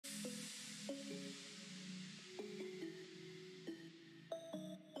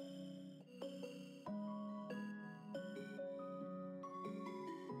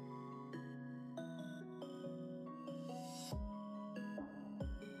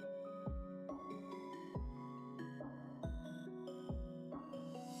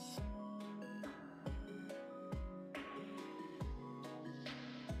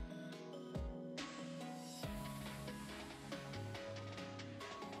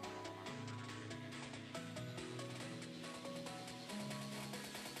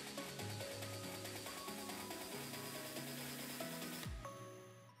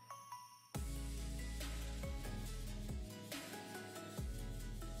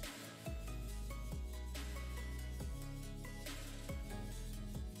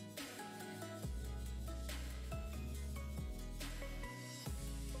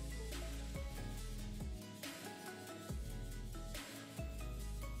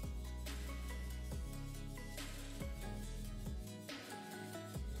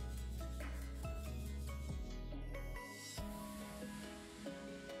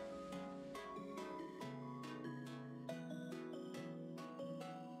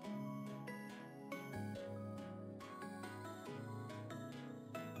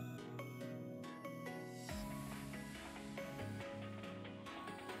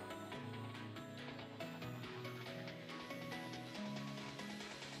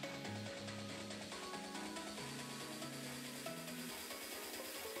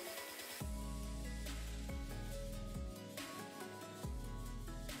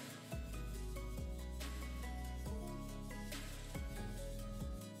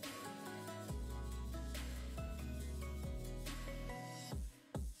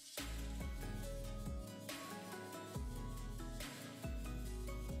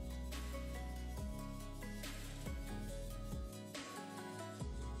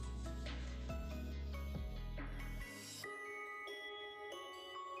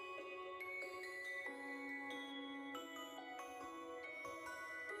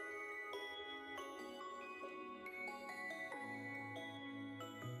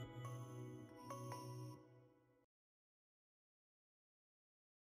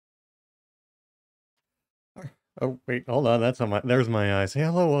Oh, wait, hold on. That's on my. There's my eyes. Hey,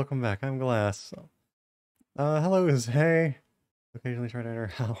 hello, welcome back. I'm Glass. Hello is hey. Occasionally try to enter.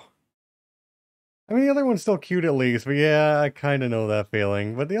 How? I mean, the other one's still cute at least, but yeah, I kind of know that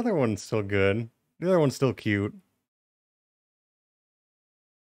feeling. But the other one's still good. The other one's still cute.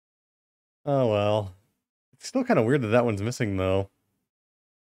 Oh well. It's still kind of weird that that one's missing though.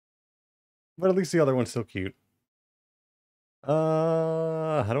 But at least the other one's still cute.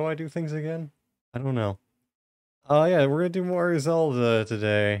 How do I do things again? I don't know. Yeah, we're gonna do more Zelda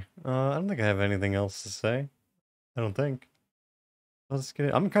today. I don't think I have anything else to say. I don't think. Let's get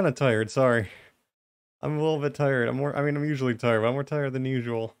it. I'm kind of tired. Sorry. I'm a little bit tired. I mean, I'm usually tired, but I'm more tired than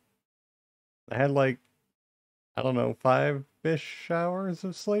usual. I had like, I don't know, 5-ish hours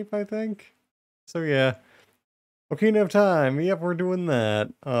of sleep, I think. So yeah. Ocarina of Time. Yep, we're doing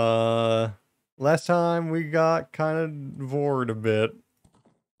that. Last time we got kind of bored a bit.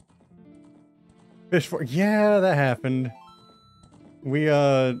 Fish for yeah, that happened. We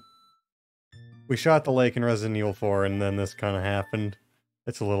we shot the lake in Resident Evil 4 and then this kind of happened.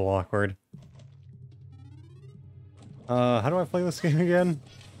 It's a little awkward. How do I play this game again?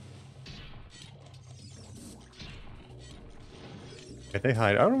 Okay, they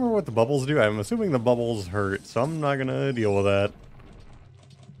hide. I don't remember what the bubbles do. I'm assuming the bubbles hurt, so I'm not gonna deal with that.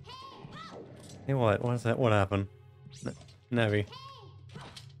 Hey, what? What is that? What happened? Navi.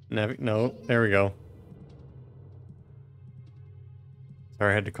 Navi? No. There we go.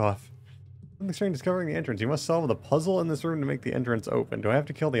 Sorry, I had to cough. Something strange discovering the entrance. You must solve the puzzle in this room to make the entrance open. Do I have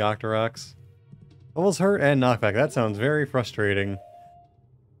to kill the Octoroks? Bubbles hurt and knockback. That sounds very frustrating.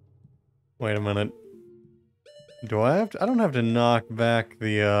 Wait a minute. Do I have to? I don't have to knock back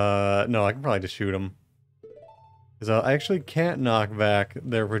the, no, I can probably just shoot them. Because I actually can't knock back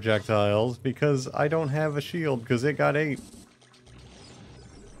their projectiles because I don't have a shield because it got 8.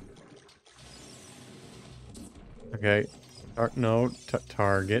 Okay. No,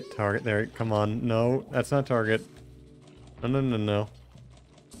 target, there, come on. No, that's not target. No.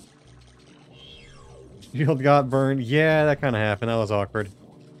 Shield got burned. Yeah, that kind of happened. That was awkward.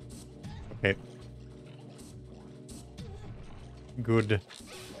 Okay. Good.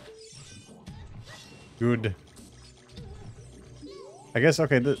 I guess,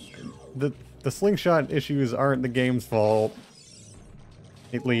 okay, the slingshot issues aren't the game's fault.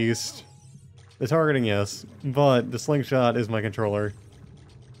 At least. The targeting, yes. But the slingshot is my controller.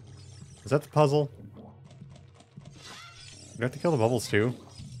 Is that the puzzle? Do I have to kill the bubbles too?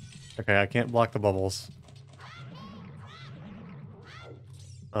 Okay, I can't block the bubbles.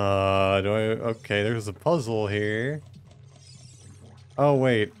 Do I... Okay, there's a puzzle here. Oh,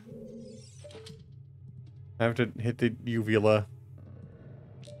 wait. I have to hit the uvula.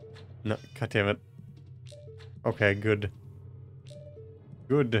 No, god damn it. Okay, good.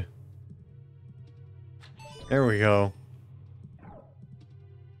 Good. There we go.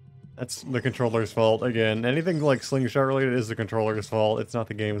 That's the controller's fault again. Anything like slingshot related is the controller's fault. It's not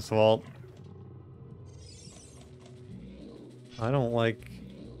the game's fault. I don't like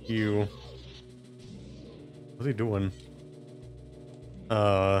you. What's he doing?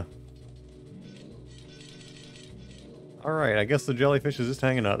 Alright, I guess the jellyfish is just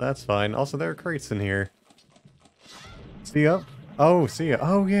hanging out. That's fine. Also, there are crates in here. See up? Oh, see up.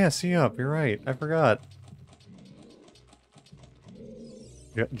 Oh, yeah, see up. You're right. I forgot.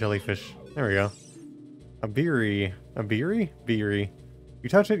 Jellyfish. There we go. A beery. A beery? Beery. You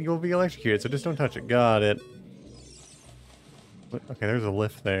touch it, you'll be electrocuted, so just don't touch it. Got it. Okay, there's a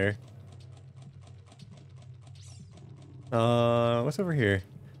lift there. What's over here?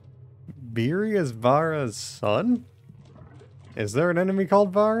 Beery is Vara's son? Is there an enemy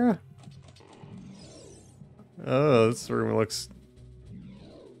called Vara? Oh, this room looks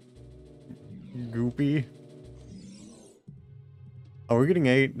goopy. Oh, we're getting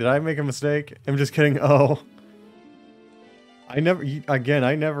 8. Did I make a mistake? I'm just kidding. Oh. I never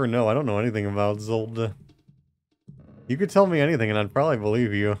know. I don't know anything about Zelda. You could tell me anything and I'd probably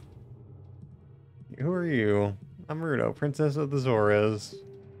believe you. Who are you? I'm Ruto, Princess of the Zoras.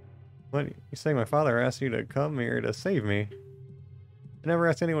 What? You saying my father asked you to come here to save me? I never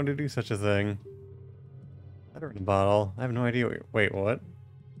asked anyone to do such a thing. Letter in a bottle. I have no idea. Wait, what?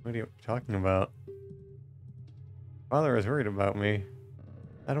 What are you talking about? Father is worried about me.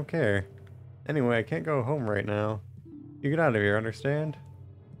 I don't care. Anyway, I can't go home right now. You get out of here, understand?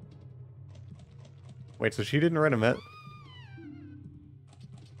 Wait, so she didn't write a met?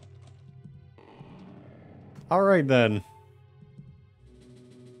 Alright then.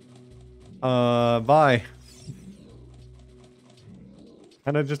 Bye.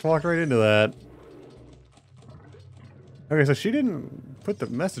 Kinda just walked right into that. Okay, so she didn't put the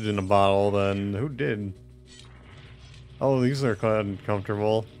message in the bottle then. Who did? Oh, these are kind of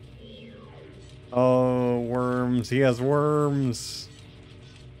uncomfortable. Oh, worms. He has worms.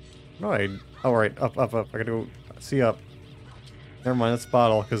 No, oh, right. Up, up, up. I gotta go see up. Never mind, that's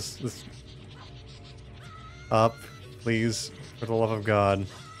bottle, because this... Up, please. For the love of God.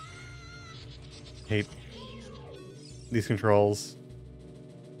 Hate these controls.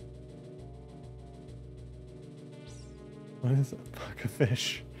 What is it? Fuck a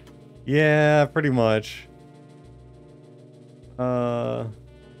fish. Yeah, pretty much. A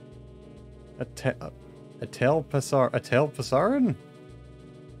tail passarin?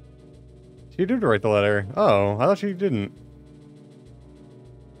 She did write the letter. Oh, I thought she didn't.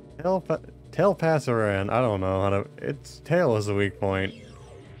 Tail passaran. I don't know how to. Its tail is the weak point.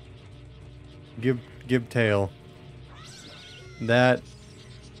 Give tail. That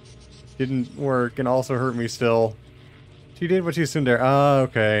didn't work and also hurt me still. She did what she assumed there. Ah,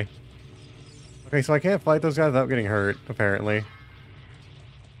 okay. Okay, so I can't fight those guys without getting hurt, apparently.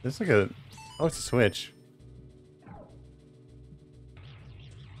 This is like a... Oh, it's a switch.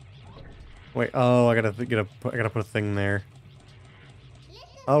 Wait, oh, I gotta put a thing there.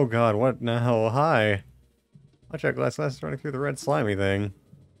 Oh god, what now? Hi. Watch out, glass is running through the red slimy thing.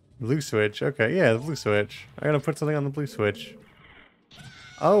 Blue switch, okay, yeah, the blue switch. I gotta put something on the blue switch.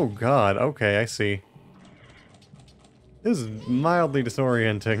 Oh god, okay, I see. This is mildly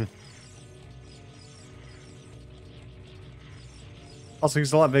disorienting. Also,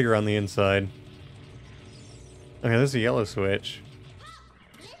 he's a lot bigger on the inside. Okay, there's a yellow switch.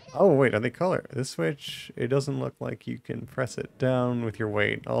 Oh, wait, are they color? This switch, it doesn't look like you can press it down with your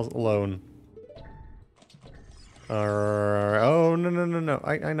weight all alone. Oh, no, no, no, no.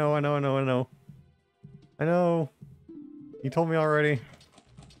 I know. I know. You told me already.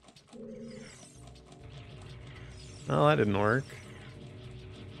 Oh, that didn't work.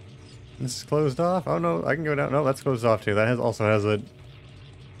 This is closed off? Oh, no, I can go down. No, that's closed off, too. That also has a...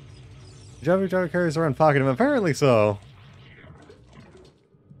 Javi carries around pocket him. Apparently so.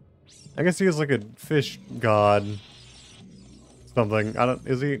 I guess he is like a fish god. Something.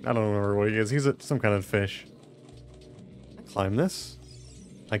 Is he? I don't remember what he is. He's some kind of fish. Can I climb this?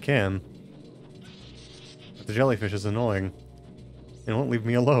 I can. But the jellyfish is annoying. It won't leave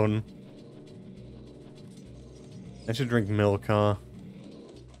me alone. I should drink milk, huh?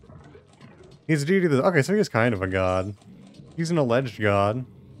 He's a deity that... Okay, so he is kind of a god. He's an alleged god.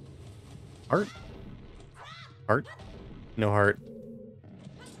 Heart? Heart? No heart.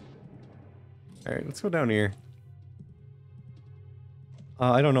 Alright, let's go down here.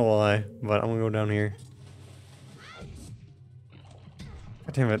 I don't know why, but I'm gonna go down here.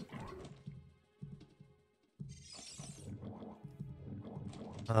 God damn it.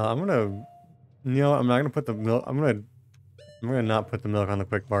 I'm gonna... You know, I'm not gonna put the milk... I'm gonna not put the milk on the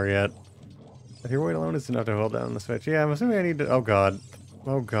quick bar yet. If your weight alone is enough to hold down the switch. Yeah, I'm assuming I need to... Oh god.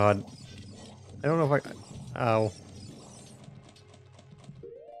 Oh god. I don't know if I... Ow.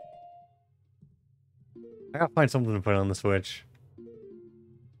 I gotta find something to put on the switch.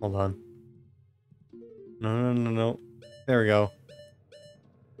 Hold on. No. There we go.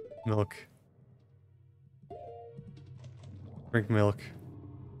 Milk. Drink milk.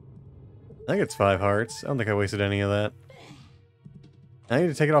 I think it's 5 hearts. I don't think I wasted any of that. I need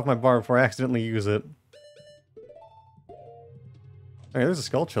to take it off my bar before I accidentally use it. Okay, there's a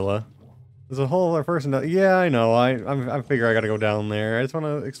Skulltula. There's a whole other person down... Yeah, I know. I figure I gotta go down there. I just want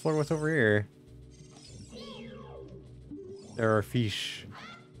to explore what's over here. There are fish.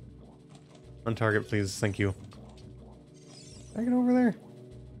 On target, please. Thank you. Can I get over there?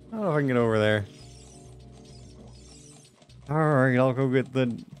 I don't know if I can get over there. Alright, I'll go get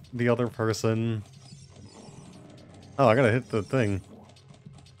the other person. Oh, I gotta hit the thing.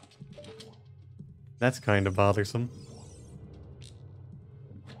 That's kind of bothersome.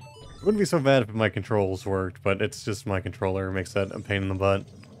 It wouldn't be so bad if my controls worked, but it's just my controller makes that a pain in the butt.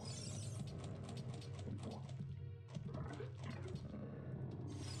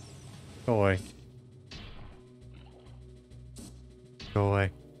 Go away. Go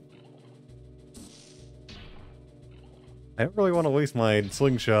away. I don't really want to waste my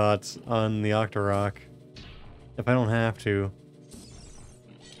slingshots on the Octorok if I don't have to.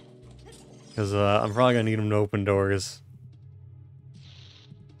 Because I'm probably going to need them to open doors.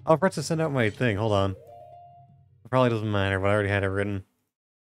 I'll press to send out my thing. Hold on. It probably doesn't matter, but I already had it written.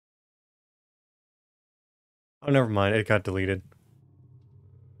 Oh, never mind. It got deleted.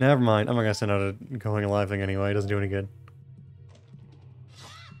 Never mind. I'm not going to send out a going alive thing anyway. It doesn't do any good.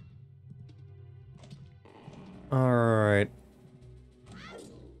 Alright.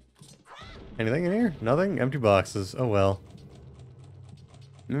 Anything in here? Nothing? Empty boxes. Oh well.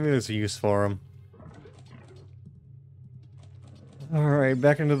 Maybe there's a use for them. Alright,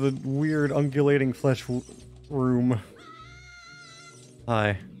 back into the weird undulating flesh room.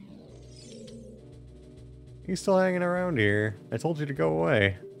 Hi. You still hanging around here? I told you to go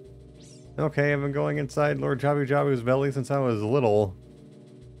away. Okay, I've been going inside Lord Jabu Jabu's belly since I was little.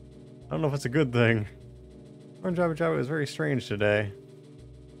 I don't know if it's a good thing. Lord Jabu Jabu is very strange today.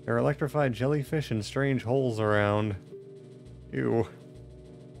 There are electrified jellyfish and strange holes around. Ew.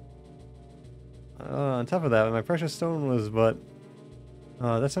 On top of that, my precious stone was but...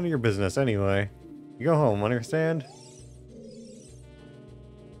 that's none of your business anyway. You go home, understand?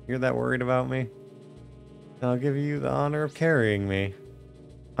 You're that worried about me? I'll give you the honor of carrying me.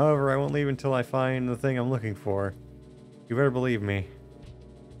 However, I won't leave until I find the thing I'm looking for. You better believe me.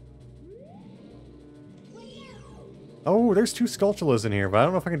 Oh, there's 2 Skulltulas in here, but I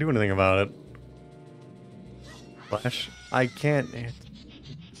don't know if I can do anything about it. Flash. I can't...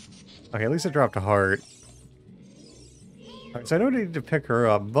 Okay, at least it dropped a heart. Alright, so I don't need to pick her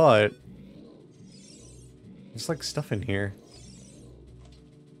up, but... There's like stuff in here.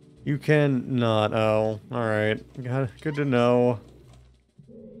 You can not. Oh, alright. Good to know.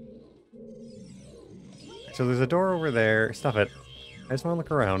 So there's a door over there. Stop it. I just want to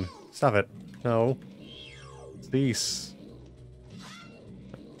look around. Stop it. No. Cease.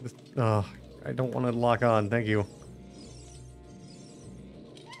 I don't want to lock on. Thank you.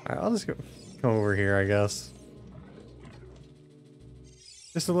 Alright, I'll just go over here, I guess.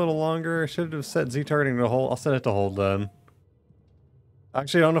 Just a little longer. Should have set Z targeting to hold. I'll set it to hold then.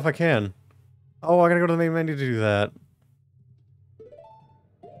 Actually, I don't know if I can. Oh, I gotta go to the main menu to do that.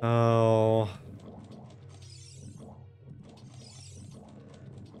 Oh.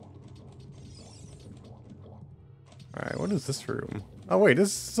 Alright, what is this room? Oh wait,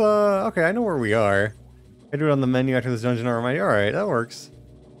 this is, okay, I know where we are. I do it on the menu after this dungeon already. Alright, that works.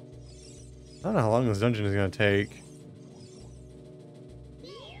 I don't know how long this dungeon is gonna take.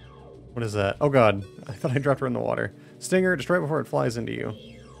 What is that? Oh god, I thought I dropped her in the water. Stinger, just right before it flies into you.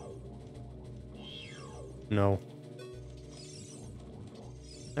 No.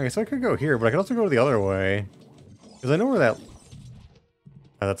 Okay, so I could go here, but I could also go the other way. Because I know where that...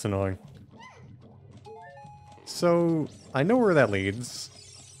 Oh, that's annoying. So, I know where that leads.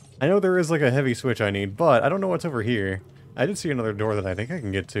 I know there is like a heavy switch I need, but I don't know what's over here. I did see another door that I think I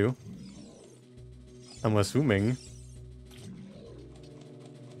can get to. I'm assuming.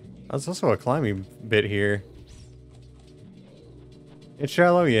 There's also a climbing bit here. It's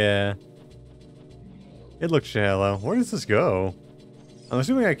shallow, yeah. It looks shallow. Where does this go? I'm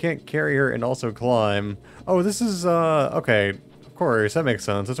assuming I can't carry her and also climb. Oh, this is, okay. Of course, that makes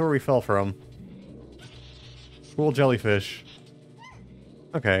sense. That's where we fell from. Cool jellyfish.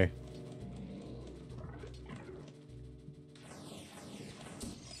 Okay.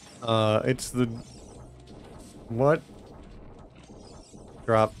 It's the... What?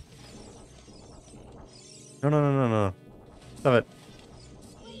 Drop. No, no, no, no, no. Stop it.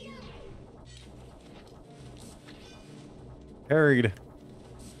 Parried.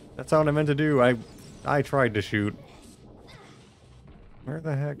 That's not what I meant to do. I tried to shoot. Where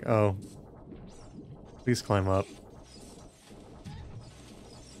the heck? Oh. Please climb up.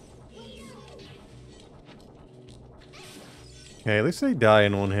 Okay, at least they die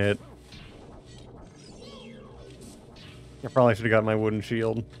in one hit. I probably should have got my wooden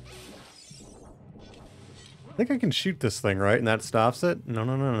shield. I think I can shoot this thing, right? And that stops it? No,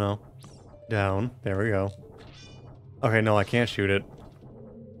 no, no, no. Down. There we go. Okay, no, I can't shoot it.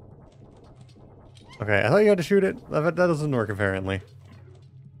 Okay, I thought you had to shoot it. That doesn't work, apparently.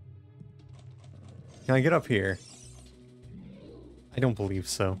 Can I get up here? I don't believe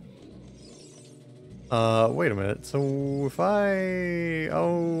so. Wait a minute. So, if I...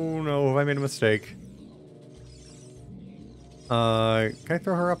 Oh, no, have I made a mistake? Can I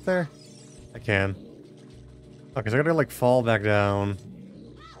throw her up there? I can. Okay, so I gotta, like, fall back down.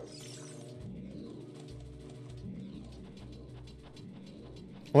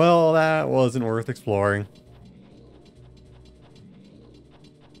 Well, that wasn't worth exploring.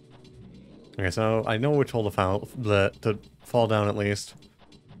 Okay, so I know which hole to fall down at least.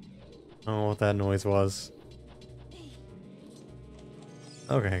 I don't know what that noise was.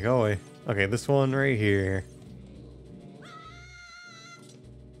 Okay, go away. Okay, this one right here.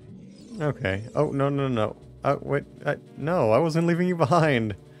 Okay. Oh, no, no, no. Oh, wait. No, I wasn't leaving you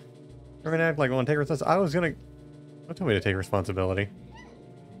behind. You're gonna act like I want to take responsibility. I was gonna... Don't tell me to take responsibility.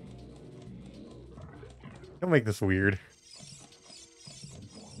 Don't make this weird.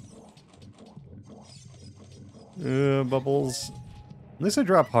 Bubbles. At least I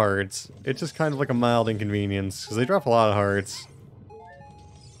drop hearts. It's just kind of like a mild inconvenience, because they drop a lot of hearts.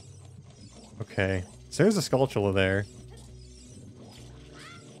 Okay. So there's a Skulltula there.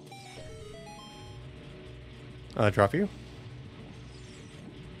 Drop you?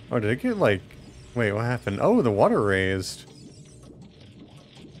 Oh, did it get like... Wait, what happened? Oh, the water raised.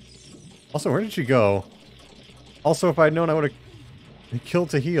 Also, where did she go? Also, if I'd known, I would have killed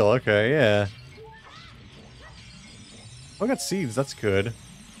to heal. Okay, yeah. Oh, I got seeds. That's good.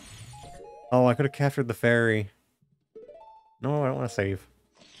 Oh, I could have captured the fairy. No, I don't want to save.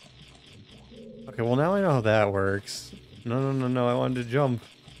 Okay, well now I know how that works. No, no, no, no, I wanted to jump.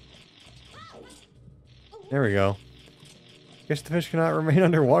 There we go. Guess the fish cannot remain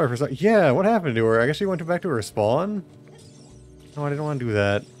underwater for so... Yeah, what happened to her? I guess she went back to her spawn? No, I didn't want to do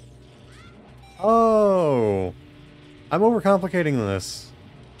that. Oh! I'm overcomplicating this.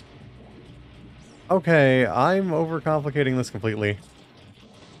 Okay, I'm overcomplicating this completely.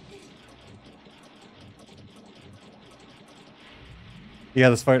 Yeah,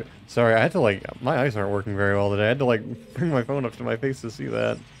 the spider... Sorry, I had to, like... My eyes aren't working very well today. I had to, like, bring my phone up to my face to see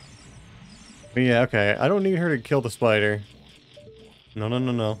that. But yeah, okay. I don't need her to kill the spider. No, no,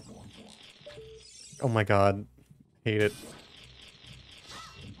 no, no. Oh my god. Hate it.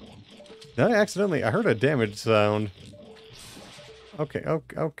 Did I accidentally... I heard a damage sound. Okay,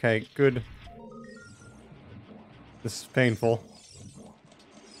 okay, okay, good. This is painful.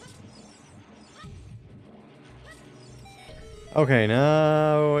 Okay,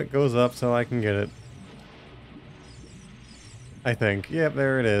 now it goes up so I can get it. I think. Yep,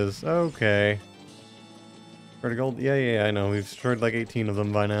 there it is. Okay. Vertical? Yeah, yeah, I know. We've destroyed like 18 of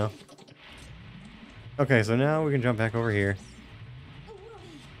them by now. Okay, so now we can jump back over here.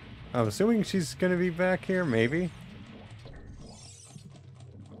 I'm assuming she's gonna be back here, maybe?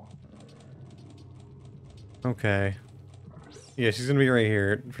 Okay. Yeah, she's gonna be right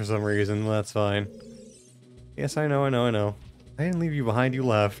here for some reason. That's fine. Yes, I know, I know, I know. I didn't leave you behind, you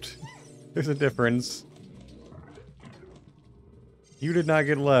left. There's a difference. You did not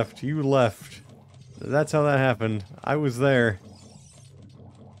get left, you left. That's how that happened. I was there.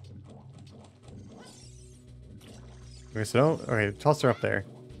 Okay, so don't... Okay, toss her up there.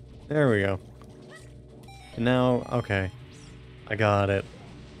 There we go. And now... Okay. I got it.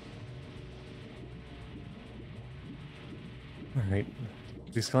 Alright.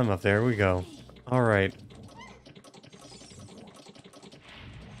 Please climb up. There we go. Alright.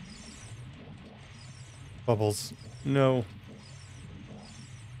 Bubbles. No.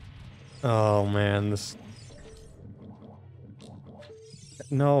 Oh, man. This...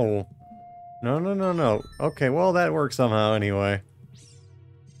 No. No, no, no, no. Okay, well, that worked somehow anyway.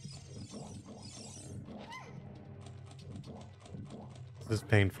 This is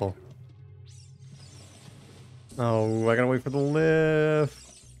painful. Oh, I gotta wait for the lift.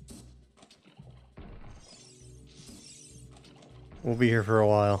 We'll be here for a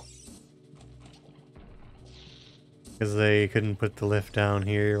while. Because they couldn't put the lift down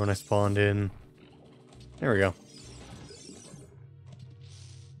here when I spawned in. There we go.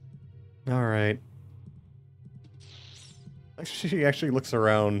 Alright. She actually looks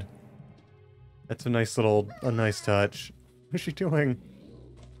around. That's a nice touch. What's she doing?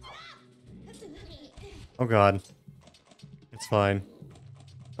 Oh god. It's fine.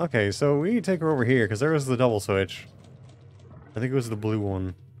 Okay, so we need to take her over here, because there was the double switch. I think it was the blue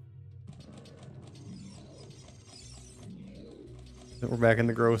one. We're back in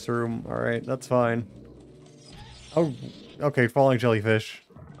the gross room. Alright, that's fine. Oh, okay, falling jellyfish.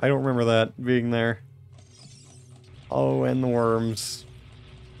 I don't remember that being there. Oh, and the worms.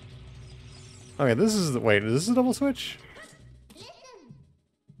 Okay, this is the... Wait, is this a double switch?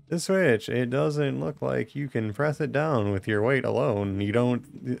 This switch, it doesn't look like you can press it down with your weight alone. You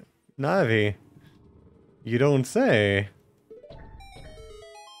don't... Navi. You don't say.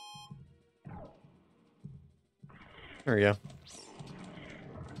 There we go.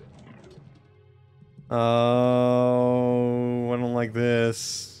 Oh, I don't like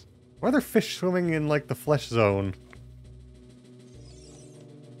this. Why are there fish swimming in, like, the flesh zone?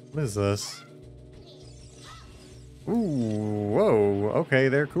 What is this? Ooh, whoa, okay,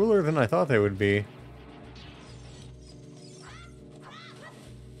 they're cooler than I thought they would be.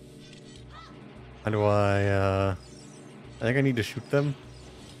 How do I think I need to shoot them?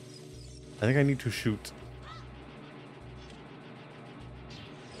 I think I need to shoot.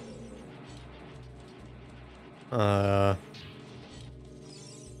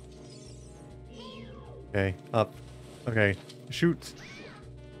 Okay, up. Okay, shoot.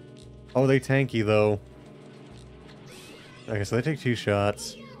 Oh, they tanky, though. Okay, so they take 2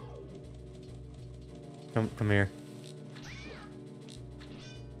 shots. Come here.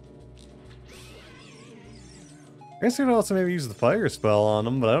 I guess I could also maybe use the fire spell on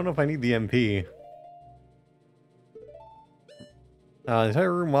them, but I don't know if I need the MP. The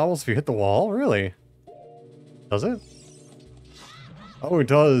entire room wobbles if you hit the wall? Really? Does it? Oh, it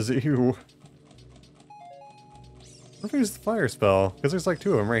does. Ew. What if I use the fire spell? Because there's like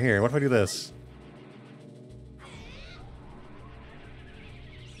 2 of them right here. What if I do this?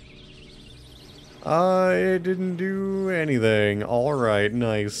 It didn't do anything. Alright,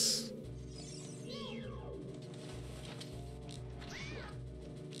 nice.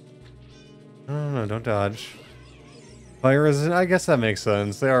 No, don't dodge. Fire resistant, I guess that makes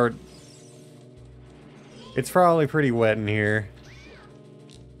sense. They are... It's probably pretty wet in here.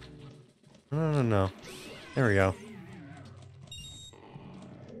 No. There we go.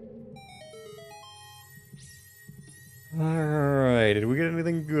 Alright, did we get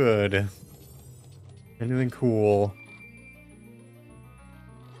anything good? Anything cool?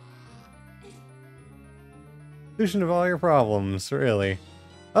 Solution of all your problems, really.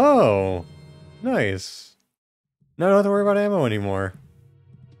 Oh! Nice. Now I don't have to worry about ammo anymore.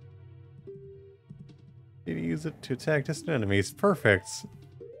 You use it to attack distant enemies. Perfect.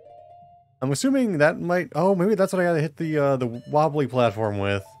 I'm assuming that might... Oh, maybe that's what I gotta hit the wobbly platform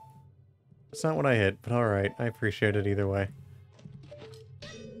with. That's not what I hit, but alright. I appreciate it either way.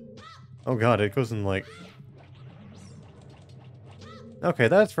 Oh god, it goes in like... Okay,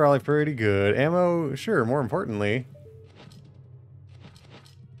 that's probably pretty good. Ammo, sure, more importantly.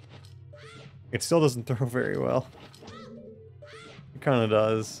 It still doesn't throw very well. It kinda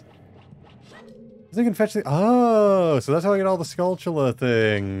does. I can fetch the... Oh, so that's how I get all the Skulltula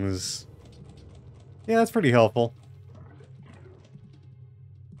things. Yeah, that's pretty helpful.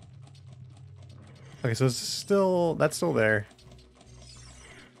 Okay, so it's still... That's still there.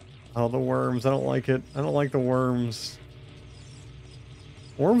 Oh, the worms. I don't like it. I don't like the worms.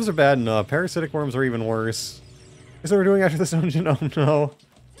 Worms are bad enough. Parasitic worms are even worse. Is that what we're doing after this dungeon? Oh, no.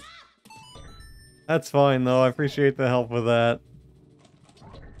 That's fine, though. I appreciate the help with that.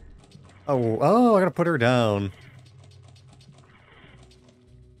 Oh, I gotta put her down.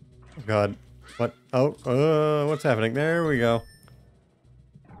 Oh, God. What? Oh, what's happening? There we go.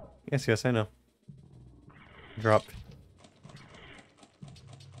 Yes, I know. Drop.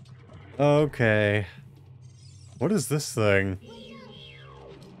 Okay. What is this thing?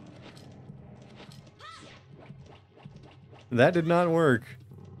 That did not work.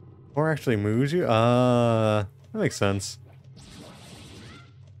 Or actually moves you? That makes sense.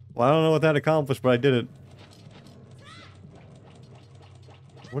 Well, I don't know what that accomplished, but I did it.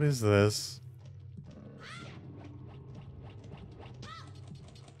 What is this?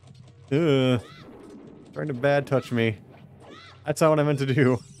 Ugh. Trying to bad touch me. That's not what I meant to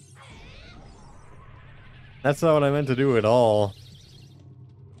do. That's not what I meant to do at all.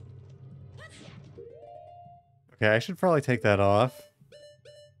 Okay, I should probably take that off.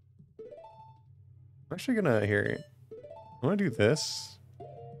 I'm actually gonna... Here. I wanna do this.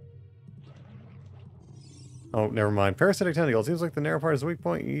 Oh, never mind. Parasitic tentacle. Seems like the narrow part is the weak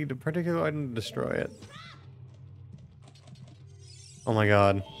point. You need a particular item to destroy it. Oh my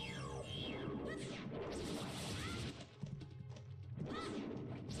god.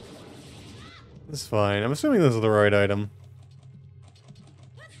 This is fine. I'm assuming this is the right item.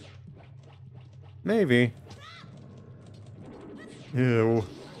 Maybe. Ew.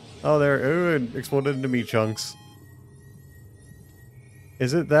 Oh, there. Ooh, it exploded into meat chunks.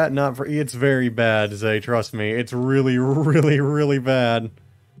 Is it that not for... It's very bad, Zay. Trust me. It's really, really, really bad.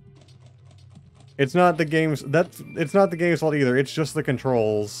 It's not the game's... It's not the game's fault either. It's just the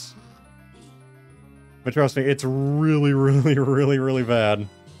controls. But trust me, it's really, really, really, really bad.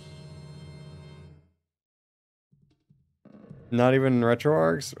 Not even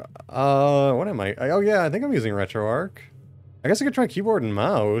RetroArcs? What am I? Oh yeah, I think I'm using RetroArch. I guess I could try keyboard and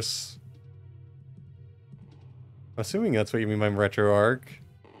mouse. Assuming that's what you mean by RetroArch.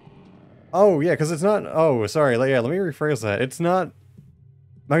 Oh, yeah, because it's not... Oh, sorry. Yeah, let me rephrase that. It's not...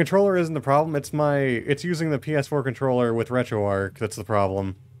 My controller isn't the problem. It's using the PS4 controller with RetroArch that's the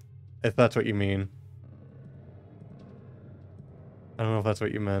problem. If that's what you mean. I don't know if that's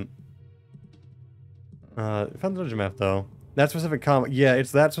what you meant. Found the dungeon map, though. That specific combo... Yeah,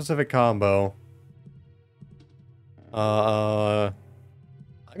 it's that specific combo. I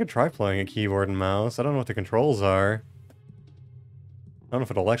could try playing a keyboard and mouse. I don't know what the controls are. I don't know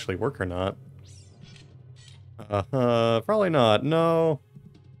if it'll actually work or not. Probably not. No.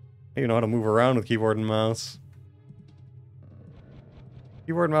 You know how to move around with keyboard and mouse.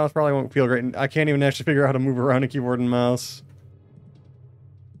 Keyboard and mouse probably won't feel great. I can't even actually figure out how to move around a keyboard and mouse.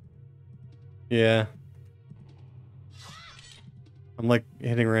 Yeah. I'm like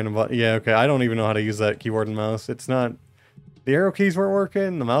hitting random buttons. Yeah, okay. I don't even know how to use that keyboard and mouse. It's not... The arrow keys weren't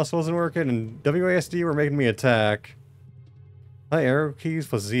working, the mouse wasn't working, and WASD were making me attack. Arrow keys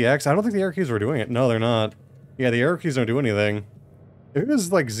plus ZX? I don't think the arrow keys were doing it. No, they're not. Yeah, the arrow keys don't do anything. If it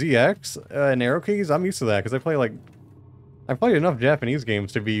was like ZX and arrow keys, I'm used to that because I've played enough Japanese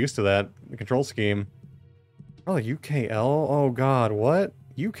games to be used to that the control scheme. Oh, UKL? Oh god, what?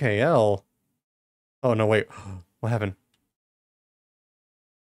 UKL? Oh no, wait. What happened?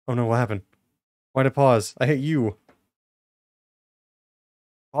 Oh no, what happened? Why'd it pause? I hit you.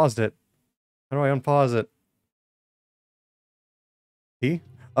 Paused it. How do I unpause it? P?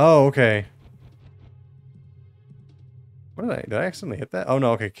 Oh, okay. What did I accidentally hit that? Oh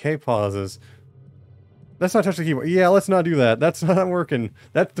no, okay, K pauses. Let's not touch the keyboard. Yeah, let's not do that. That's not working.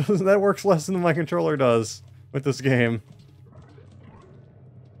 That works less than my controller does with this game.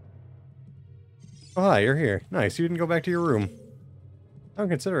 Oh hi, you're here. Nice, you didn't go back to your room. How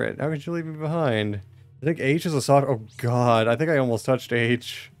considerate. How could you leave me behind? I think H is a soft. Oh god, I think I almost touched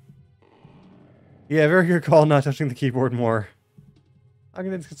H. Yeah, very good call not touching the keyboard more. How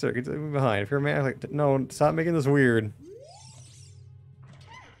can I consider leave me behind? If you're a man, like, no, stop making this weird.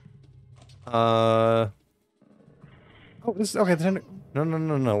 Oh, this is okay.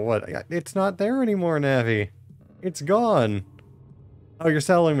 No. What? It's not there anymore, Navi. It's gone. Oh, you're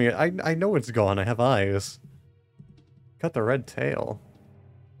selling me. I know it's gone. I have eyes. Cut the red tail.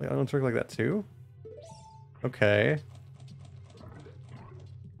 Wait, I don't work like that too? Okay.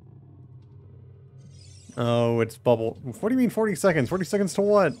 Oh, it's bubble. What do you mean 40 seconds? 40 seconds to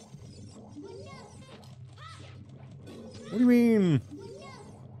what? What do you mean?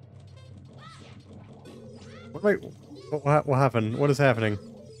 What happened? What is happening?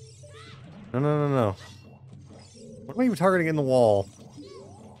 No. What am I even targeting in the wall?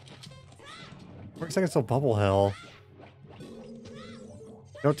 40 seconds till bubble hell.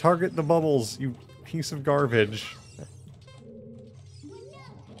 Don't target the bubbles, you piece of garbage.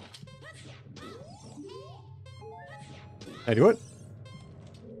 I do it?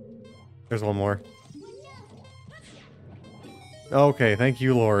 There's one more. Okay, thank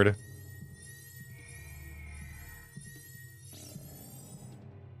you, Lord.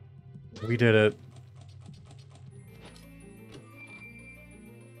 We did it.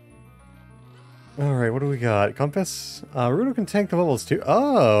 Alright, what do we got? Compass? Rudo can tank the bubbles too.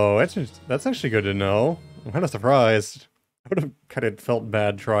 Oh, that's actually good to know. I'm kind of surprised. I would have kind of felt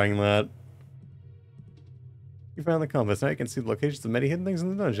bad trying that. You found the compass. Now you can see the locations of many hidden things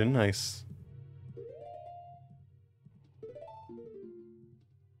in the dungeon. Nice.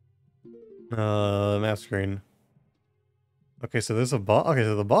 Map screen. Okay, so there's a boss. Okay,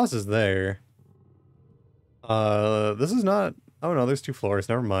 so the boss is there. This is not... Oh no, there's 2 floors.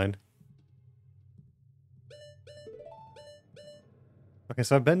 Never mind. Okay,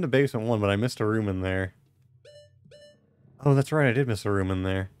 so I've been to basement 1, but I missed a room in there. Oh, that's right, I did miss a room in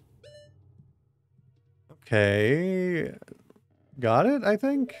there. Okay. Got it, I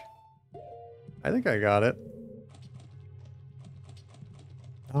think? I think I got it.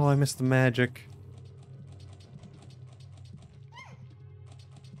 Oh, I missed the magic.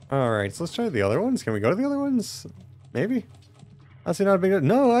 Alright, so let's try the other ones. Can we go to the other ones? Maybe? That's not a big...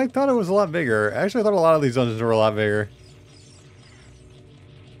 No, I thought it was a lot bigger. Actually, I thought a lot of these dungeons were a lot bigger.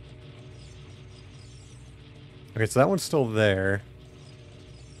 Okay, so that one's still there.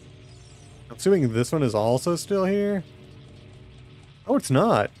 I'm assuming this one is also still here? Oh, it's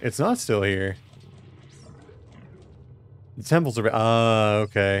not. It's not still here. The temples are... Ah,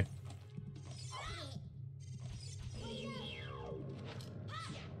 okay.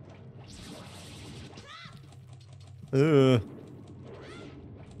 Ugh.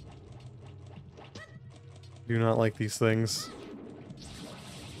 Do not like these things.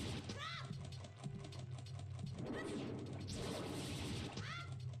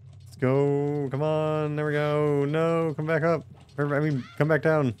 Let's go. Come on. There we go. No, come back up. Or, I mean, come back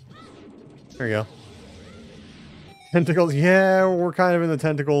down. There you go. Tentacles. Yeah, we're kind of in the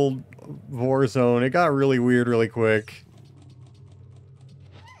tentacle war zone. It got really weird really quick.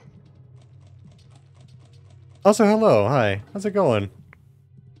 Also, hello. Hi. How's it going?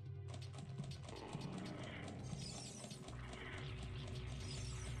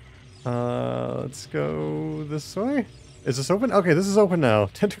 Let's go this way. Is this open? Okay, this is open now.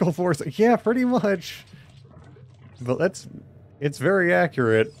 Tentacle force. Yeah, pretty much. But it's very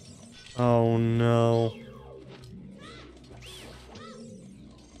accurate. Oh no.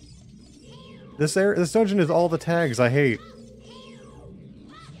 This dungeon is all the tags I hate.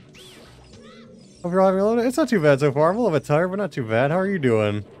 Hope you're having a little... It's not too bad so far. I'm a little bit tired, but not too bad. How are you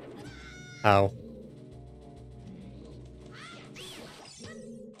doing? Ow.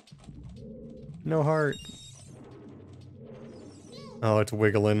 No heart. Oh, it's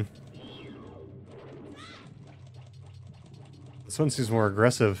wiggling. This one seems more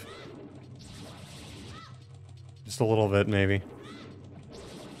aggressive. Just a little bit, maybe.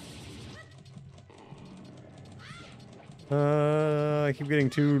 I keep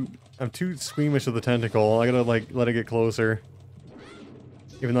getting I'm too squeamish of the tentacle. I gotta, like, let it get closer.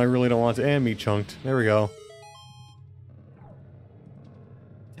 Even though I really don't want to. And meat chunked. There we go.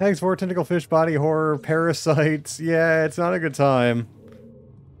 Tags for tentacle fish, body horror, parasites. Yeah, it's not a good time.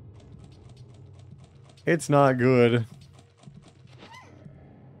 It's not good.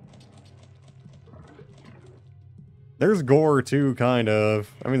 There's gore too, kind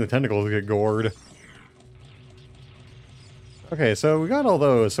of. I mean, the tentacles get gored. Okay, so we got all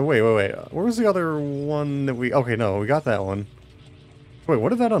those. So wait. Where was the other one that we... Okay, no, we got that one. Wait, what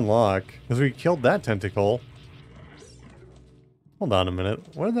did that unlock? Because we killed that tentacle. Hold on a minute.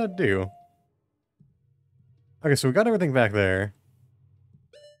 What did that do? Okay, so we got everything back there.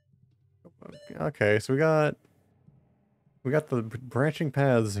 Okay, so we got the branching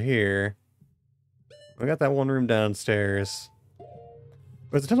paths here. We got that one room downstairs.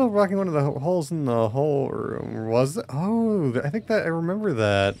 Was the tentacle blocking one of the holes in the whole room? Was it? Oh, I think that I remember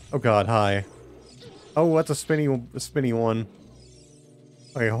that. Oh god, hi. Oh, that's a spinny one.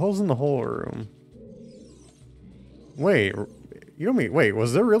 Okay, holes in the whole room. Wait, you don't mean... Wait,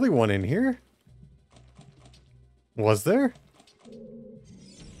 was there really one in here? Was there?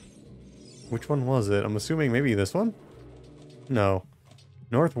 Which one was it? I'm assuming maybe this one? No.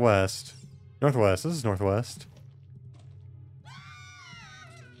 Northwest. Northwest. This is northwest.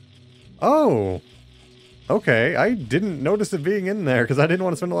 Oh! Okay, I didn't notice it being in there because I didn't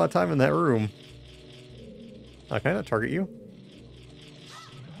want to spend a lot of time in that room. Can I not target you?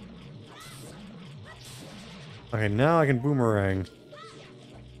 Okay, now I can boomerang.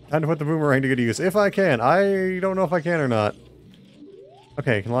 Time to put the boomerang to good use. If I can. I don't know if I can or not.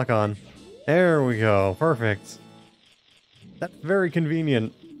 Okay, can lock on. There we go. Perfect. That's very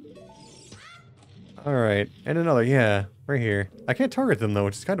convenient. Alright, and another, yeah, right here. I can't target them though,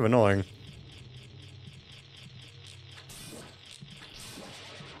 which is kind of annoying.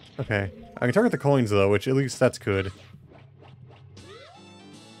 Okay. I can target the coins though, which at least that's good.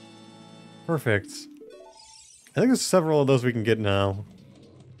 Perfect. I think there's several of those we can get now.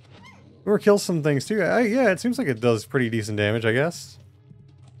 Or kill some things too. Yeah, it seems like it does pretty decent damage, I guess.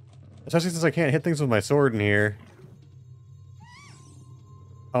 Especially since I can't hit things with my sword in here.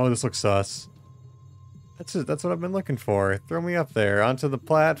 Oh, this looks sus. That's what I've been looking for. Throw me up there, onto the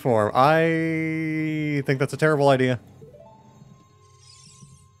platform. I think that's a terrible idea.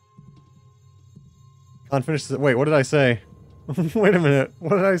 Can't finish the... Wait, what did I say? Wait a minute.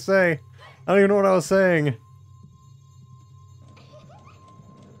 What did I say? I don't even know what I was saying.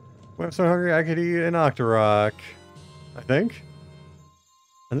 I'm so hungry I could eat an Octorok. I think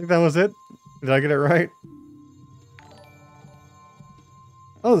that was it. Did I get it right?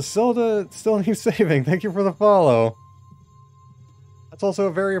 Oh, Zelda still needs saving. Thank you for the follow. That's also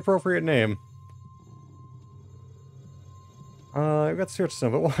a very appropriate name. I've got search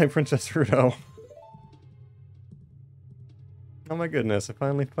some, but why Princess Ruto? Oh my goodness, I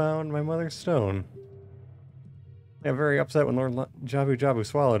finally found my mother's stone. I got very upset when Lord Jabu Jabu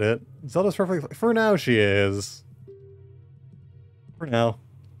swallowed it. Zelda's perfectly... For now, she is. For now.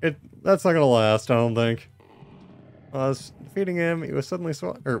 That's not gonna last, I don't think. While I was feeding him, he was suddenly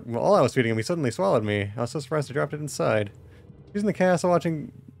while I was feeding him, he suddenly swallowed me. I was so surprised I dropped it inside. He's in the castle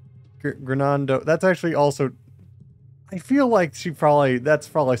watching Granando. That's actually also... I feel like that's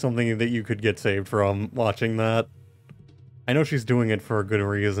probably something that you could get saved from, watching that. I know she's doing it for a good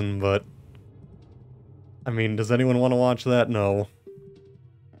reason, but... I mean, does anyone want to watch that? No.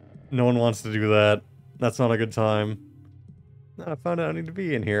 No one wants to do that. That's not a good time. I found out I don't need to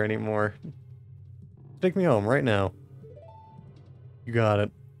be in here anymore. Take me home, right now. You got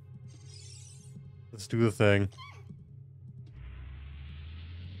it. Let's do the thing.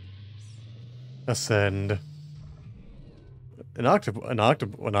 Ascend. An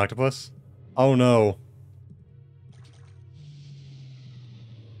octopus? Oh no.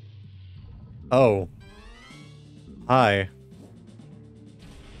 Oh. Hi.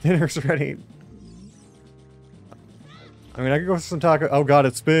 Dinner's ready. I mean, I could go for some taco. Oh god,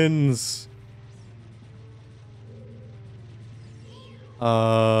 it spins.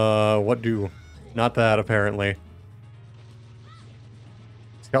 What do? Not that, apparently.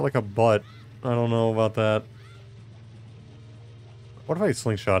 It's got like a butt. I don't know about that. What if I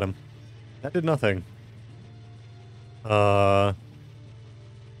slingshot him? That did nothing. Am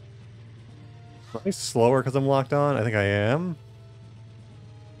I slower because I'm locked on? I think I am.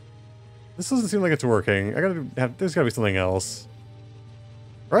 This doesn't seem like it's working. There's gotta be something else.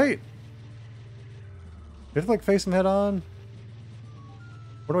 Right? Do you have to like face him head on?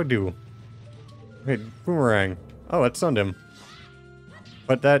 What do I do? Wait, boomerang. Oh, it stunned him.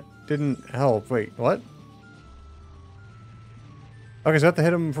 But that didn't help. Wait, what? Okay, so I have to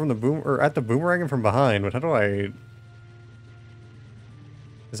hit him from the boom, or at the boomerang and from behind, but how do I...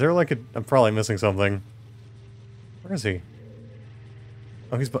 Is there like a... I'm probably missing something. Where is he?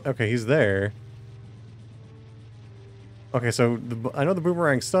 Oh, okay, he's there. Okay, so I know the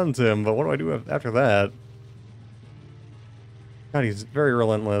boomerang stuns him, but what do I do after that? God, he's very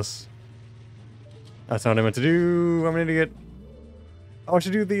relentless. That's not what I meant to do. I'm an idiot. Oh, I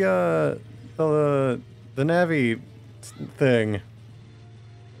should do the Navi thing.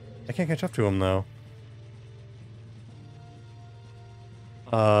 I can't catch up to him, though.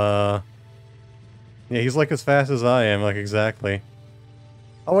 Yeah, he's like as fast as I am, like exactly.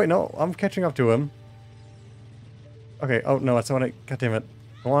 Oh, wait, no, I'm catching up to him. Okay, oh, no, that's not what I... God damn it.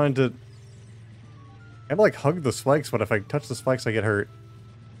 I wanted to... I'd like hug the spikes, but if I touch the spikes, I get hurt.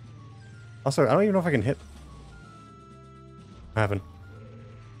 Also, I don't even know if I can hit... What happened?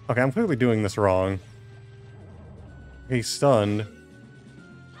 Okay, I'm clearly doing this wrong. Okay, he's stunned.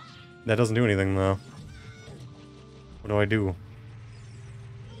 That doesn't do anything, though. What do I do?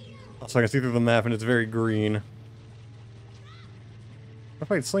 Also, I can see through the map, and it's very green. What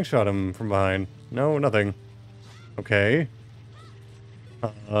if I slingshot him from behind? No, nothing. Okay.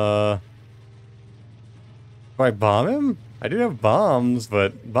 Do I bomb him? I did have bombs,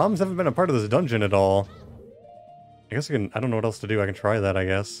 but bombs haven't been a part of this dungeon at all. I guess I can... I don't know what else to do. I can try that, I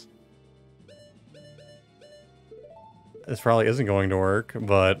guess. This probably isn't going to work,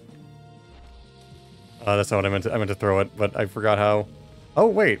 but... that's not what I meant to... I meant to throw it, but I forgot how... Oh,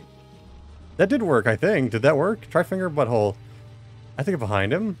 wait! That did work, I think. Did that work? Try finger butthole. I think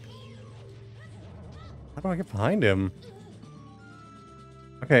behind him? How do I get behind him?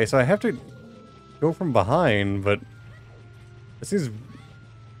 Okay, so I have to go from behind, but... This is...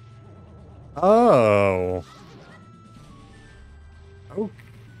 Oh!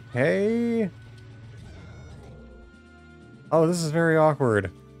 Okay... Oh, this is very awkward.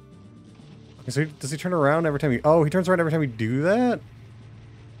 Okay, so does he turn around every time he... Oh, he turns around every time we do that?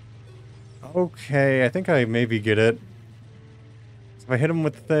 Okay, I think I maybe get it. So if I hit him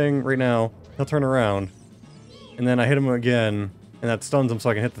with the thing right now, he'll turn around. And then I hit him again, and that stuns him so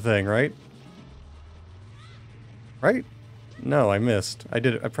I can hit the thing, right? Right? No, I missed. I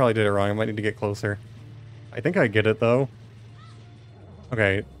probably did it wrong. I might need to get closer. I think I get it, though.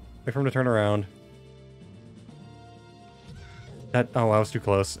 Okay, wait for him to turn around. Oh, I was too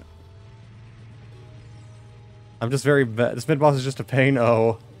close. I'm just very bad. This mid-boss is just a pain.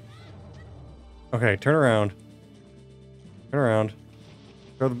 Oh. Okay, turn around. Turn around.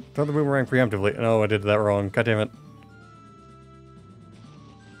 Throw the boomerang preemptively. No, I did that wrong. God damn it.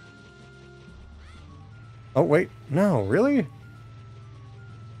 Oh, wait. No, really?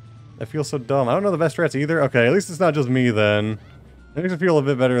 I feel so dumb. I don't know the best strats either. Okay, at least it's not just me then. It makes me feel a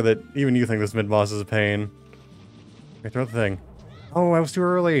bit better that even you think this mid-boss is a pain. Okay, throw the thing. Oh, I was too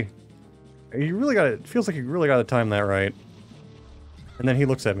early. You really got it. Feels like you really got to time that right. And then he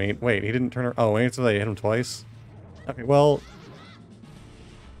looks at me. Wait, he didn't turn around. Oh, wait, so I hit him twice? Okay, well...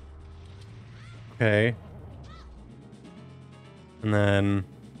 Okay. And then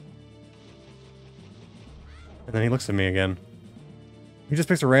he looks at me again. He just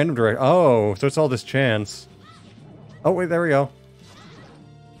picks a random direction. Oh, so it's all this chance. Oh, wait, there we go.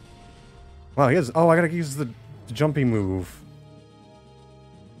 Wow, he has... Oh, I gotta use the jumpy move.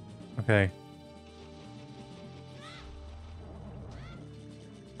 Okay.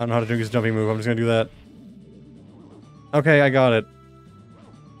 I don't know how to do his jumping move. I'm just gonna do that. Okay, I got it.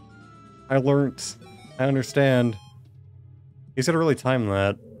 I learned. I understand. He's gotta really time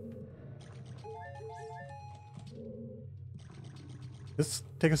that. Does this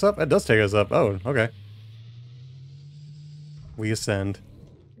take us up? It does take us up. Oh, okay. We ascend.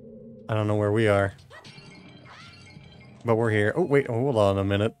 I don't know where we are. But we're here. Oh, wait. Hold on a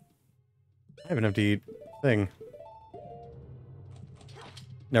minute. I have an empty thing.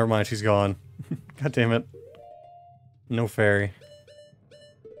 Never mind, she's gone. God damn it. No fairy.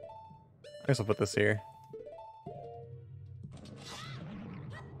 I guess I'll put this here.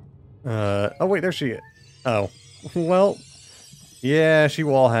 Oh wait, there she is. Oh. Well, yeah, she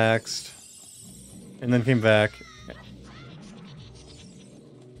wall hacked. And then came back.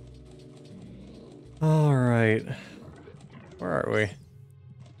 Alright. Where are we?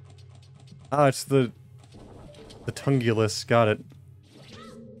 Oh, it's the Tungulus. Got it.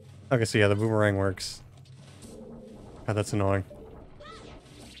 Okay, so yeah, the boomerang works. God, that's annoying.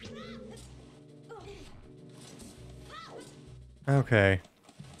 Okay.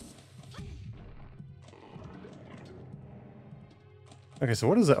 Okay, so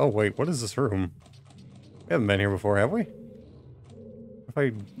what is it? Oh, wait, what is this room? We haven't been here before, have we? If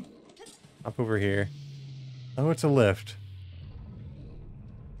I hop over here. Oh, it's a lift.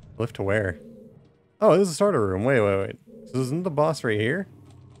 Lift to where? Oh, this is a starter room. Wait. So isn't the boss right here?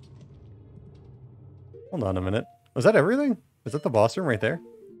 Hold on a minute. Was that everything? Is that the boss room right there?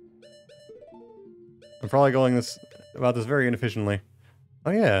 I'm probably going about this very inefficiently.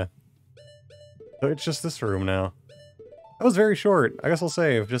 Oh yeah. So it's just this room now. That was very short. I guess I'll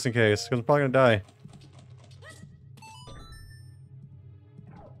save, just in case, because I'm probably gonna die.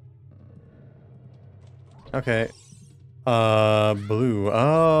 Okay. Blue.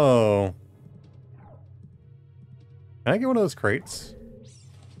 Oh. Can I get one of those crates?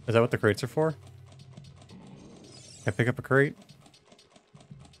 Is that what the crates are for? Can I pick up a crate?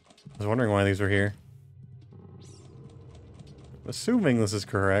 I was wondering why these were here. Assuming this is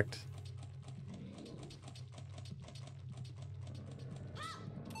correct.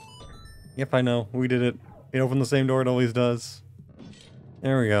 Yep, I know. We did it. It opened the same door it always does.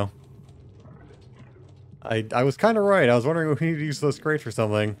 There we go. I was kind of right. I was wondering if we need to use those crates for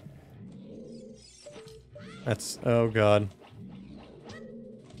something. That's... oh god.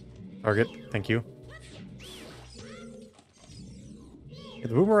 Target. Thank you. The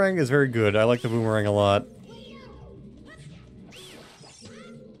boomerang is very good. I like the boomerang a lot.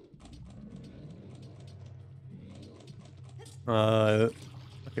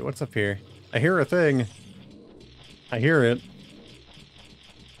 Okay, what's up here? I hear a thing. I hear it.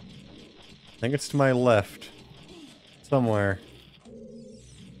 I think it's to my left. Somewhere.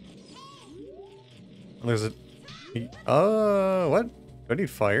 There's a... what? Do I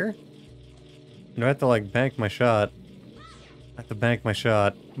need fire? Do I have to, like, bank my shot? I have to bank my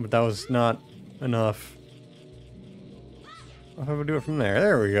shot, but that was not enough. How do I do it from there?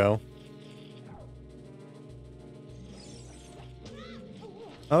 There we go.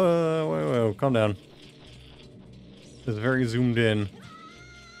 Wait, calm down. It's very zoomed in.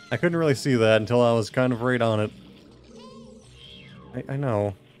 I couldn't really see that until I was kind of right on it. I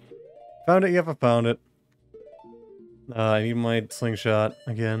know. Found it, yep, I found it. I need my slingshot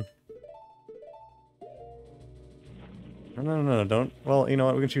again. No, don't. Well, you know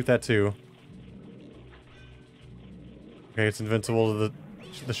what, we can shoot that too. Okay, it's invincible to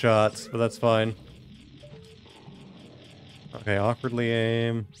the shots, but that's fine. Okay, awkwardly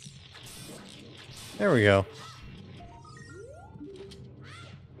aim. There we go.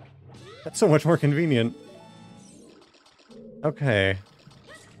 That's so much more convenient. Okay.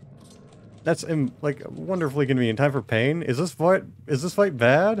 That's, like, wonderfully convenient. Time for pain? Is this fight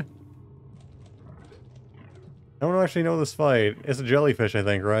bad? I don't actually know this fight. It's a jellyfish, I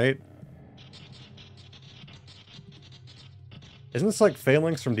think, right? Isn't this like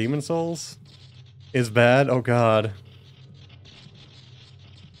Phalanx from Demon Souls? Is bad? Oh god.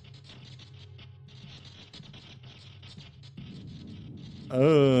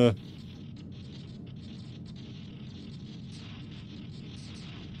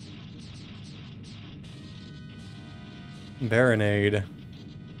 Baronade.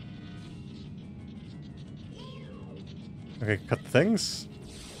 Okay, cut the things.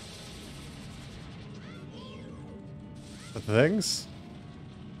 Cut the things.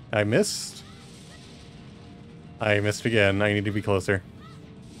 I missed. I missed again. I need to be closer.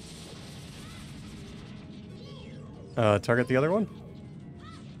 Target the other one?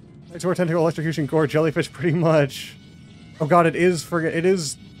 It's more tentacle electrocution core jellyfish pretty much. Oh god, it is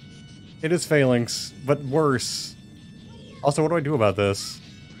Phalanx, but worse. Also, what do I do about this?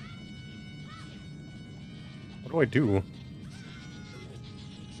 What do I do?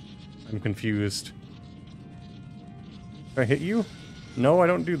 I'm confused. Do I hit you? No, I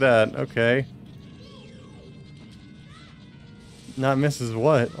don't do that. Okay. Not misses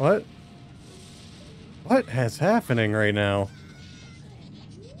what? What? What is happening right now?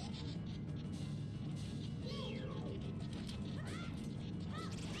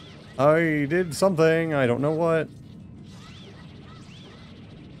 I did something. I don't know what.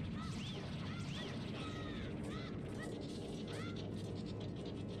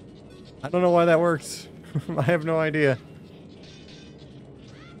 I don't know why that worked. I have no idea.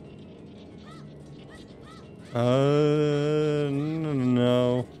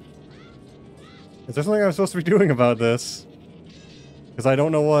 No. Is there something I'm supposed to be doing about this? Because I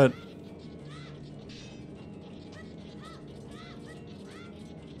don't know what.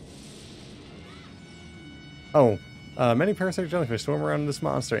 Oh. Many parasitic jellyfish swim around this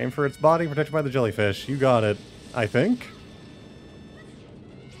monster. Aim for its body, protected by the jellyfish. You got it. I think?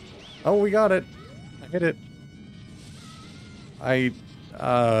 Oh, we got it. I hit it.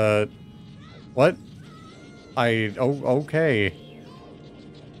 What? Oh, okay.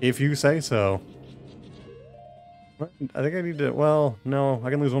 If you say so. I think I need to... Well, no. I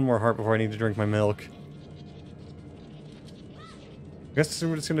can lose one more heart before I need to drink my milk. I guess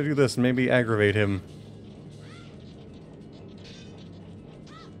we're just gonna do this and maybe aggravate him.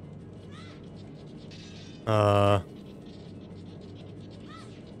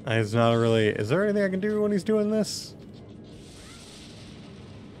 It's not really... Is there anything I can do when he's doing this?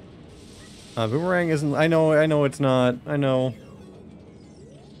 Boomerang isn't... I know it's not. I know.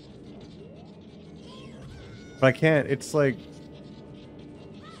 But I can't... It's like...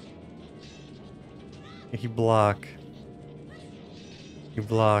 You block. You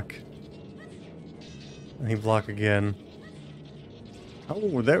block. And you block again.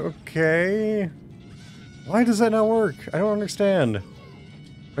 Oh, that... Okay... Why does that not work? I don't understand.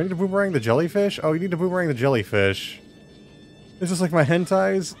 Do I need to boomerang the jellyfish? Oh, you need to boomerang the jellyfish. Is this like my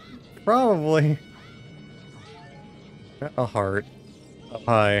hentais? Probably. A heart. Up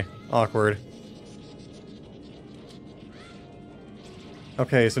high. Awkward.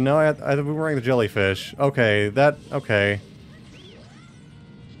 Okay, so now I have to boomerang the jellyfish. Okay, that... Okay.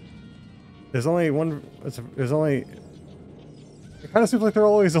 There's only one... There's only... It kind of seems like they're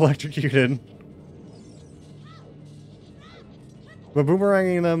always electrocuted. But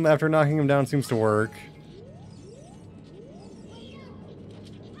boomeranging them after knocking them down seems to work.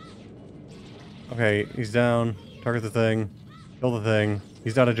 Okay, he's down. Target the thing. Kill the thing.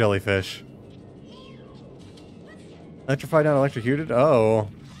 He's down a jellyfish. Electrified, not electrocuted? Oh.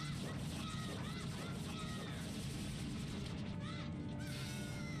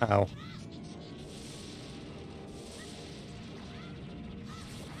 Ow.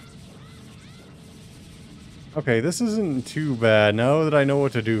 Okay, this isn't too bad now that I know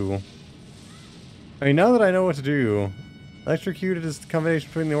what to do. I mean, now that I know what to do. Electrocuted is the combination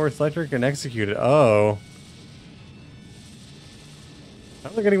between the Earth electric and executed. Oh. I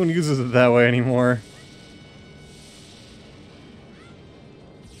don't think anyone uses it that way anymore.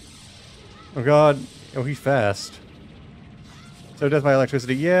 Oh god. Oh, he's fast. So death by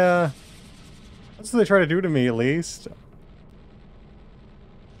electricity. Yeah. That's what they try to do to me, at least.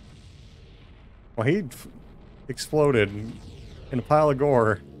 Well, he exploded in a pile of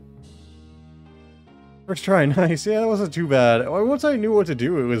gore. First try, nice. Yeah, that wasn't too bad. Once I knew what to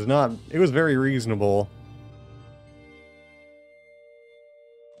do, it was very reasonable.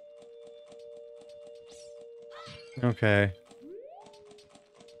 Okay.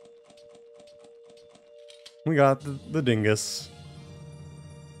 We got the dingus.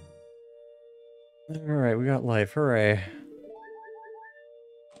 Alright, we got life. Hooray.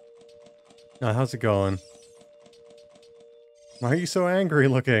 Now, how's it going? Why are you so angry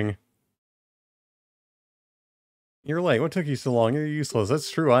looking? You're late. What took you so long? You're useless.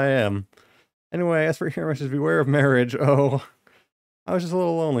 That's true, I am. Anyway, as for your message, beware of marriage. Oh. I was just a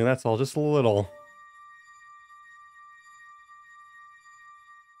little lonely, that's all. Just a little.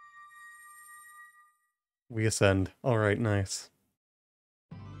 We ascend. Alright, nice.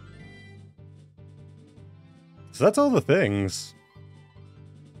 So that's all the things.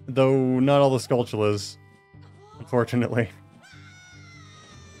 Though not all the sculptulas. Unfortunately.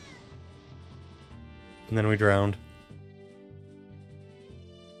 And then we drowned.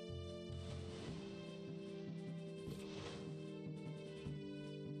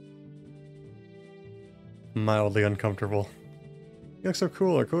 Mildly uncomfortable. You look so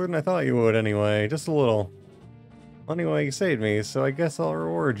cooler than I thought you would anyway. Just a little. Anyway, you saved me, so I guess I'll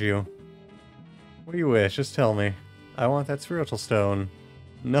reward you. What do you wish? Just tell me. I want that spiritual stone.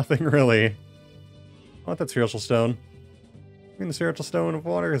 Nothing really. I want that spiritual stone. You mean the spiritual stone of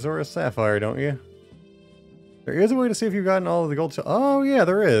water is Zora's sapphire, don't you? There is a way to see if you've gotten all of the gold. Oh yeah,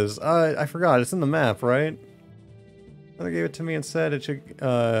 there is. I forgot. It's in the map, right? Mother gave it to me and said it should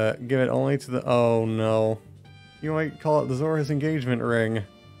give it only to the... Oh no. You might call it the Zora's engagement ring.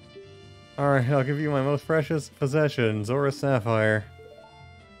 Alright, I'll give you my most precious possession, Zora's sapphire.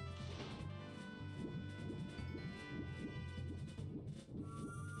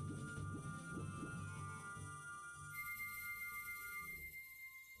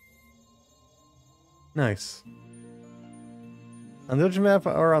 Nice. On the dungeon map,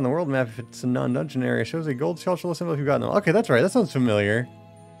 or on the world map, if it's a non-dungeon area, it shows a gold sculptural symbol if you've gotten them. Okay, that's right, that sounds familiar.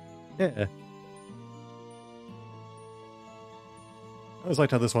 Yeah. I always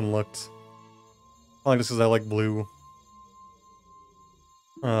liked how this one looked. I like this because I like blue.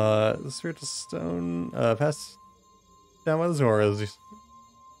 The spiritual stone, passed down by the Zoras.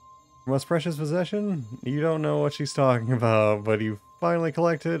 Most precious possession? You don't know what she's talking about, but you finally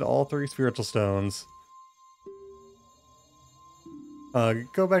collected all 3 spiritual stones.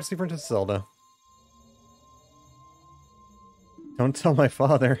 Go back to see Princess Zelda. Don't tell my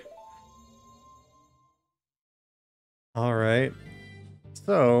father. Alright.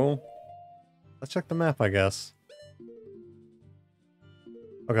 So, let's check the map, I guess.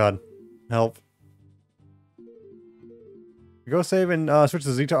 Oh god. Help. Go save and switch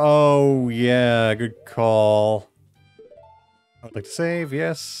to Zeta. Oh, yeah, good call. I'd like to save,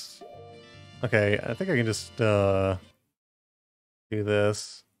 yes. Okay, I think I can just do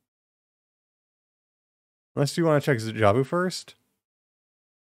this. Unless you want to check Jabu first?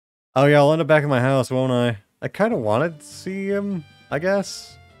 Oh yeah, I'll end up back in my house, won't I? I kind of wanted to see him, I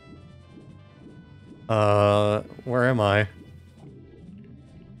guess. Where am I?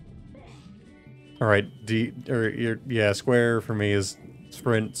 Alright, yeah, square for me is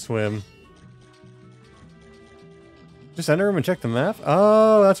sprint, swim. Just enter him and check the map?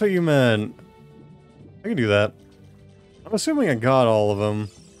 Oh, that's what you meant. I can do that. I'm assuming I got all of them.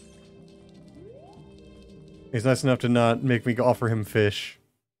 He's nice enough to not make me offer him fish.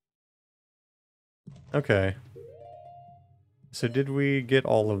 Okay. So did we get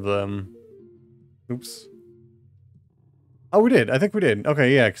all of them? Oops. Oh, we did. I think we did.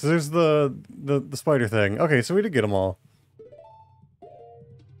 Okay, yeah, because there's the spider thing. Okay, so we did get them all.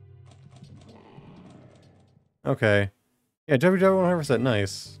 Okay. Yeah, W 100%,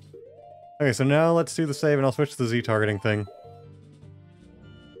 nice. Okay, so now let's do the save and I'll switch to the Z targeting thing.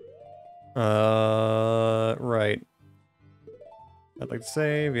 Right. I'd like to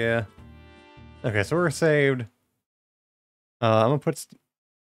save, yeah. Okay, so we're saved. I'm gonna put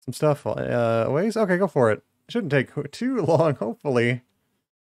some stuff away. Okay, go for it. It shouldn't take too long, hopefully.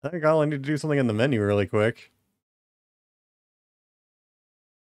 I think I'll need to do something in the menu really quick.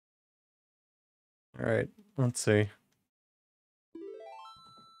 Alright, let's see.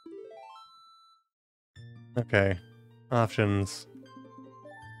 Okay. Options.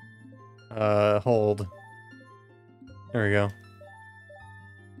 Hold. There we go.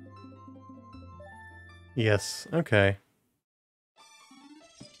 Yes, okay.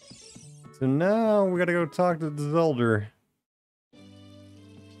 So now we gotta go talk to the Zelda.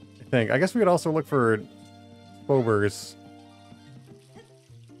 I think. I guess we could also look for Vtubers.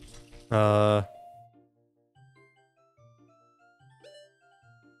 I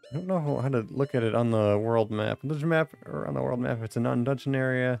don't know how to look at it on the world map. Dungeon map, or on the world map, if it's a non-dungeon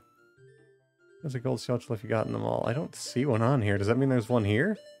area. There's a gold shell if you gotten them all. I don't see one on here. Does that mean there's one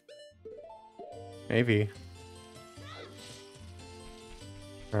here? Maybe.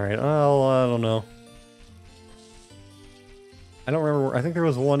 Alright, well, I don't know. I don't remember. I think there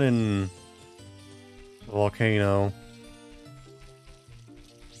was one in the volcano.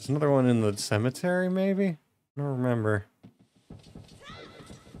 There's another one in the cemetery, maybe? I don't remember.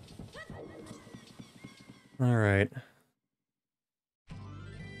 Alright.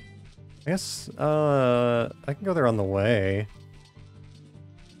 I guess, I can go there on the way.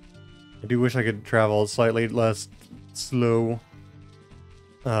 I do wish I could travel slightly less slow.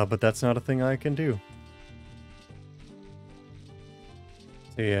 But that's not a thing I can do.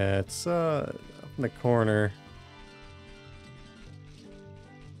 So yeah, it's, up in the corner.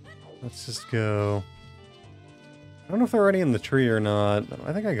 Let's just go. I don't know if there are any in the tree or not.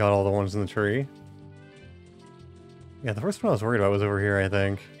 I think I got all the ones in the tree. Yeah, the first one I was worried about was over here, I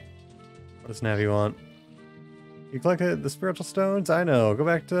think. What does Navi want? You collected the spiritual stones? I know. Go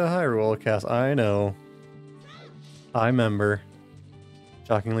back to Hyrule, Cass. I know. I remember.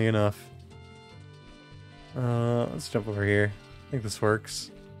 Shockingly enough. Let's jump over here. I think this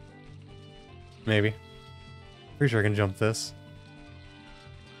works. Maybe. Pretty sure I can jump this.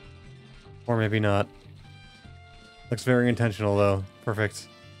 Or maybe not. Looks very intentional though. Perfect.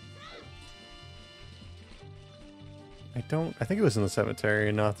 I think it was in the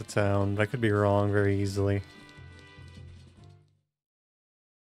cemetery, not the town, but I could be wrong very easily.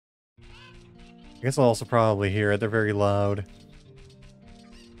 I guess I'll also probably hear it, they're very loud.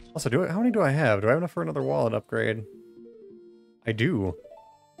 Also, how many do I have? Do I have enough for another wallet upgrade? I do.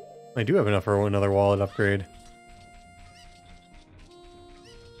 I do have enough for another wallet upgrade.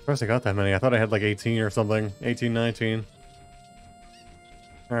 Of course I got that many. I thought I had like 18 or something. 18, 19.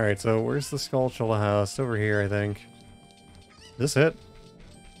 Alright, so where's the Skulltula house? Over here, I think. Is this it?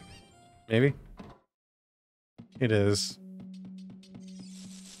 Maybe? It is.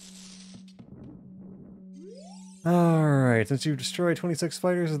 Alright, since you've destroyed 26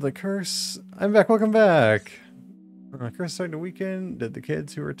 fighters of the curse, I'm back, welcome back! Curse starting to weaken. Did the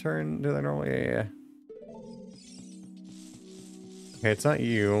kids who return to their normal... Yeah. Okay, it's not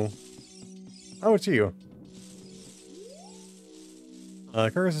you. Oh, it's you.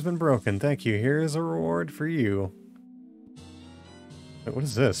 Curse has been broken. Thank you. Here is a reward for you. Wait, what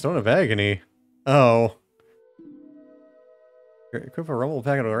is this? Stone of Agony. Oh. Equip a rumble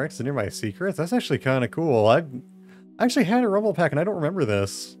packet of Rex to nearby secrets? That's actually kind of cool. I I actually had a rumble pack and I don't remember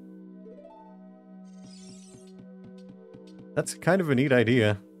this. That's kind of a neat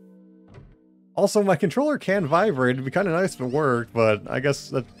idea. Also, my controller can vibrate. It'd be kind of nice if it worked, but I guess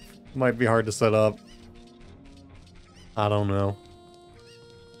that might be hard to set up. I don't know.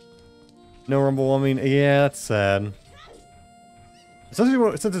 No rumble, I mean, yeah, that's sad.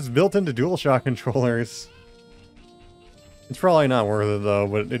 Especially since it's built into DualShock controllers. It's probably not worth it though,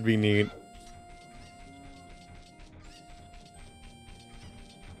 but it'd be neat.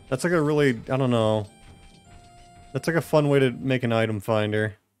 That's like a really, I don't know. That's like a fun way to make an item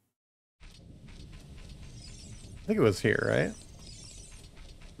finder. I think it was here, right?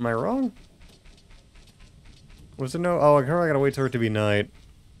 Am I wrong? Was there no... Oh, I probably gotta wait for it to be night.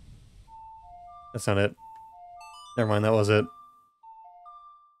 That's not it. Never mind, that was it.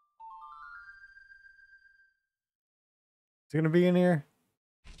 Is it gonna be in here?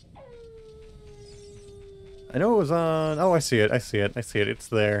 I know it was on... Oh, I see it, I see it, I see it. It's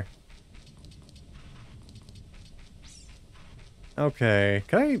there. Okay.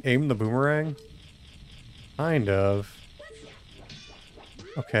 Can I aim the boomerang? Kind of.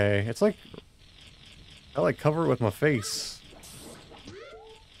 Okay, it's like... I like cover it with my face.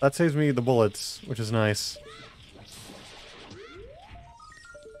 That saves me the bullets, which is nice.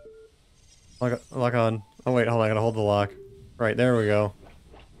 Lock on. Oh wait, hold on, I gotta hold the lock. Right, there we go.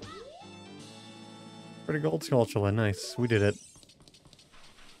 Pretty gold sculpture, nice. We did it.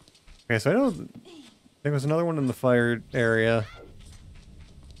 Okay, so I know there was another one in the fire area.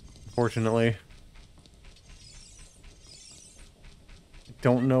 Unfortunately.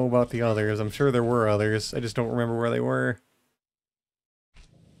 Don't know about the others. I'm sure there were others. I just don't remember where they were.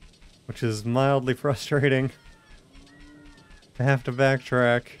 Which is mildly frustrating. I have to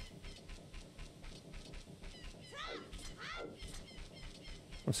backtrack.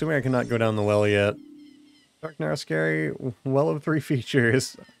 I'm assuming I cannot go down the well yet. Dark, narrow, scary, well of 3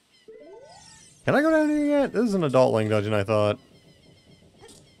 features. Can I go down here yet? This is an adult Link dungeon, I thought.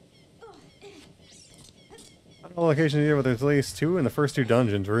 I don't know the location here, but there's at least 2 in the first 2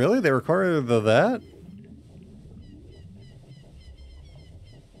 dungeons. Really? They require that?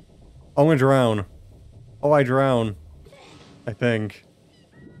 Oh, I'm gonna drown. Oh, I drown. I think.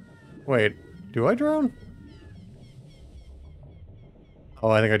 Wait, do I drown?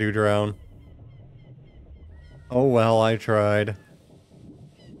 Oh, I think I do drown. Oh well, I tried.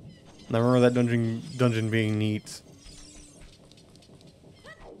 I remember that dungeon being neat.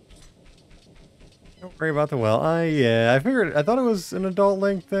 Don't worry about the well. Yeah, I thought it was an adult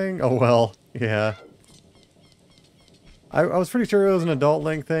Link thing. Oh well, yeah. I was pretty sure it was an adult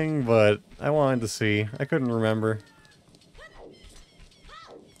Link thing, but I wanted to see. I couldn't remember.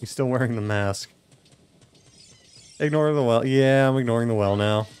 He's still wearing the mask. Ignore the well. Yeah, I'm ignoring the well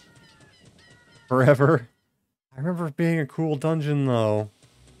now. Forever. I remember it being a cool dungeon, though.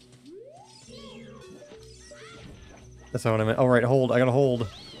 That's not what I meant. Oh, right, hold. I gotta hold.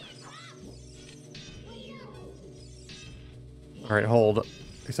 Alright, hold.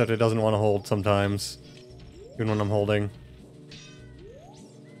 Except it doesn't want to hold sometimes. Even when I'm holding.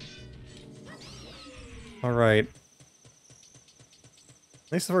 Alright.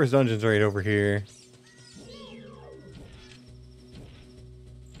 At least the first dungeon's right over here.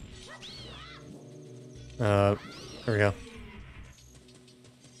 There we go.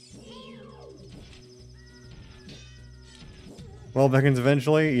 Well, beckons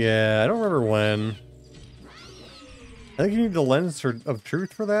eventually? Yeah, I don't remember when. I think you need the lens of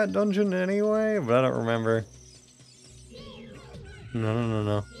truth for that dungeon anyway, but I don't remember.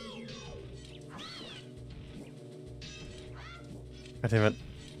 No. God damn it.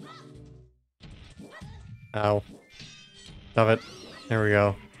 Ow. Stop it. There we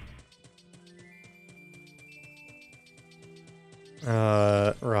go.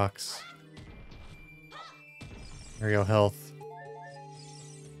 Rocks. There we go, health.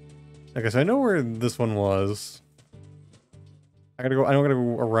 Okay, so I know where this one was. I don't gotta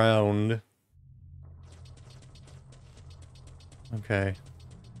go around. Okay.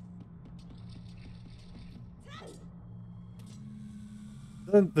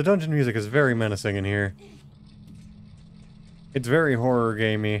 The dungeon music is very menacing in here. It's very horror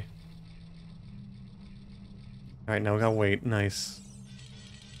gamey. Alright, now we gotta wait. Nice.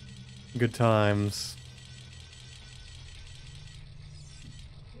 Good times.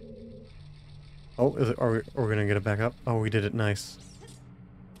 Oh, is it? Are we gonna get it back up? Oh, we did it. Nice.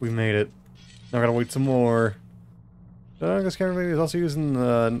 We made it. Now I gotta wait some more. This camera maybe is also using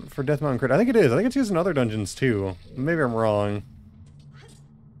for Death Mountain Crit. I think it is. I think it's used in other dungeons too. Maybe I'm wrong.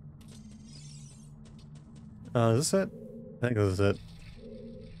 Is this it? I think this is it.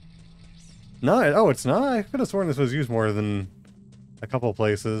 No, oh, it's not? I could have sworn this was used more than a couple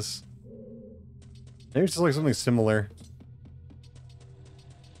places. Maybe it's just like something similar.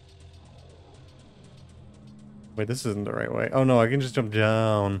 Wait, this isn't the right way. Oh no, I can just jump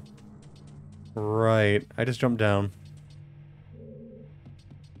down. Right, I just jumped down.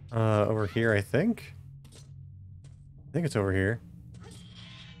 Over here, I think? I think it's over here.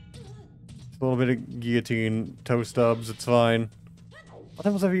 Just a little bit of guillotine, toe stubs, it's fine. All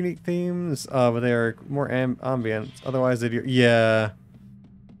temples have unique themes, but they are more ambient. Otherwise, they do. Yeah,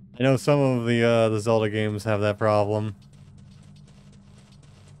 I know some of the Zelda games have that problem.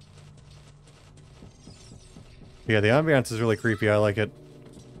 Yeah, the ambiance is really creepy. I like it.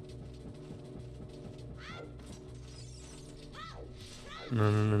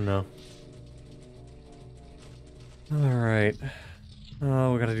 No. All right.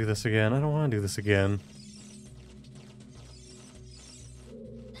 Oh, we gotta do this again. I don't want to do this again.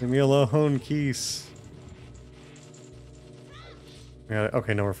 Leave me alone, Keys.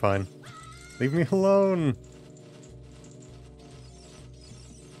 Okay, no, we're fine. Leave me alone.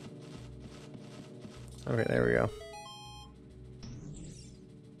 Okay, there we go.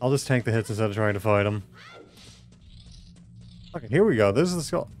 I'll just tank the hits instead of trying to fight them. Okay, here we go. This is the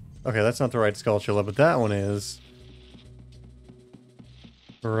skull. Okay, that's not the right Skulltula, but that one is.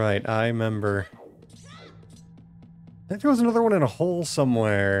 Right, I remember. I think there was another one in a hole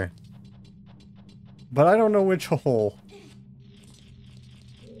somewhere. But I don't know which hole.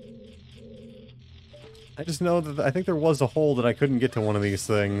 I just know that I think there was a hole that I couldn't get to one of these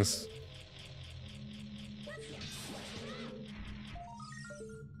things.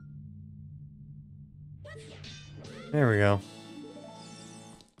 There we go.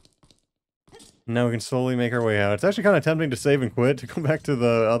 Now we can slowly make our way out. It's actually kind of tempting to save and quit to go back to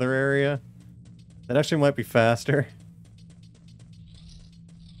the other area. That actually might be faster.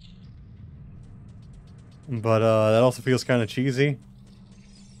 But that also feels kind of cheesy. I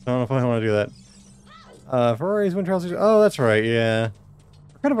don't know if I want to do that. Ferrari's wind trials. Oh, that's right, yeah.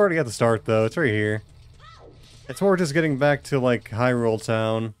 I kind of already got the start, though. It's right here. It's more just getting back to, like, Hyrule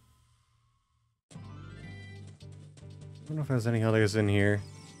Town. I don't know if there's any others in here.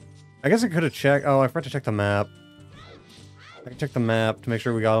 I guess I could have checked. Oh, I forgot to check the map. I can check the map to make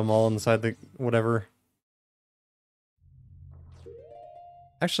sure we got them all inside the whatever.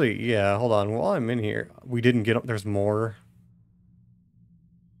 Actually, yeah, hold on. While I'm in here, we didn't get up. There's more.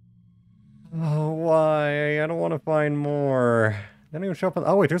 Oh, why? I don't want to find more. They don't even show up on...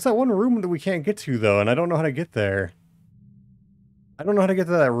 Oh, wait, there's that one room that we can't get to, though, and I don't know how to get there. I don't know how to get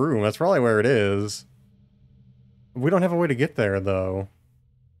to that room. That's probably where it is. We don't have a way to get there, though.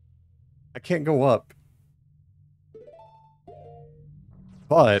 I can't go up.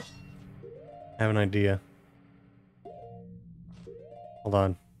 But I have an idea. Hold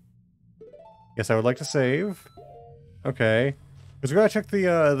on. Yes, I would like to save. Okay. Because we gotta check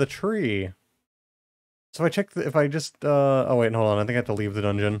the tree. So if I just, oh wait, hold on, I think I have to leave the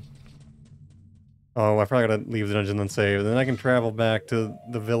dungeon. Oh, I probably gotta leave the dungeon and save. Then I can travel back to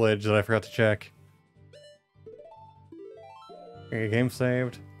the village that I forgot to check. Okay, game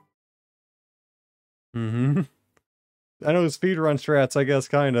saved. Mm-hmm. I know speedrun strats, I guess,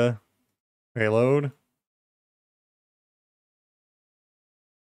 kinda. Okay, load.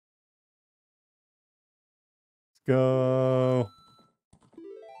 Let's go.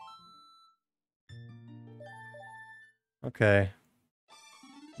 Okay.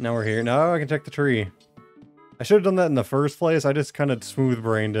 Now we're here. Now I can check the tree. I should have done that in the first place. I just kind of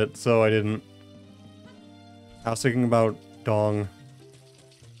smooth-brained it, so I didn't. I was thinking about Dong.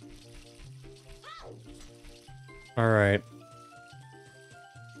 Alright.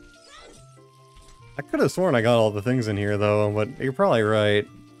 I could have sworn I got all the things in here, though, but you're probably right.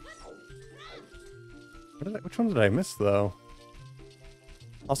 Which one did I miss, though?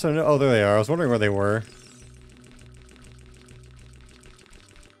 Also, no, oh, there they are. I was wondering where they were.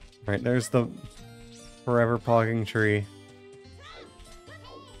 Alright, there's the forever pogging tree.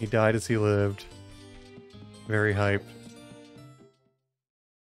 He died as he lived. Very hyped.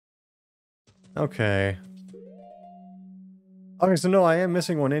 Okay. Okay, so no, I am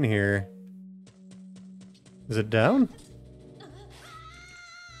missing one in here. Is it down?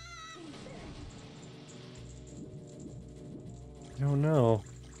 I don't know.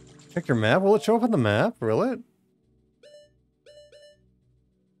 Check your map. Will it show up on the map? Will it?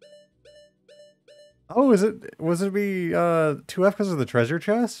 Oh, is it? Was it be 2F because of the treasure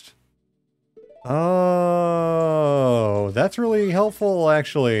chest? Oh, that's really helpful,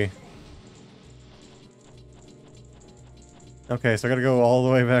 actually. Okay, so I gotta go all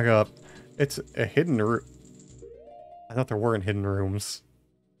the way back up. It's a hidden room. I thought there weren't hidden rooms.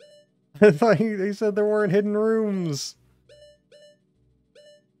 I thought they said there weren't hidden rooms.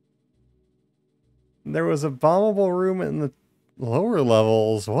 There was a bombable room in the lower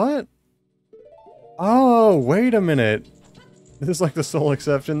levels. What? Oh, wait a minute. This is like the sole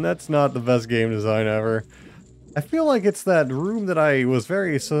exception. That's not the best game design ever. I feel like it's that room that I was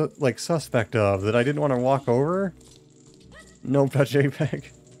very, suspect of, that I didn't want to walk over. No touch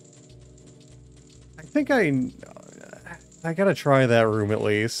JPEG. I think I gotta try that room at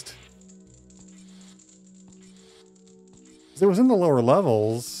least. It was in the lower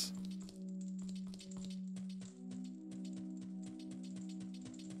levels.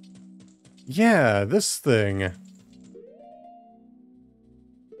 Yeah, this thing.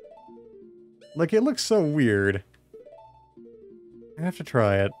 Like, it looks so weird. I have to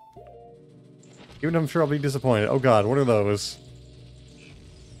try it. Even though I'm sure I'll be disappointed. Oh god, what are those?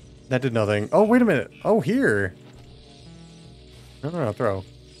 That did nothing. Oh, wait a minute. Oh, here. No, throw.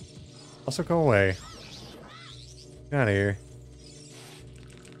 Also, go away. Get out of here.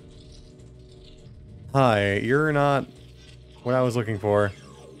 Hi, you're not what I was looking for.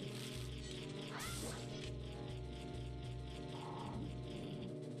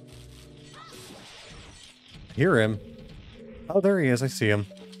 Hear him. Oh, there he is. I see him.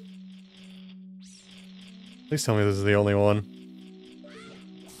 Please tell me this is the only one.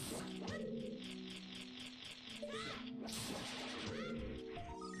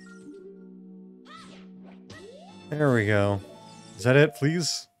 There we go. Is that it,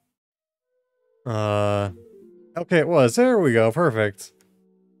 please? Okay, it was. There we go. Perfect.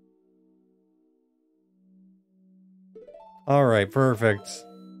 Alright, perfect.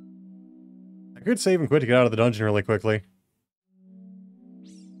 I could save and quit to get out of the dungeon really quickly.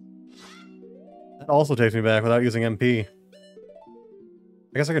 That also takes me back without using MP. I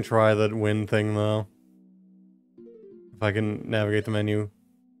guess I can try the win thing, though. If I can navigate the menu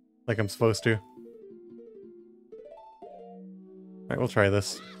like I'm supposed to. Alright, we'll try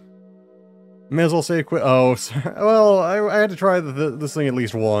this. May as well say quit. Oh, sorry. Well, I had to try this thing at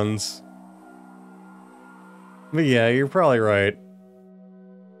least once. But yeah, you're probably right.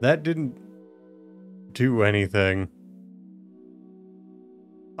 That didn't do anything.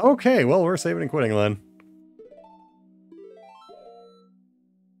 Okay, well, we're saving and quitting then.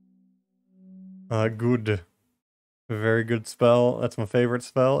 Good. A very good spell. That's my favorite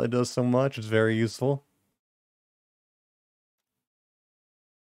spell. It does so much. It's very useful.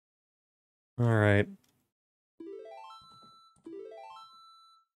 Alright.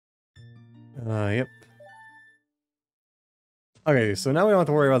 Yep. Okay, so now we don't have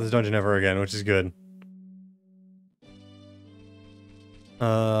to worry about this dungeon ever again, which is good.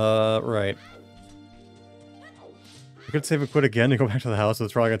 Right. I could save and quit again and go back to the house, so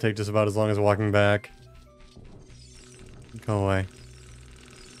it's probably gonna take just about as long as walking back. Go away.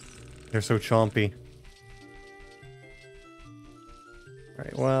 They're so chompy.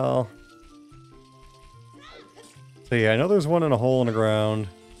 Alright, well... So yeah, I know there's one in a hole in the ground.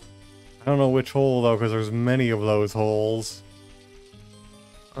 I don't know which hole, though, because there's many of those holes.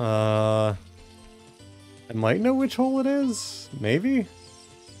 I might know which hole it is? Maybe?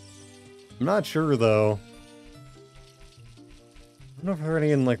 I'm not sure, though. I don't know if there are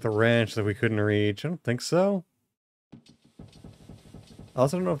any in, like, the ranch that we couldn't reach. I don't think so. I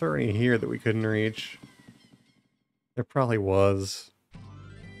also don't know if there are any here that we couldn't reach. There probably was.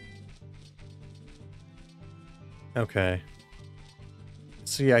 Okay.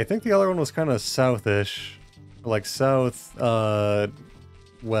 So yeah, I think the other one was kind of southish. Like south,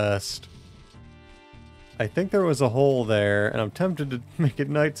 west. I think there was a hole there, and I'm tempted to make it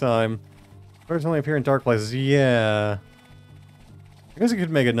nighttime. Birds only appear in dark places. Yeah. I guess I could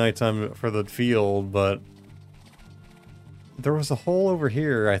make it nighttime for the field, but... There was a hole over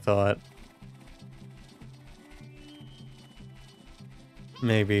here, I thought.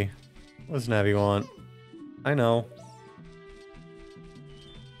 Maybe. What does Navi want? I know.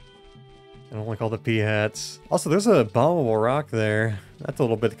 I don't like all the pea hats. Also, there's a bombable rock there. That's a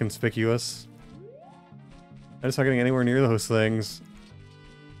little bit conspicuous. I'm just not getting anywhere near those things.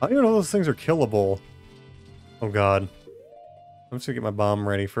 I don't even know those things are killable. Oh god. I'm just gonna get my bomb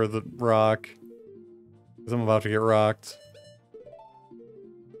ready for the rock. Because I'm about to get rocked.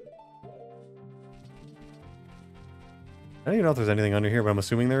 I don't even know if there's anything under here, but I'm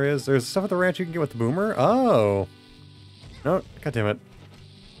assuming there is. There's stuff at the ranch you can get with the boomer? Oh! No, goddammit.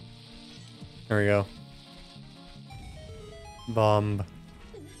 There we go. Bomb.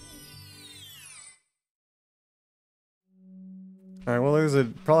 Alright, well there's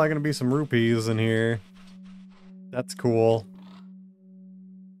probably gonna be some rupees in here. That's cool.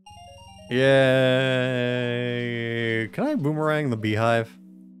 Yay! Can I boomerang the beehive?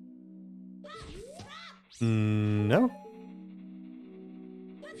 No.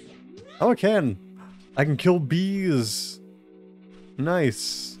 Oh, I can. I can kill bees.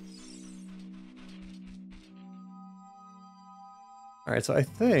 Nice. Alright, so I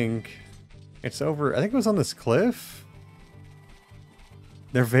think it's over. I think it was on this cliff.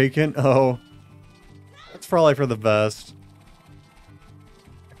 They're vacant. Oh. That's probably for the best.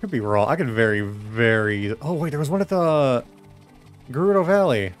 I could be wrong. I could very... Oh, wait, there was one at the Gerudo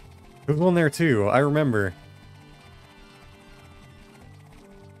Valley. There's one there, too. I remember.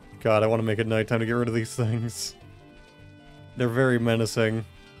 God, I want to make it nighttime to get rid of these things. They're very menacing.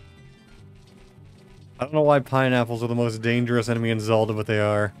 I don't know why pineapples are the most dangerous enemy in Zelda, but they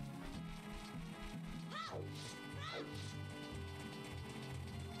are.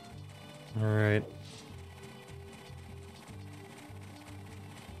 Alright.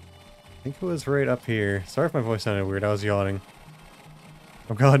 I think it was right up here. Sorry if my voice sounded weird, I was yawning.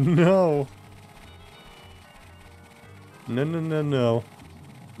 Oh god, no! No, no, no, no.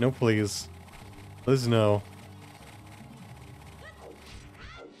 No, please. Please, no.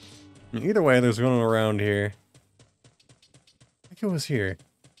 Either way, there's one around here. I think it was here.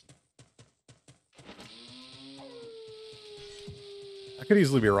 I could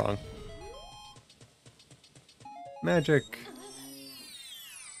easily be wrong. Magic.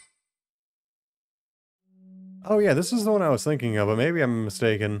 Oh yeah, this is the one I was thinking of, but maybe I'm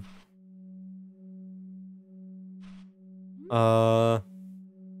mistaken. I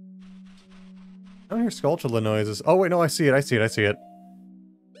don't hear Skulltula noises. Oh wait, no, I see it, I see it, I see it.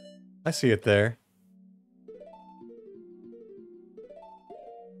 I see it there.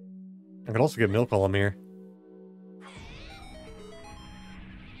 I could also get milk while I'm here.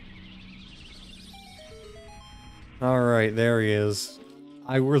 Alright, there he is.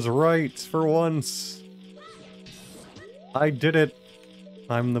 I was right for once. I did it.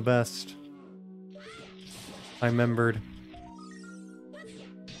 I'm the best. I remembered.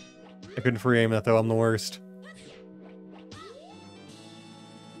 I couldn't free aim that though, I'm the worst.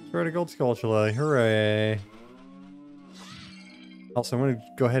 Throw a gold Skulltula, hooray. Also, I'm gonna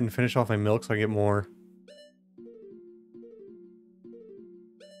go ahead and finish off my milk so I get more.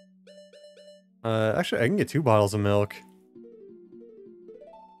 Actually, I can get 2 bottles of milk.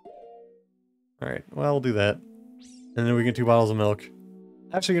 Alright, well, we'll do that. And then we get 2 bottles of milk.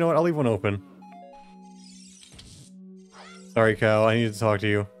 Actually, you know what? I'll leave one open. Sorry, cow. I need to talk to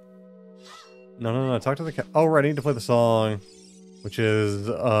you. No, no, no. Talk to the cow. Oh, right. I need to play the song. Which is,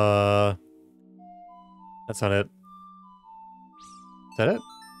 that's not it. Is that it?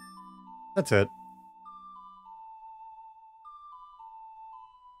 That's it.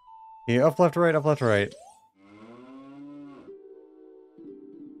 Yeah, up, left, right, up, left, right.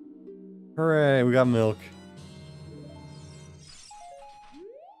 Hooray, we got milk.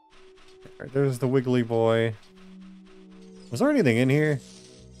 Alright, there's the wiggly boy. Was there anything in here?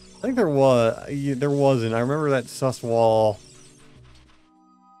 I think there was. There wasn't. I remember that sus wall.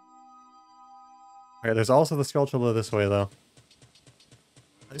 Alright, there's also the Skulltula this way, though.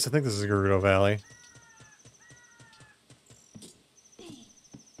 At least I think this is Gerudo Valley.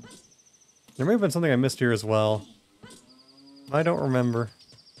 There may have been something I missed here as well. I don't remember.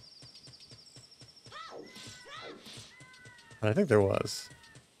 But I think there was.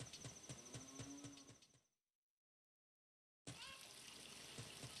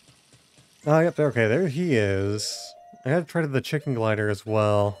 Oh, yep, okay, there he is. I had to try the chicken glider as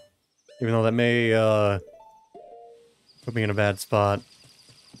well. Even though that may, put me in a bad spot.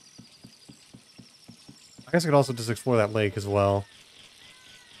 I guess I could also just explore that lake as well.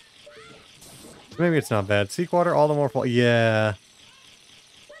 Maybe it's not bad. Seek water, all the more fall. Yeah.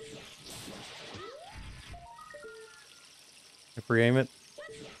 If we aim it.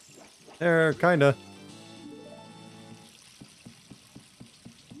 There, kinda.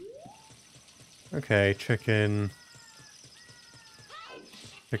 Okay, chicken.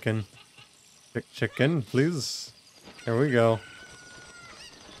 Chicken. Chicken, please. There we go.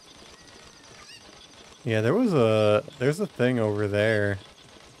 Yeah, there's a thing over there.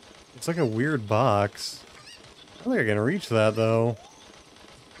 It's like a weird box. I don't think I can reach that, though.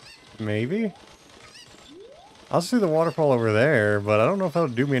 Maybe? I'll see the waterfall over there, but I don't know if that'll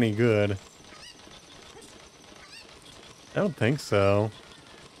do me any good. I don't think so.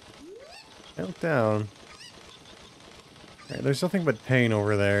 I look down. Alright, there's nothing but pain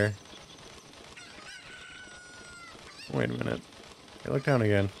over there. Wait a minute. Okay, look down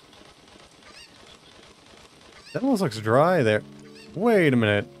again. That almost looks dry there. Wait a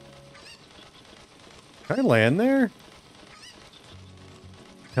minute. Can I land there?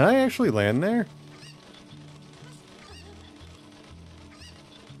 Can I actually land there?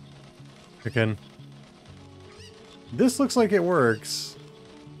 Chicken. This looks like it works.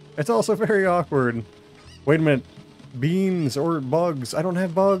 It's also very awkward. Wait a minute. Beans or bugs. I don't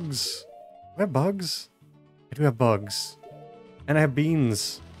have bugs. Do I have bugs? I do have bugs. And I have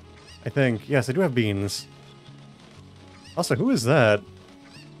beans. I think. Yes, I do have beans. Also, who is that?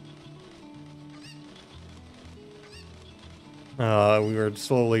 We were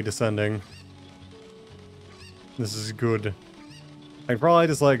slowly descending. This is good. I'd probably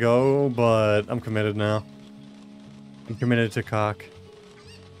just let go, but I'm committed now. I'm committed to cock.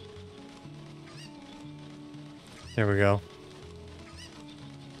 There we go.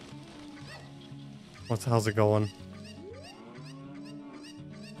 How's it going?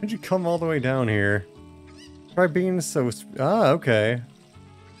 How'd you come all the way down here? Try being so... Ah, okay.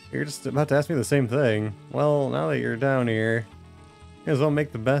 You're just about to ask me the same thing. Well, now that you're down here, you guys will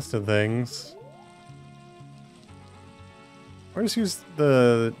make the best of things. Or just use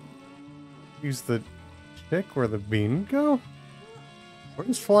the chick where the bean go? Or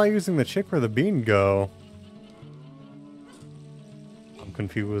just fly using the chick where the bean go? I'm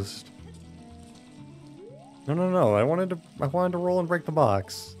confused. No. I wanted to roll and break the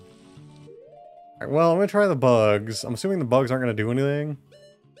box. Alright, well, I'm gonna try the bugs. I'm assuming the bugs aren't gonna do anything.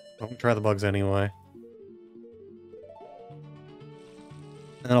 I'm gonna try the bugs anyway.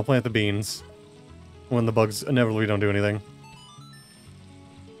 And then I'll plant the beans. When the bugs inevitably don't do anything.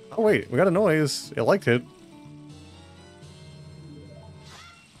 Oh wait, we got a noise. It liked it.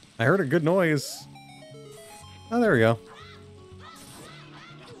 I heard a good noise. Oh, there we go.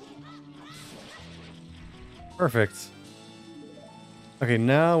 Perfect. Okay,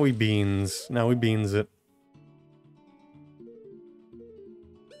 now we beans. Now we beans it.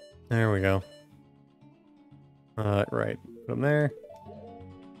 There we go. Right. Put them there.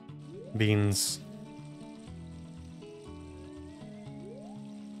 Beans.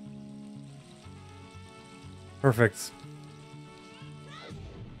 Perfect.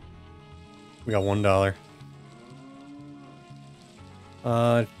 We got $1.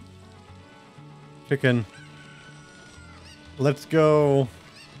 Chicken. Let's go.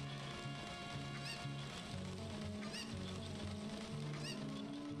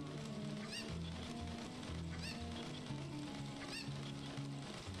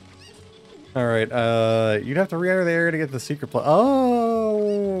 Alright, you'd have to re-enter the area to get the secret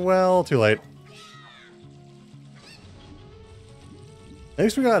Oh, well, too late. At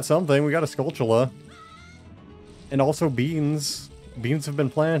least we got something. We got a Skulltula. And also beans. Beans have been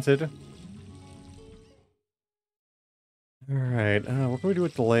planted. Alright, what can we do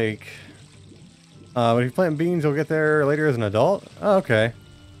with the lake? If you plant beans, you'll get there later as an adult? Oh, okay.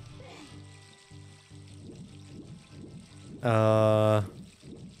 I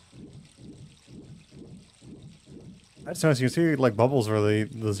just noticed you can see, like, bubbles where the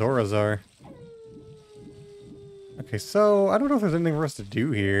Zoras are. Okay, so, I don't know if there's anything for us to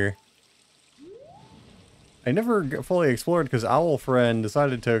do here. I never fully explored because Owl Friend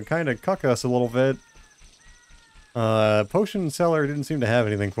decided to kind of cuck us a little bit. Potion Seller didn't seem to have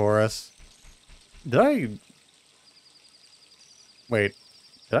anything for us. Wait, did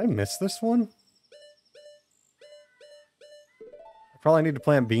I miss this one? I probably need to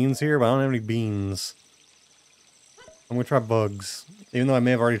plant beans here, but I don't have any beans. I'm gonna try bugs, even though I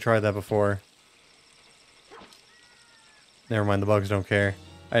may have already tried that before. Never mind, the bugs don't care.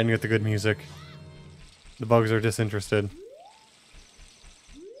 I didn't get the good music. The bugs are disinterested.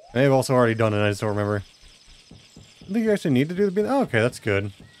 I may have also already done it, I just don't remember. I think you actually need to do the bean. Oh, okay, that's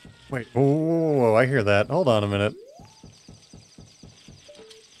good. Wait, whoa, I hear that. Hold on a minute.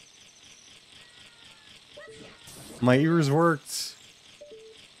 My ears worked.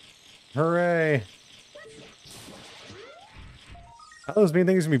 Hooray. How those bean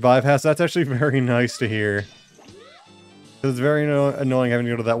things can be bypassed, that's actually very nice to hear. It's very annoying having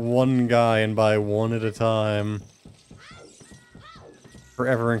to go to that one guy and buy one at a time.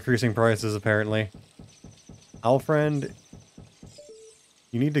 Forever increasing prices, apparently. Alfriend,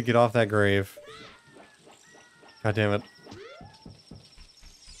 you need to get off that grave. God damn it.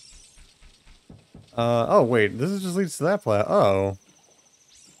 Oh wait, this just leads to that plat. Oh.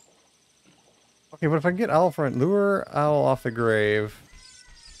 Okay, but if I can get Alfriend, lure Owl off the grave.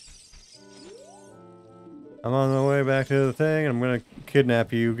 I'm on the way back to the thing, and I'm gonna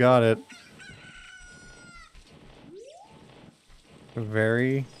kidnap you. Got it.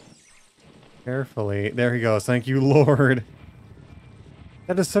 Very carefully. There he goes. Thank you, Lord.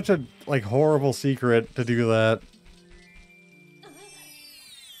 That is such a, like, horrible secret to do that.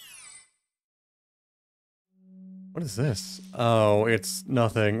 What is this? Oh, it's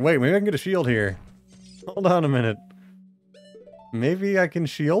nothing. Wait, maybe I can get a shield here. Hold on a minute. Maybe I can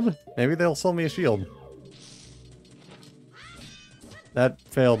shield? Maybe they'll sell me a shield. That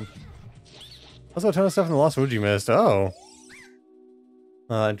failed. Also, a ton of stuff in the Lost Woods you missed. Oh.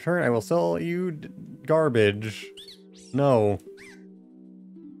 In turn, I will sell you garbage. No.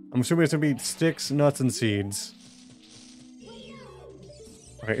 I'm assuming it's gonna be sticks, nuts, and seeds.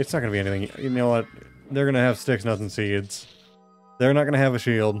 Okay, it's not gonna be anything. You know what? They're gonna have sticks, nuts, and seeds. They're not gonna have a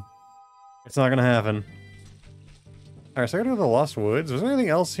shield. It's not gonna happen. Alright, so I gotta go to the Lost Woods. Was there anything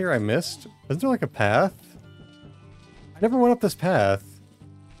else here I missed? Isn't there like a path? I never went up this path.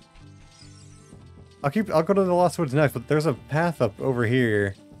 I'll go to the Lost Woods next, but there's a path up over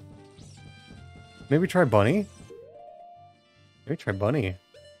here. Maybe try Bunny? Maybe try Bunny.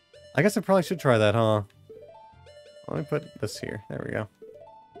 I guess I probably should try that, huh? Let me put this here. There we go.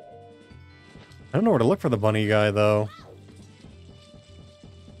 I don't know where to look for the bunny guy, though.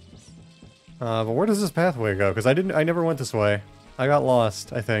 But where does this pathway go? Because I never went this way. I got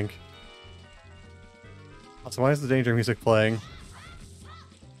lost, I think. Also, why is the danger music playing?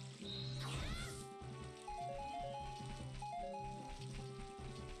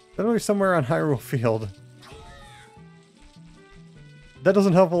 Literally somewhere on Hyrule Field. That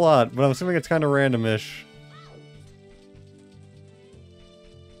doesn't help a lot, but I'm assuming it's kind of randomish.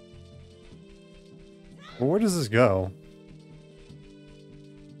 Well, where does this go?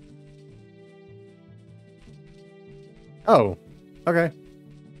 Oh, okay.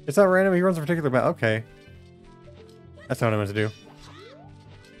 It's not random, he runs a particular path. Okay. That's not what I meant to do.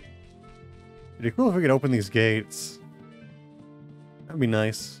 It'd be cool if we could open these gates. That'd be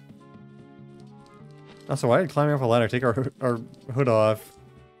nice. Also, why did climbing off a ladder take our hood off?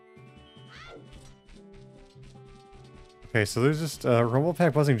 Okay, so there's just a rumble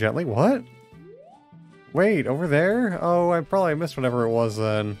pack buzzing gently. What? Wait, over there? Oh, I probably missed whatever it was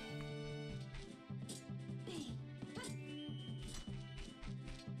then.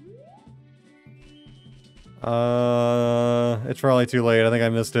 It's probably too late. I think I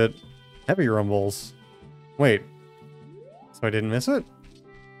missed it. Heavy rumbles. Wait. So I didn't miss it?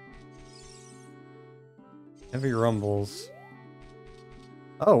 Heavy rumbles.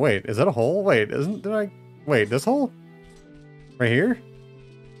 Oh, wait. Is that a hole? Wait, did I... Wait, this hole? Right here?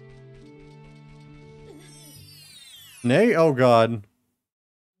 Nay? Oh, God.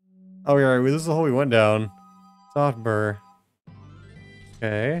 Oh, yeah, right. This is the hole we went down. Soft burr.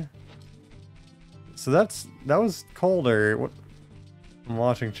 Okay. So that was colder. What? I'm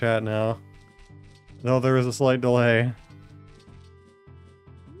watching chat now. No, there was a slight delay.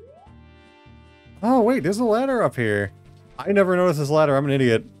 Oh, wait, there's a ladder up here. I never noticed this ladder. I'm an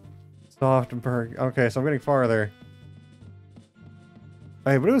idiot. Soft burr. Okay, so I'm getting farther.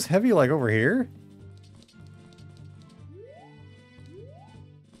 Wait, but it was heavy, like, over here?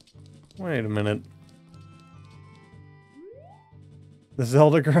 Wait a minute. The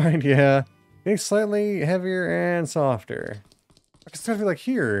Zelda grind, yeah. Getting slightly heavier and softer. It's gotta be like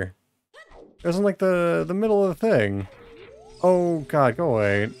here. It wasn't like the middle of the thing. Oh god, go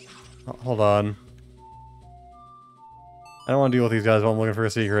away. Hold on. I don't want to deal with these guys while I'm looking for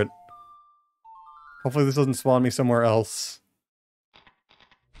a secret. Hopefully this doesn't spawn me somewhere else.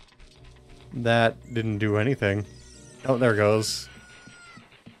 That didn't do anything. Oh, there it goes.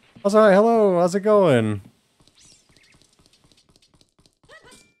 Oh, sorry, hello, how's it going?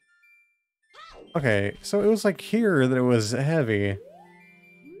 Okay, so it was like here that it was heavy.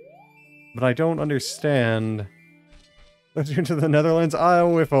 But I don't understand. Let's go to the Netherlands?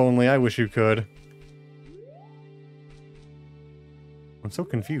 Oh, if only. I wish you could. I'm so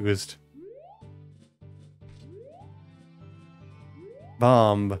confused.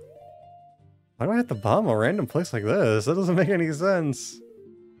 Bomb. Why do I have to bomb a random place like this? That doesn't make any sense.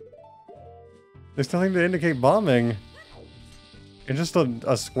 There's nothing to indicate bombing. It's just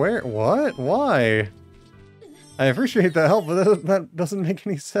a square? What? Why? I appreciate the help, but that doesn't make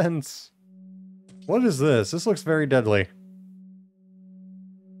any sense. What is this? This looks very deadly.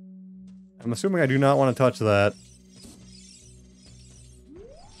 I'm assuming I do not want to touch that.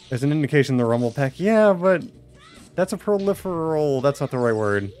 There's an indication the rumble pack. Yeah, but that's a proliferal. That's not the right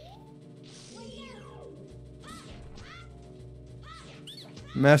word.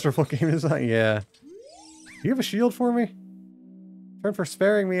 Masterful game design. Yeah. Do you have a shield for me? Turn for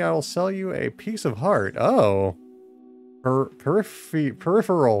sparing me, I will sell you a piece of heart. Oh.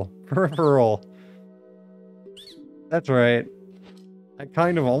 Peripheral. That's right. I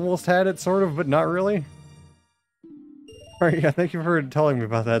kind of almost had it, sort of, but not really. Alright, yeah, thank you for telling me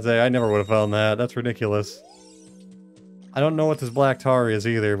about that, Zay. I never would have found that. That's ridiculous. I don't know what this black tar is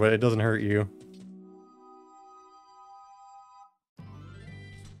either, but it doesn't hurt you.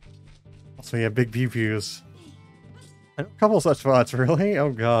 Also, yeah, big pew-pews. A couple such spots, really?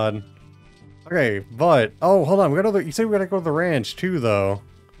 Oh god. Okay, but... Oh, hold on. We gotta you said we gotta go to the ranch, too, though.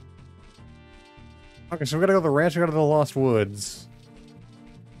 Okay, so we gotta go to the ranch, we gotta go to the Lost Woods.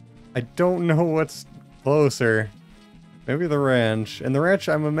 I don't know what's closer. Maybe the ranch. And the ranch,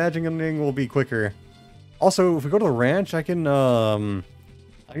 I'm imagining, will be quicker. Also, if we go to the ranch, I can do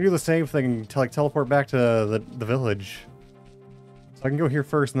the same thing to, like, teleport back to the village. So I can go here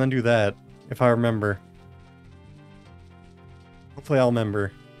first and then do that, if I remember. Hopefully I'll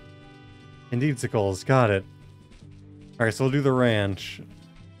remember. Indeed, Sickles. Got it. Alright, so we'll do the ranch.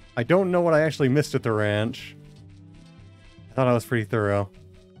 I don't know what I actually missed at the ranch. I thought I was pretty thorough.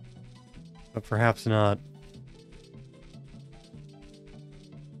 But perhaps not.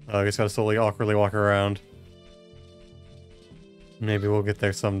 I just gotta slowly, awkwardly walk around. Maybe we'll get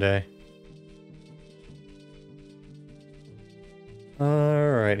there someday.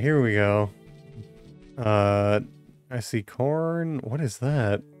 Alright, here we go. I see corn. What is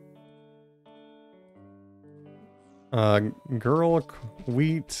that? Girl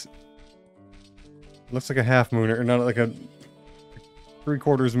wheat. Looks like a half moon, or not like a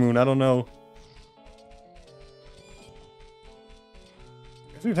 3/4 moon. I don't know.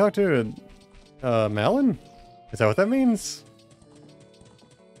 Did we talk to Malin? Is that what that means?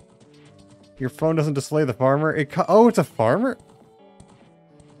 Your phone doesn't display the farmer. Oh, it's a farmer.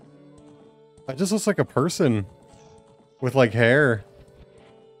 It just looks like a person with like hair.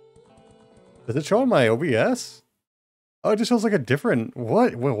 Does it show on my OBS? Oh, it just shows like a different...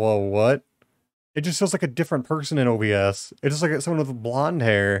 What? Whoa, what? It just shows like a different person in OBS. It's just like someone with blonde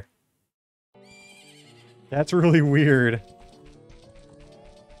hair. That's really weird.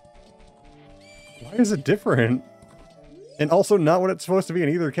 Why is it different? And also not what it's supposed to be in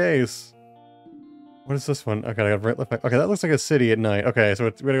either case. What is this one? Okay, I got right left. Okay, that looks like a city at night. Okay, so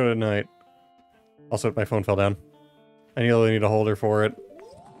we gotta go to night. Also, my phone fell down. I really need a holder for it.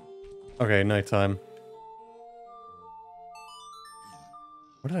 Okay, nighttime.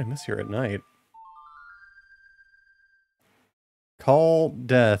 What did I miss here at night? Call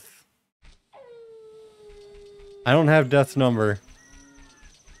Death. I don't have Death's number.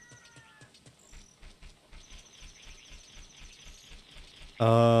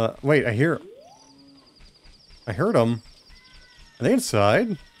 Wait, I heard them. Are they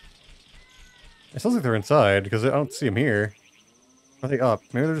inside? It sounds like they're inside, because I don't see them here. Are they up?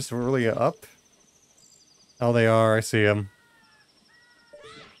 Maybe they're just really up? Oh, they are. I see them.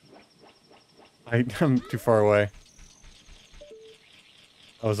 I'm too far away.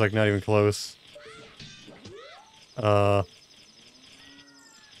 I was, like, not even close. That?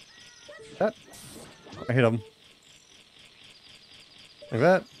 I hit him. Like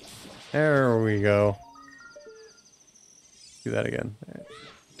that. There we go. Do that again.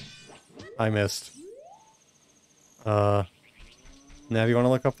 I missed. Navi, you want to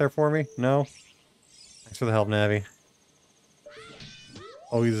look up there for me? No? Thanks for the help, Navi.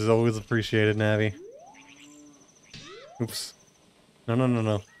 Always appreciated, Navi. Oops.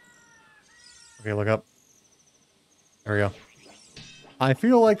 No. Okay, look up. There we go. I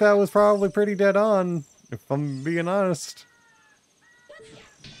feel like that was probably pretty dead on, if I'm being honest.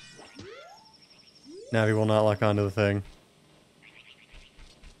 Navi will not lock onto the thing.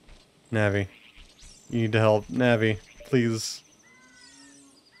 Navi. You need to help. Navi, please.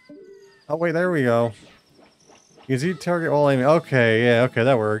 Oh, wait, there we go. You see target while aiming. Okay, yeah, okay,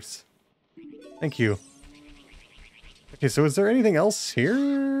 that works. Thank you. Okay, so is there anything else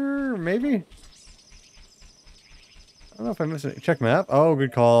here? Maybe? I don't know if I missed it. Check map. Oh,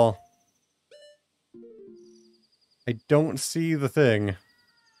 good call. I don't see the thing.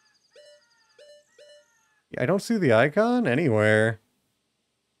 I don't see the icon anywhere.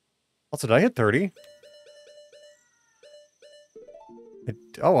 Also, did I hit 30?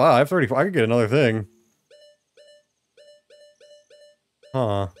 Oh wow, I have 34. I could get another thing.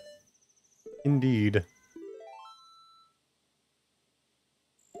 Huh. Indeed.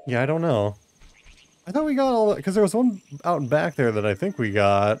 Yeah, I don't know. I thought we got all that, because there was one out back there that I think we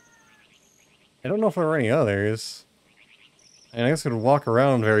got. I don't know if there were any others. And I guess I could walk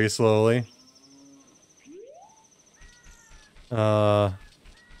around very slowly.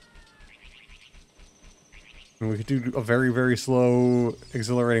 We could do a very, very slow,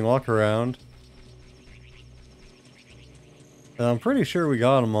 exhilarating walk around. And I'm pretty sure we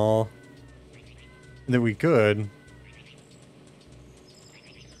got them all. That we could.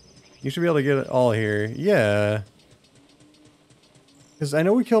 You should be able to get it all here. Yeah. Because I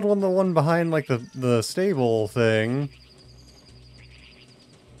know we killed the one behind, like, the stable thing.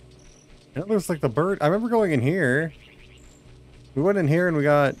 I know there's, like, the bird. I remember going in here. We went in here and we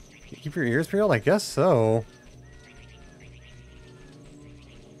got... Keep your ears peeled? I guess so.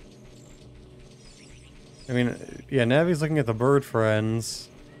 I mean, yeah, Navi's looking at the bird friends.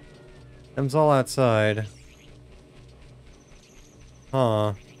 Them's all outside. Huh.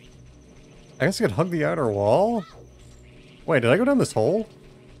 I guess I could hug the outer wall? Wait, did I go down this hole?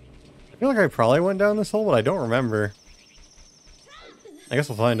 I feel like I probably went down this hole, but I don't remember. I guess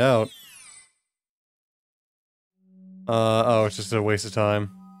we'll find out. Oh, it's just a waste of time.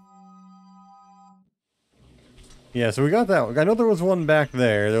 Yeah, so we got that one. I know there was one back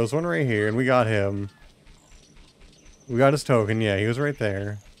there. There was one right here, and we got him. We got his token, yeah, he was right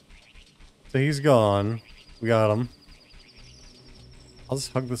there. So he's gone. We got him. I'll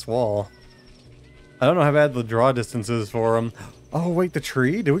just hug this wall. I don't know how bad the draw distance is for him. Oh, wait, the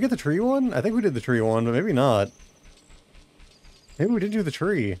tree? Did we get the tree one? I think we did the tree one, but maybe not. Maybe we did do the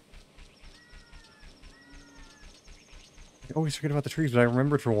tree. I always forget about the trees, but I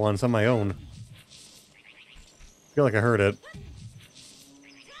remembered for once on my own. I feel like I heard it.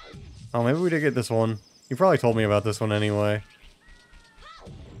 Oh, maybe we did get this one. You probably told me about this one anyway.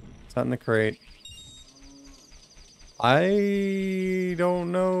 It's not in the crate. I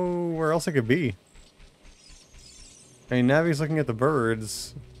don't know where else it could be. I mean, Navi's looking at the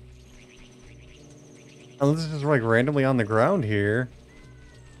birds. Unless it's just like randomly on the ground here.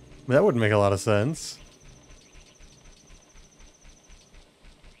 That wouldn't make a lot of sense.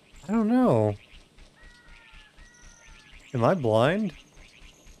 I don't know. Am I blind?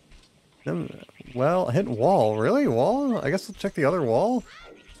 Well, hit wall. Really? Wall? I guess we'll check the other wall?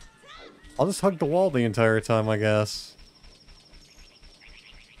 I'll just hug the wall the entire time, I guess.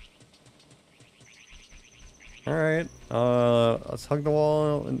 Alright. Let's hug the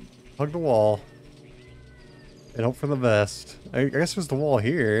wall and hug the wall. And hope for the best. I guess there's the wall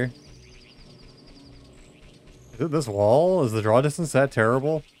here. Is it this wall? Is the draw distance that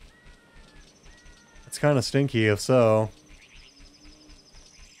terrible? It's kind of stinky if so.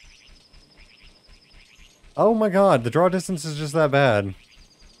 Oh my god, the draw distance is just that bad.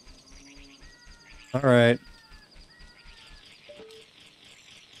 Alright.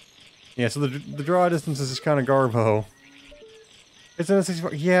 Yeah, so the draw distance is just kind of garbo. It's in a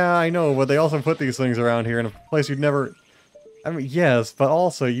 64. Yeah, I know, but they also put these things around here in a place you'd never... I mean, yes, but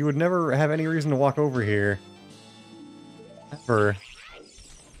also, you would never have any reason to walk over here. Ever.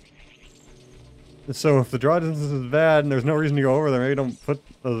 So if the draw distance is bad and there's no reason to go over there, maybe don't put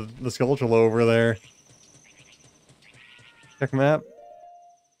the Skulltula over there. Check map.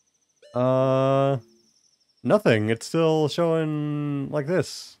 Nothing. It's still showing like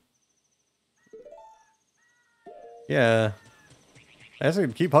this. Yeah. I guess I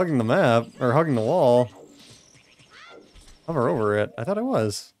could keep hugging the map, or hugging the wall. Hover over it. I thought I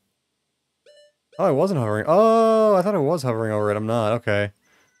was. Oh, I wasn't hovering. Oh, I thought I was hovering over it. I'm not. Okay.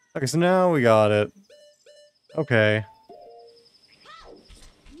 Okay, so now we got it. Okay.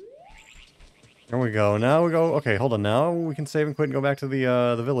 There we go. Now we go. Okay, hold on. Now we can save and quit and go back to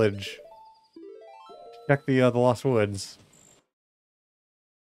the village. Check the Lost Woods.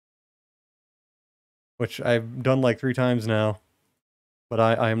 Which I've done like 3 times now. But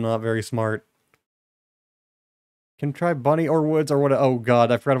I am not very smart. Can try bunny or woods or what? Oh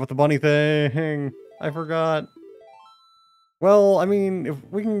god, I forgot about the bunny thing. I forgot. Well, I mean, if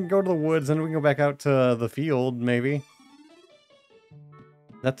we can go to the woods, then we can go back out to the field, maybe.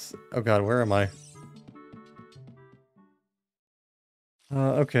 That's... Oh god, where am I?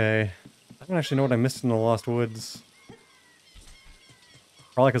 Okay. I don't actually know what I missed in the Lost Woods.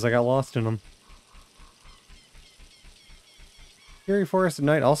 Probably because I got lost in them. Fury Forest at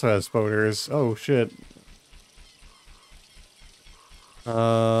night also has spoders. Oh, shit.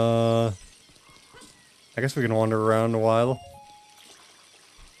 I guess we can wander around a while.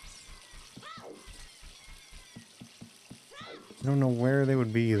 I don't know where they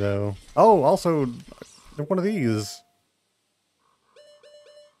would be, though. Oh, also, one of these.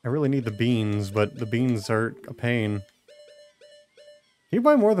 I really need the beans, but the beans are a pain. Can you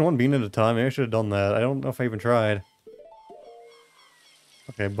buy more than one bean at a time? Maybe I should have done that. I don't know if I even tried.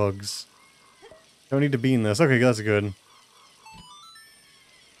 Okay, bugs. Don't need to bean this. Okay, that's good.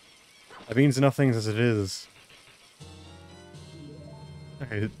 I beans enough things as it is.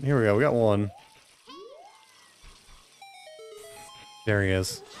 Okay, here we go. We got one. There he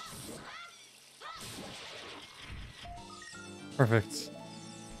is. Perfect.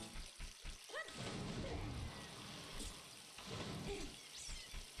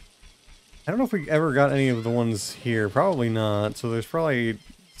 I don't know if we ever got any of the ones here. Probably not. So there's probably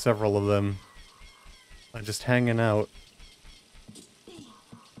several of them. Just hanging out.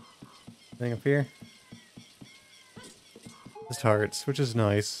 Anything up here? Just hearts, which is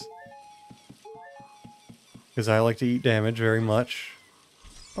nice. Because I like to eat damage very much.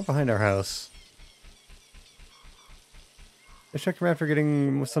 Oh, behind our house. Let's check after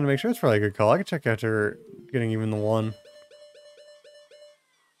getting some to make sure it's probably a good call. I could check after getting even the one.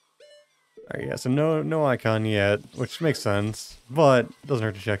 Alright, yeah, so no icon yet, which makes sense, but doesn't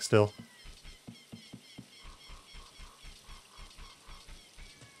hurt to check still.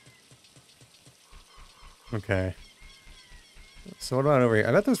 Okay. So what about over here?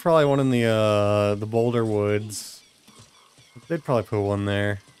 I bet there's probably one in the Boulder Woods. They'd probably put one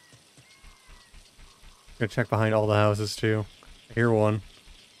there. Gonna check behind all the houses too. I hear one.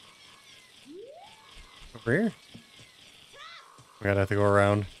 Over here? We gotta have to go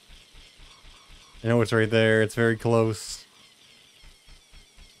around. I know it's right there. It's very close.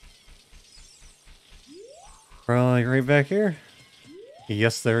 Probably right back here.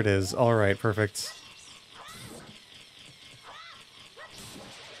 Yes, there it is. Alright, perfect.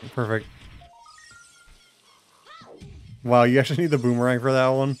 Perfect. Wow, you actually need the boomerang for that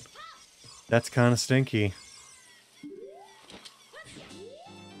one? That's kind of stinky.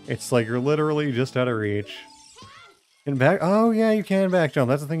 It's like you're literally just out of reach. And back... Oh, yeah, you can back jump.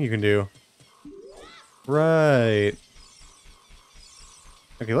 That's the thing you can do. Right.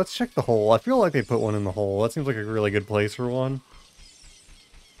 Okay, let's check the hole. I feel like they put one in the hole. That seems like a really good place for one.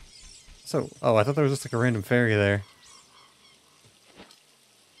 So... Oh, I thought there was just like a random fairy there.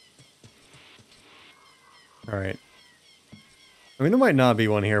 Alright. I mean, there might not be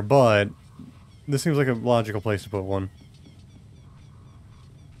one here, but this seems like a logical place to put one.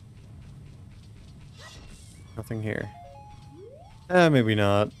 Nothing here. Maybe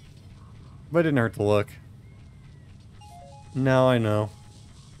not. But it didn't hurt to look. Now I know.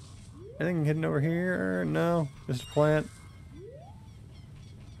 Anything hidden over here? No. Just a plant.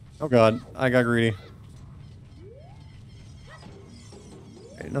 Oh god, I got greedy.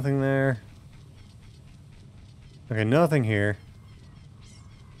 Okay, nothing there. Okay, nothing here.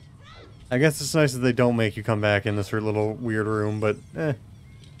 I guess it's nice that they don't make you come back in this little weird room, but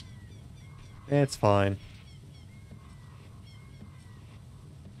it's fine.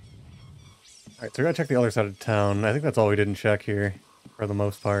 Alright, so we gotta check the other side of town. I think that's all we didn't check here, for the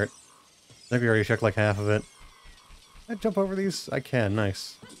most part. I think we already checked like half of it. Can I jump over these? I can,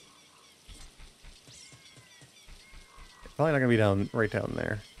 nice. Probably not gonna be right down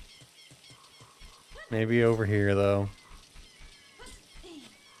there. Maybe over here, though.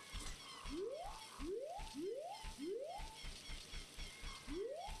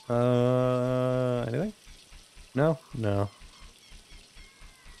 Anything? No? No.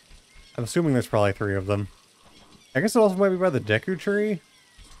 I'm assuming there's probably 3 of them. I guess it also might be by the Deku tree?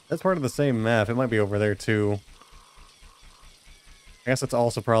 That's part of the same map. It might be over there, too. I guess that's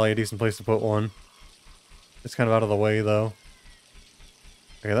also probably a decent place to put one. It's kind of out of the way, though.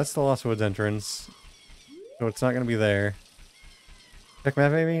 Okay, that's the Lost Woods entrance. So it's not going to be there. Check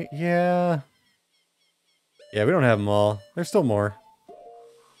map, maybe? Yeah. Yeah, we don't have them all. There's still more.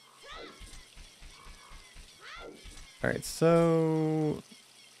 Alright, so...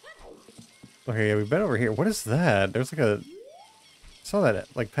 Okay, yeah, we've been over here. What is that? There's like a... I saw that,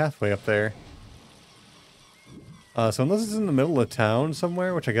 like, pathway up there. So unless it's in the middle of town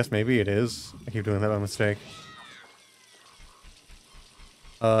somewhere, which I guess maybe it is. I keep doing that by mistake.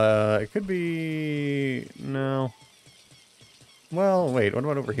 It could be... No. Well, wait, what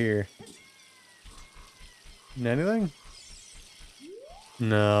about over here? Anything?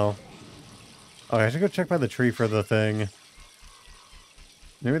 No. Okay, I should go check by the tree for the thing.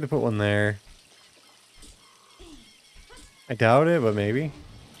 Maybe they put one there. I doubt it, but maybe.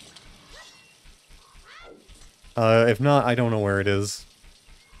 If not, I don't know where it is.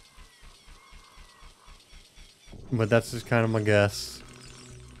 But that's just kind of my guess.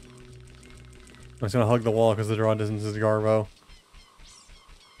 I'm just gonna hug the wall because the draw distance is Garbo.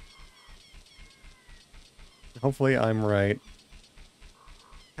 Hopefully I'm right.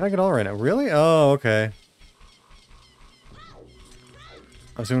 Can I get all right now? Really? Oh, okay.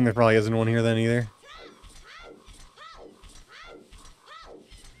 I'm assuming there probably isn't one here then either.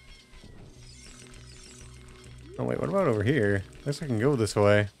 Oh wait, what about over here? Looks like I can go this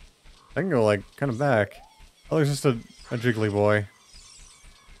way. I can go like kind of back. Oh, there's just a jiggly boy.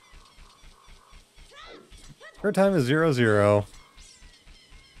 Her time is 0-0.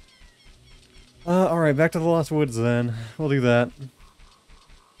 Alright, back to the Lost Woods then. We'll do that.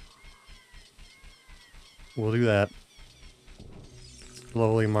 We'll do that.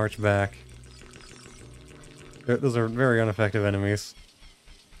 Slowly march back. Those are very ineffective enemies.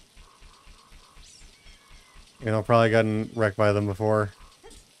 You know, probably gotten wrecked by them before.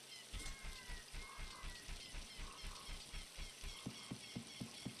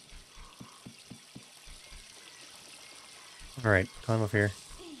 Alright, climb up here.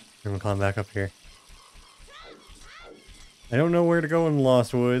 I'm gonna climb back up here. I don't know where to go in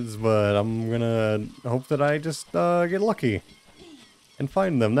Lost Woods, but I'm gonna hope that I just get lucky and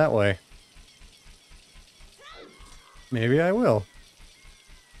find them that way. Maybe I will.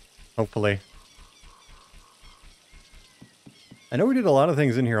 Hopefully. I know we did a lot of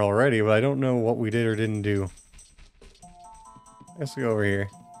things in here already, but I don't know what we did or didn't do. Let's go over here.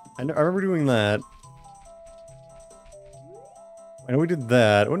 I remember doing that. I know we did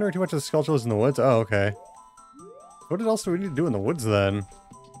that. I wonder too much of the sculptures in the woods. Oh, okay. What else do we need to do in the woods then? Did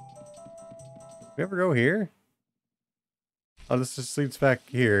we ever go here? Oh, this just leads back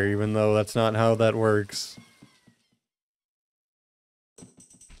here, even though that's not how that works.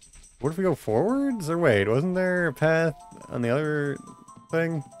 What if we go forwards? Or wait, wasn't there a path on the other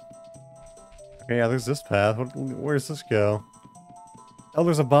thing? Okay, yeah, there's this path. Where does this go? Oh,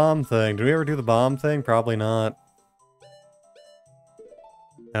 there's a bomb thing. Did we ever do the bomb thing? Probably not.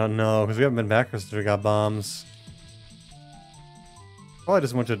 I don't know, because we haven't been back since we got bombs. Probably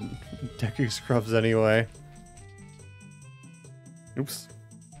just a bunch of Deku scrubs anyway. Oops.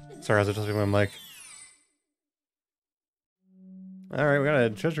 Sorry, I was adjusting my mic. Alright, we got a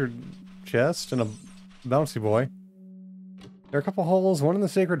treasure chest and a bouncy boy. There are a couple holes, one in the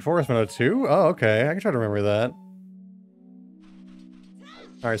Sacred Forest Meadow, two? Oh, okay, I can try to remember that.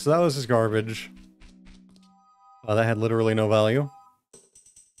 Alright, so that was just garbage. That had literally no value.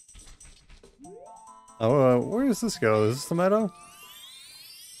 Oh, where does this go? Is this the meadow?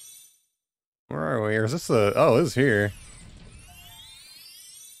 Where are we? Or is this the... Oh, it is here.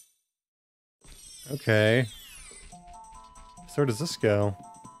 Okay. So where does this go?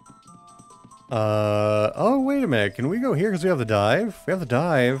 Oh, wait a minute. Can we go here because we have the dive? We have the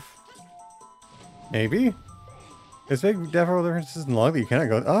dive. Maybe? There's big definite differences in log that you cannot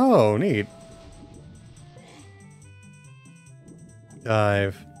go... Oh, neat.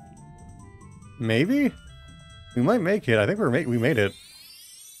 Dive. Maybe? We might make it. I think we made it.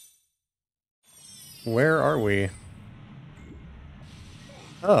 Where are we?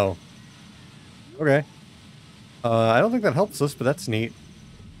 Oh. Okay. I don't think that helps us, but that's neat.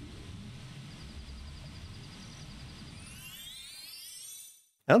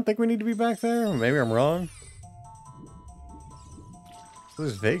 I don't think we need to be back there. Maybe I'm wrong. So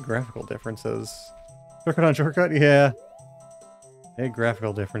there's vague graphical differences. Shortcut on shortcut? Yeah. Vague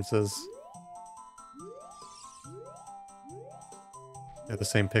graphical differences. They're the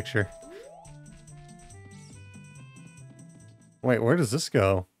same picture. Wait, where does this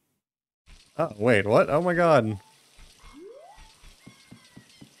go? Oh, wait, what? Oh my god.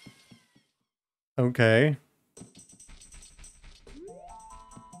 Okay.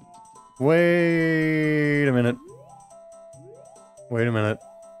 Wait a minute. Wait a minute.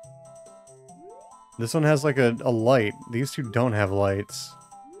 This one has like a light. These two don't have lights.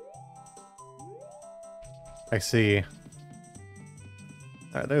 I see.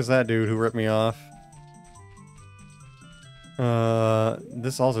 Alright, there's that dude who ripped me off.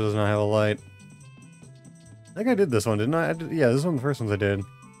 This also does not have a light. I think I did this one, didn't I? Yeah, this is one of the first ones I did.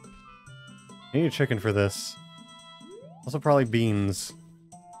 I need a chicken for this. Also probably beans.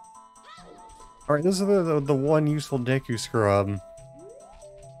 Alright, this is the one useful Deku scrub.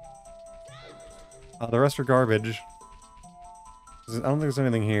 The rest are garbage. I don't think there's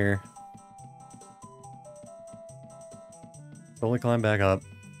anything here. Slowly climb back up.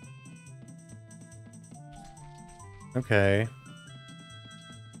 Okay.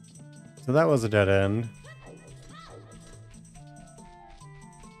 So that was a dead end.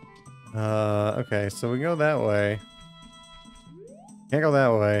 Okay, so we go that way. Can't go that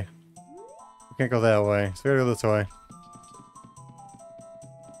way. We can't go that way, so we gotta go this way.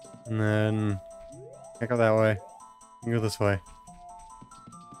 And then... Can't go that way. We can go this way.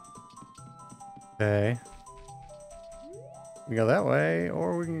 Okay. We can go that way,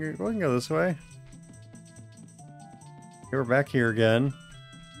 or we can go this way. Okay, we're back here again.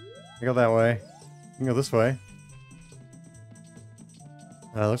 We go that way. We can go this way.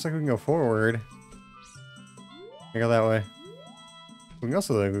 Looks like we can go forward. We go that way. We can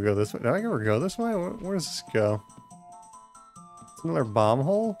also go this way. Did I ever go this way? Where does this go? It's another bomb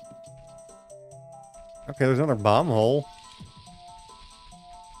hole? Okay, there's another bomb hole.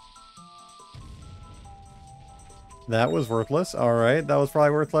 That was worthless. Alright, that was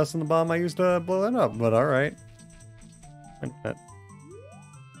probably worth less than the bomb I used to blow that up, but alright. Okay,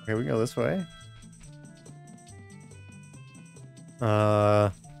 we can go this way. We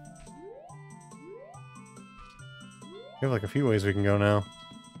have like a few ways we can go now.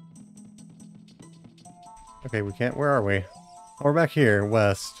 Okay, we can't. Where are we? Oh, we're back here,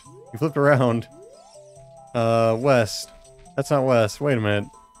 west. You flipped around. West. That's not west. Wait a minute.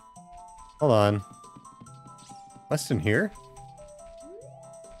 Hold on. West in here?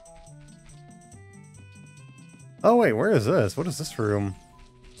 Oh wait, where is this? What is this room?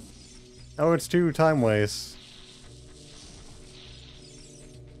 Oh, it's 2 time wastes.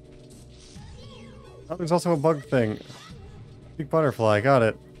 Oh, there's also a bug thing. Big butterfly, got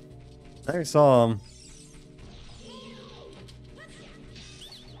it. I saw him.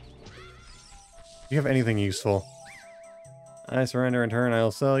 Do you have anything useful? I surrender in turn,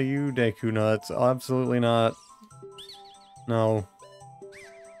 I'll sell you Deku nuts. Absolutely not. No.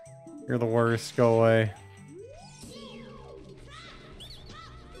 You're the worst, go away.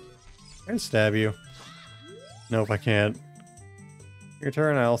 I can stab you. Nope, I can't. Your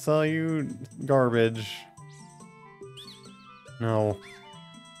turn, I'll sell you garbage. No.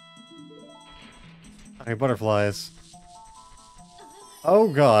 Okay, butterflies. Oh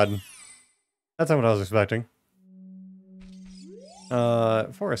god. That's not what I was expecting.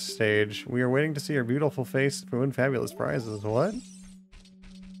 Forest stage. We are waiting to see your beautiful face to win fabulous prizes. What?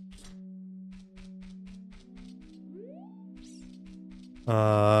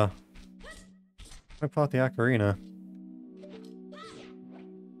 I bought the ocarina.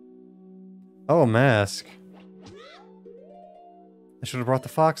 Oh, a mask. I should have brought the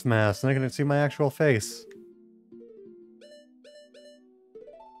fox mask, then I couldn't see my actual face.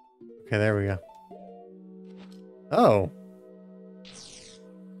 Okay, there we go. Oh.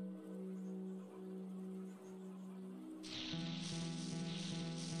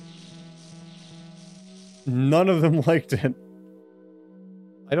 None of them liked it.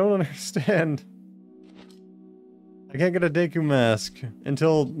 I don't understand. I can't get a Deku mask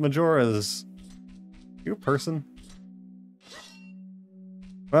until Majora's. You a person?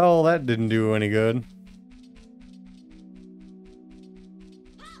 Well, that didn't do any good.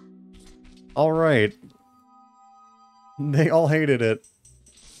 Alright. They all hated it.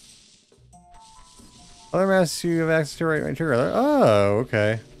 Other masks you have access to right here. Oh,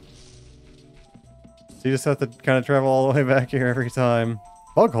 okay. So you just have to kind of travel all the way back here every time.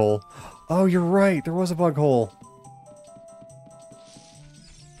 Bug hole. Oh, you're right. There was a bug hole.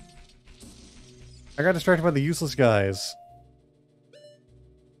 I got distracted by the useless guys.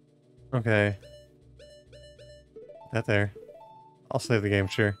 Okay. That there. I'll save the game,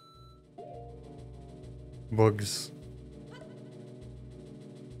 sure. Bugs.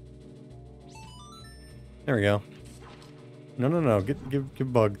 There we go. No, no, no.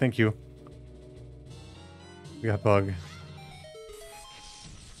 Give bug. Thank you. We got bug.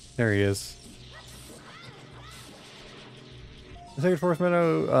 There he is. The second forest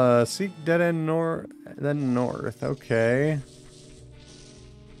meadow, seek dead end then north. Okay.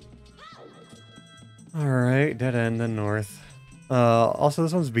 Alright, dead end, then north. Also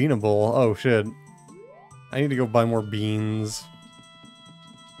this one's beanable. Oh shit. I need to go buy more beans.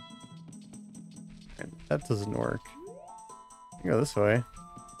 That doesn't work. I can go this way.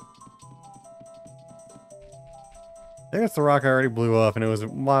 I think that's the rock I already blew up, and it was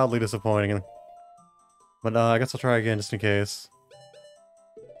mildly disappointing. But I guess I'll try again just in case.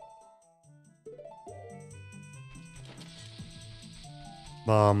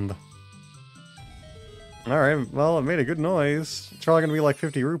 Bomb. Alright, well, it made a good noise. It's probably gonna be like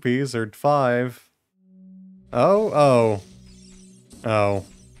 50 rupees, or 5. Oh, oh. Oh.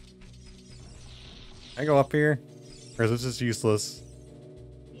 Can I go up here? Or is this just useless?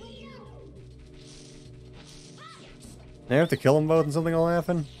 Now I have to kill them both and something will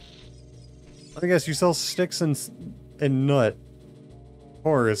happen? I guess you sell sticks and nut.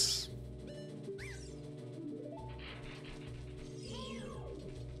 Horse.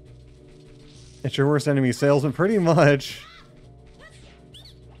 It's your worst enemy salesman, pretty much.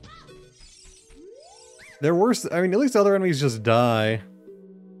 They're worse. I mean, at least the other enemies just die.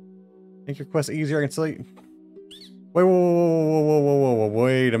 Make your quest easier. I can sell you. Wait, whoa,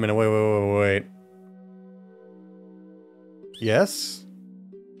 wait a minute. Wait. Yes?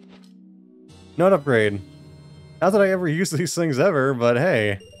 Nut upgrade. Not that I ever use these things ever, but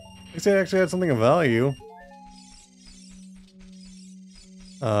hey. At least they actually had something of value.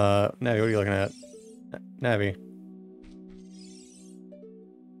 Navi, what are you looking at? Navi.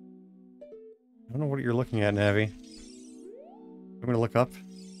 I don't know what you're looking at, Navi. I'm gonna look up.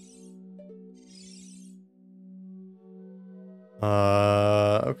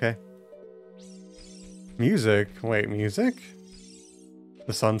 Okay. Music. Wait, music?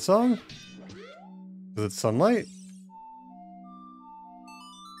 The sun song? Is it sunlight?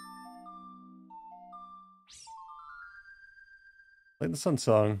 Play the sun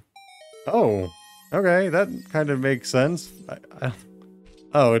song. Oh, okay, that kind of makes sense.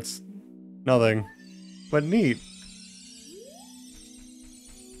 Oh, it's nothing, but neat.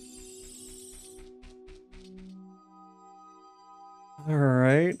 All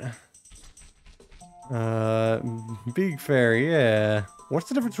right. Uh, big fairy, yeah. What's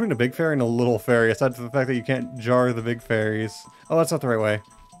the difference between a big fairy and a little fairy, aside from the fact that you can't jar the big fairies? Oh, that's not the right way.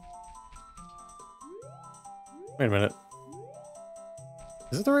 Wait a minute.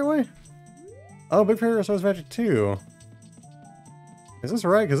 Is it the right way? Oh, big fairy restores magic too. Is this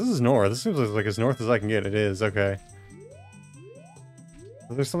right? Because this is north. This seems like as north as I can get. It is, okay.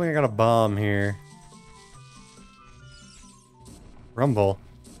 So there's something I gotta bomb here. Rumble.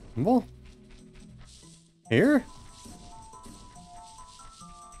 Rumble? Here?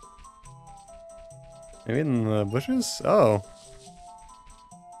 Maybe in the bushes? Oh.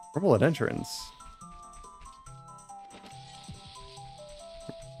 Rumble at entrance.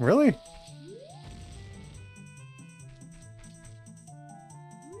 Really?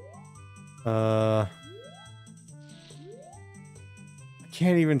 I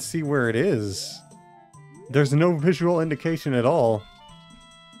can't even see where it is. There's no visual indication at all.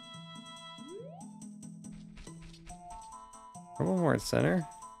 Rumble more at center?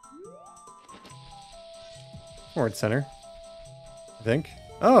 More at center. I think.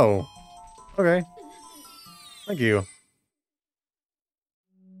 Oh! Okay. Thank you.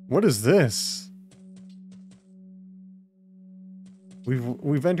 What is this?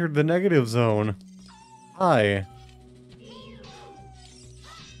 We've entered the negative zone. Hi.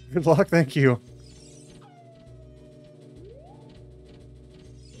 Good luck, thank you.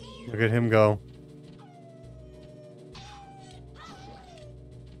 Look at him go.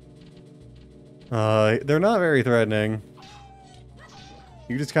 They're not very threatening.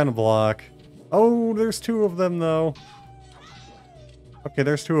 You just kind of block. Oh, there's two of them, though. Okay,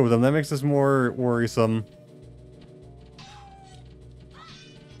 there's two of them. That makes this more worrisome.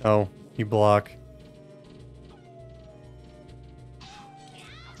 Oh, you block.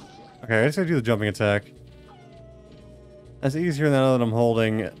 Okay, I just gotta do the jumping attack. That's easier now that I'm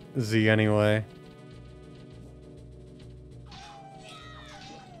holding Z anyway.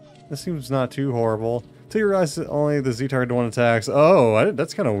 This seems not too horrible. Till you realize that only the Z target one attacks. Oh,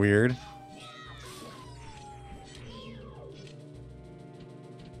 that's kind of weird.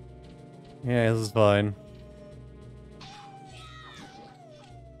 Yeah, this is fine.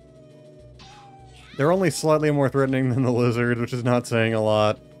 They're only slightly more threatening than the lizard, which is not saying a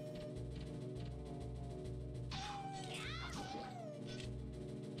lot.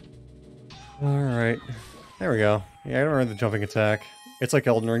 Alright. There we go. Yeah, I don't remember the jumping attack. It's like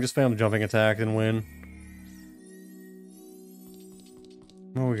Elden Ring, just spam the jumping attack and win.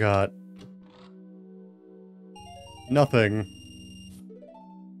 What we got? Nothing.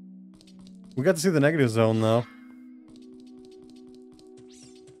 We got to see the negative zone, though.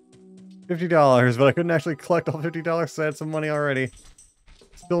 $50, but I couldn't actually collect all $50, so I had some money already.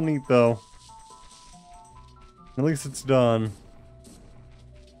 Still neat, though. At least it's done.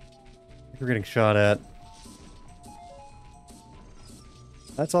 We're getting shot at.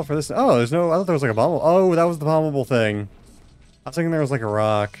 That's all for this. Oh, there's no... I thought there was like a bomb. Oh, that was the bombable thing. I was thinking there was like a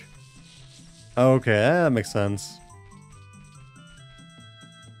rock. Okay, that makes sense.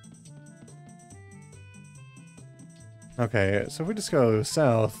 Okay, so if we just go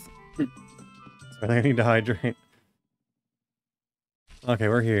south... I think I need to hydrate. Okay,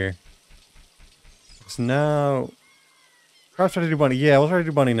 we're here. So now... Perhaps try to do bunny. Yeah, we'll try to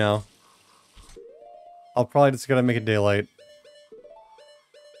do bunny now. I'll probably just gotta make it daylight.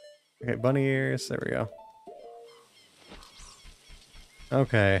 Okay, bunny ears. There we go.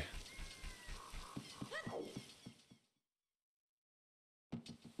 Okay.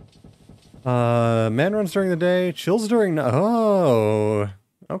 Man runs during the day, chills during night. Oh,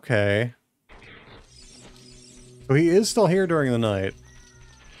 okay. So he is still here during the night.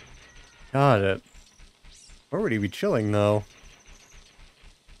 Got it. Where would he be chilling, though?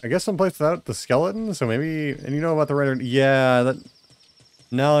 I guess someplace without the skeleton, so maybe... And you know about the rendered... Yeah, that...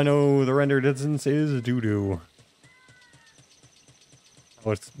 Now I know the rendered distance is doo-doo.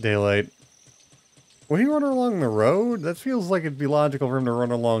 Oh, it's daylight. Would he run along the road? That feels like it'd be logical for him to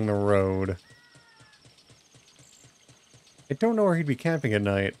run along the road. I don't know where he'd be camping at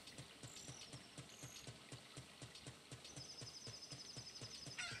night.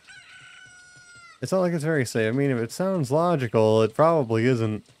 It's not like it's very safe. I mean, if it sounds logical, it probably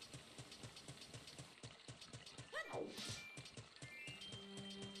isn't.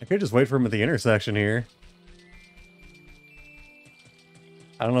 I could just wait for him at the intersection here.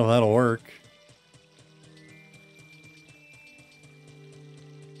 I don't know if that'll work.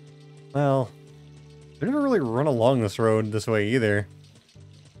 Well, I've never really run along this road this way either.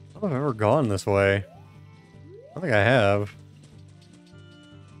 I don't know if I've ever gone this way. I don't think I have.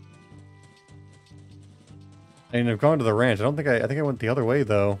 I mean, I've gone to the ranch. I think I went the other way,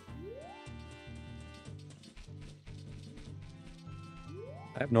 though.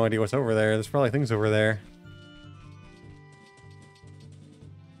 I have no idea what's over there. There's probably things over there.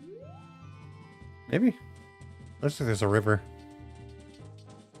 Maybe? Looks like there's a river.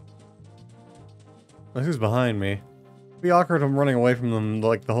 Look who's behind me. It'd be awkward if I'm running away from them,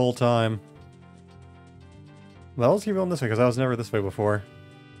 like, the whole time. Well, let's keep going this way, because I was never this way before.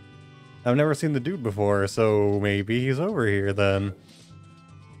 I've never seen the dude before, so maybe he's over here, then.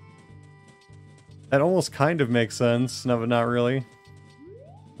 That almost kind of makes sense, no, but not really.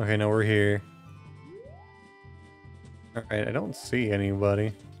 Okay, no, we're here. Alright, I don't see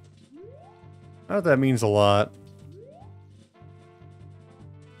anybody. I know that means a lot.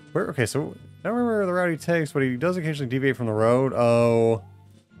 Okay, so I don't remember the route he takes, but he does occasionally deviate from the road. Oh.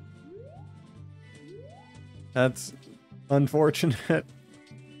 That's unfortunate. I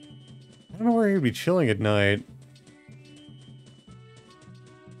don't know where he'd be chilling at night.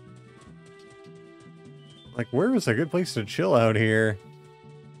 Like, where is a good place to chill out here?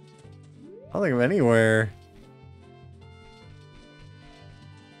 I don't think of anywhere.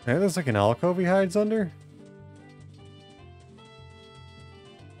 Maybe there's like an alcove he hides under?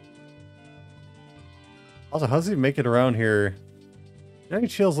 Also, how does he make it around here? You know, he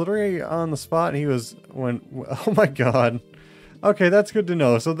chills literally on the spot he was when... Oh my god. Okay, that's good to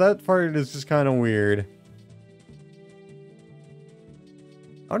know. So that part is just kind of weird.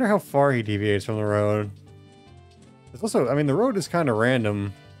 I wonder how far he deviates from the road. It's also, I mean, the road is kind of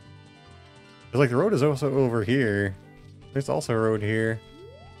random. It's like the road is also over here. There's also a road here.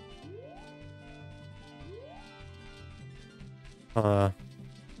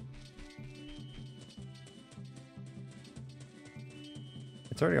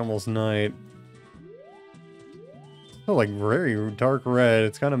 It's already almost night. It's still like very dark red.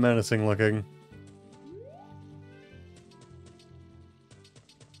 It's kind of menacing looking.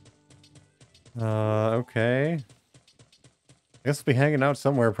 Okay. I guess we'll be hanging out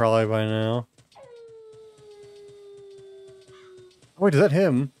somewhere probably by now. Oh, wait, is that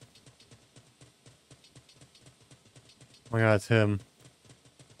him? Oh my god, it's him.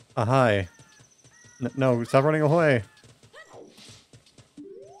 Hi. No, stop running away.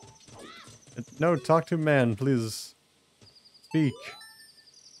 No, talk to man, please. Speak.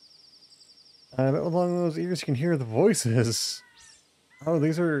 I bet along those ears you can hear the voices. Oh,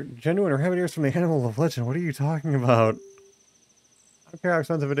 these are genuine rabbit ears from the animal of legend. What are you talking about? I don't care how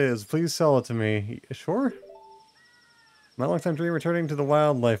expensive it is. Please sell it to me. Sure? My longtime dream returning to the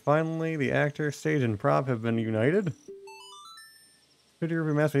wildlife. Finally, the actor, stage, and prop have been united. 50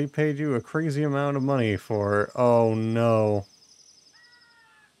 rupee master he paid you a crazy amount of money for. Oh no.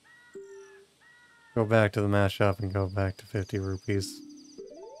 Go back to the mask shop and go back to 50 rupees.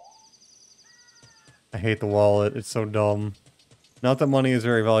 I hate the wallet. It's so dumb. Not that money is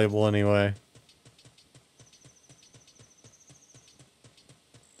very valuable anyway.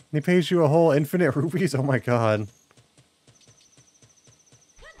 He pays you a whole infinite rupees? Oh my god.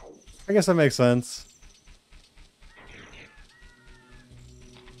 I guess that makes sense.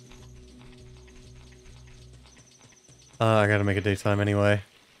 I gotta make it daytime anyway.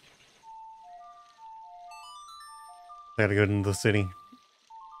 I gotta go into the city.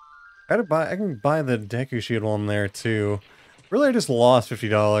 I can buy the Deku Shield one there too. Really, I just lost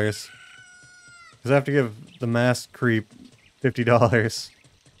 $50. Because I have to give the mask creep $50.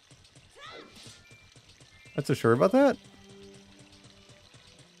 Not so sure about that.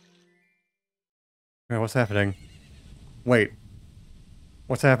 Okay, what's happening? Wait.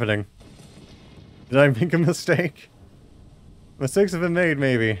 What's happening? Did I make a mistake? Mistakes have been made,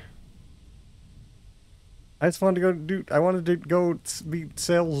 maybe. I just wanted to I wanted to go be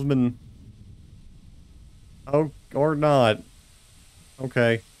salesman. Oh, or not.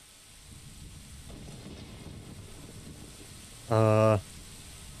 Okay.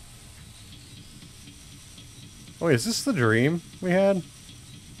 Wait, is this the dream we had?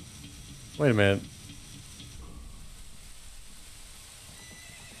 Wait a minute.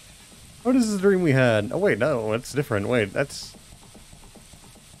 What is the dream we had? Oh wait, no, it's different. Wait, that's...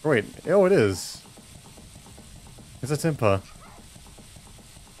 Wait, oh it is. It's a Timpa.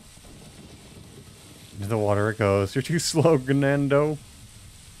 Into the water it goes. You're too slow, Ganando.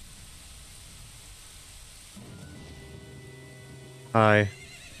 Hi.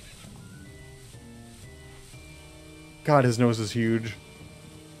 God, his nose is huge.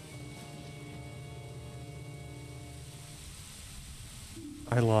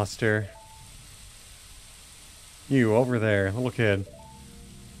 I lost her. You, over there, little kid.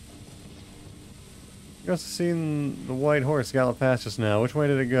 You must have seen the white horse gallop past just now. Which way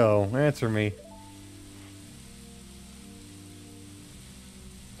did it go? Answer me.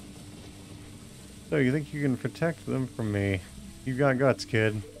 So, you think you can protect them from me? You got guts,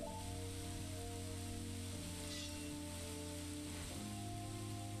 kid.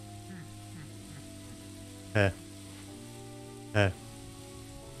 Heh. Heh.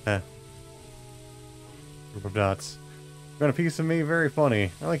 Heh. Group of dots. Got a piece of me, very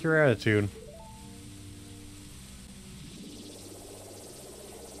funny. I like your attitude.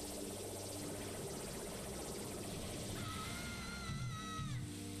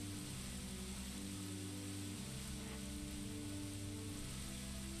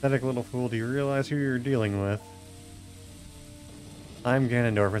 Pathetic little fool, do you realize who you're dealing with? I'm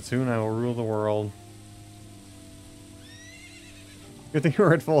Ganondorf, and soon I will rule the world. Good thing you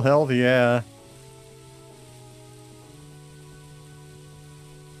were at full health, yeah.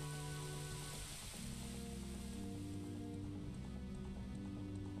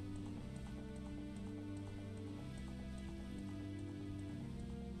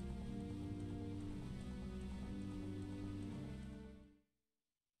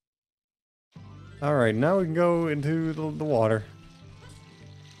 Alright, now we can go into the water.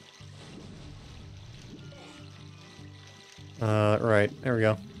 Right, there we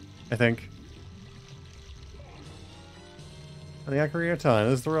go. I think. On the Ocarina of Time,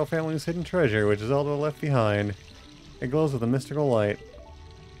 this is the royal family's hidden treasure, which Zelda left behind. It glows with a mystical light.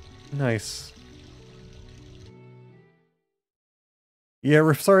 Nice. Yeah,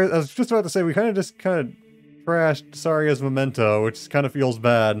 we're sorry, I was just about to say, we kind of trashed Saria's memento, which kind of feels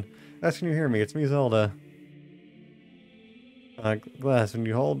bad. That's Can you hear me? It's me, Zelda. Glass, when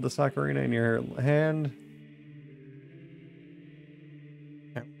you hold the ocarina in your hand,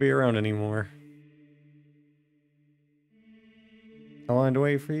 can't be around anymore. I wanted to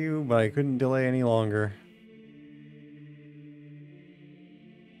wait for you, but I couldn't delay any longer.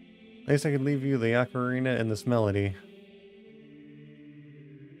 At least I could leave you the ocarina and this melody.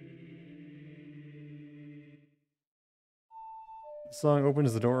 The song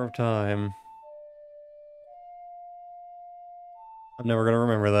opens the door of time. I'm never gonna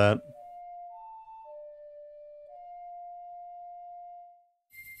remember that.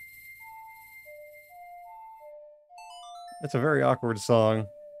 It's a very awkward song.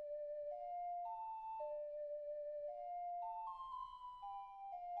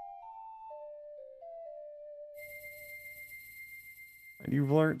 And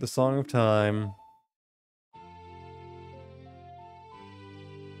you've learnt the Song of Time.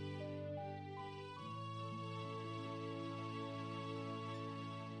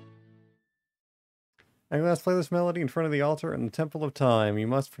 And let's play this melody in front of the altar in the Temple of Time. You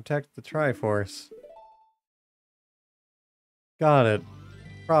must protect the Triforce. Got it.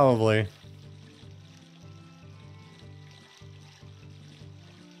 Probably.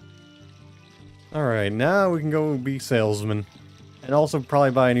 Alright, now we can go be salesman. And also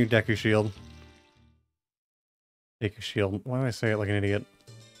probably buy a new Deku Shield. Deku Shield. Why do I say it like an idiot?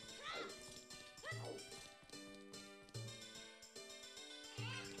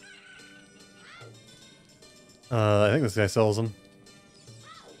 I think this guy sells them.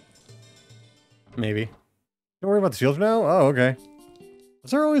 Maybe. Don't worry about the shield for now? Oh, okay.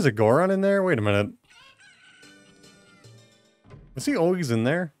 Was there always a Goron in there? Wait a minute. Was he always in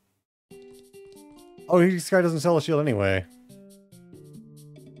there? Oh, this guy doesn't sell a shield anyway.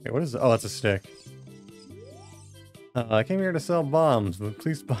 Okay, what is it? Oh, that's a stick. I came here to sell bombs, but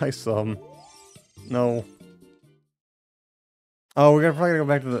please buy some. No. Oh, we're probably gonna go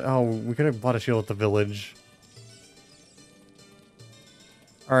back to the... Oh, we could have bought a shield at the village.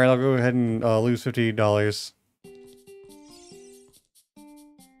 Alright, I'll go ahead and lose $50.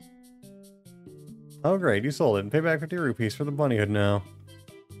 Oh great, you sold it. Pay back 50 rupees for the bunny hood now.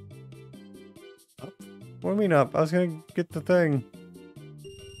 Up? What do you mean up? I was gonna get the thing.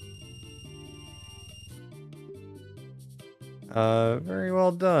 Very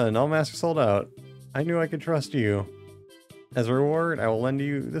well done. All masks sold out. I knew I could trust you. As a reward, I will lend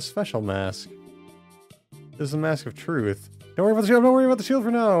you this special mask. This is a mask of truth. Don't worry about the shield, don't worry about the shield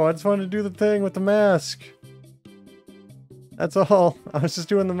for now. I just wanted to do the thing with the mask. That's all. I was just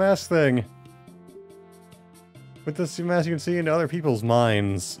doing the mask thing. With this mask you can see into other people's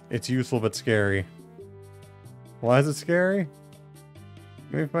minds. It's useful but scary. Why is it scary?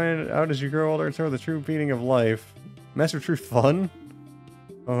 You may find it out as you grow older and know the true meaning of life. Mask of Truth fun?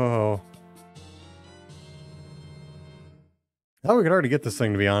 Oh. I thought we could already get this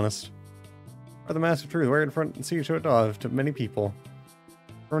thing, to be honest. Or the Mask of Truth, wear it in front and see it show it off to many people.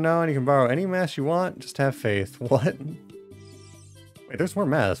 From now on, you can borrow any mask you want, just have faith. What? Wait, there's more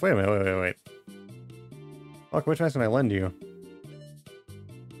masks. Wait a minute, wait. Fuck, which mask can I lend you?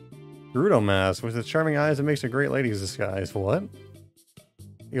 Gerudo mask, with its charming eyes, it makes a great lady's disguise. What?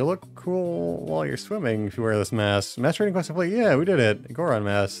 You look cool while you're swimming if you wear this mask. Mask training quest complete. Yeah, we did it. Goron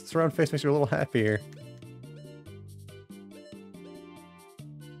mask. This round face makes you a little happier.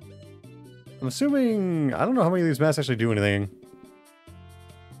 I'm assuming... I don't know how many of these masks actually do anything.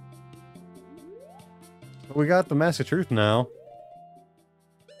 But we got the Mask of Truth now.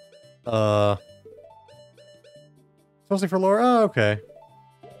 Mostly for lore? Oh, okay.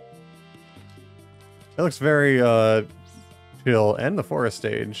 It looks very, chill. And the forest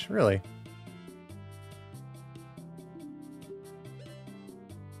stage. Really.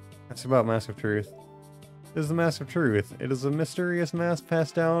 That's about Mask of Truth. This is the Mask of Truth. It is a mysterious mask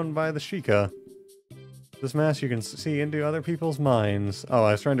passed down by the Sheikah. This mask you can see into other people's minds. Oh,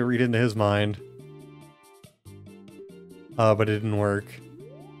 I was trying to read into his mind. But it didn't work.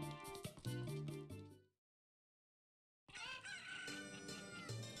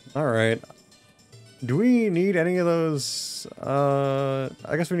 Alright. Do we need any of those? I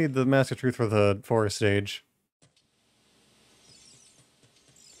guess we need the Mask of Truth for the forest stage.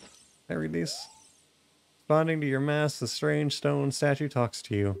 Can I read these? Responding to your mask, the strange stone statue talks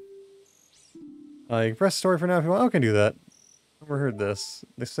to you. You can press story for now if you want. Oh, I can do that. Never heard this.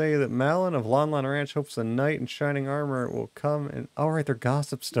 They say that Malin of Lon Lon Ranch hopes a knight in shining armor will come and... Oh, right, they're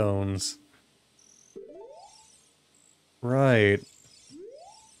gossip stones. Right.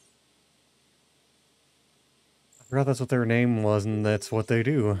 I forgot that's what their name was, and that's what they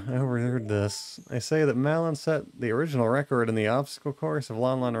do. I overheard this. They say that Malin set the original record in the obstacle course of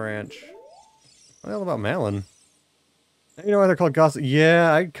Lon Lon Ranch. What the hell about Malin? You know why they're called gossip?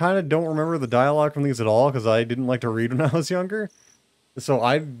 Yeah, I kind of don't remember the dialogue from these at all, because I didn't like to read when I was younger. So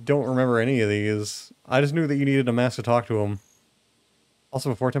I don't remember any of these. I just knew that you needed a mask to talk to him. Also,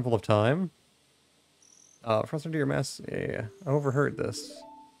 before Temple of Time. Trust into your mask. Yeah, I overheard this.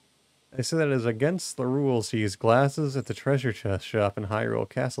 They say that it is against the rules to use glasses at the treasure chest shop in Hyrule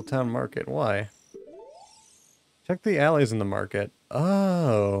Castletown Market. Why? Check the alleys in the market.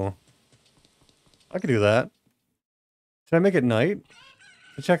 Oh. I could do that. Should I make it night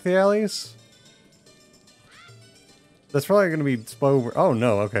to check the alleys? That's probably going to be spoiler. Oh,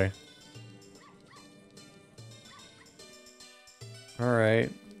 no. Okay. Alright.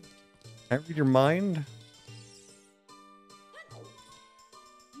 Can I read your mind?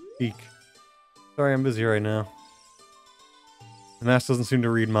 Speak. Sorry, I'm busy right now. The mask doesn't seem to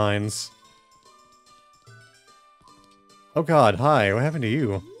read minds. Oh god, hi. What happened to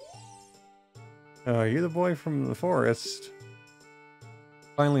you? You're the boy from the forest.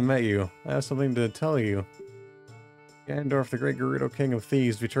 Finally met you. I have something to tell you. Ganondorf, the great Gerudo King of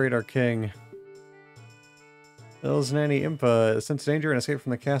Thieves, betrayed our king. Bill's nanny Impa sensed danger and escaped from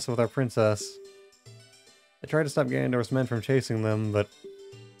the castle with our princess. I tried to stop Ganondorf's men from chasing them, but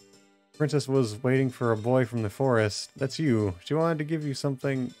the princess was waiting for a boy from the forest. That's you. She wanted to give you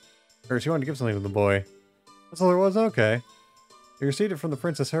something, or she wanted to give something to the boy. That's all there was? Okay. You received it from the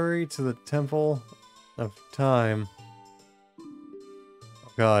princess. Hurry to the Temple of Time.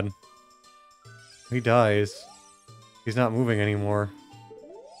 Oh god. He dies. He's not moving anymore.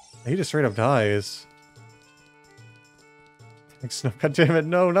 He just straight up dies. Thanks, no, god damn it,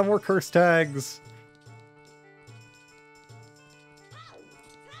 no, not more curse tags!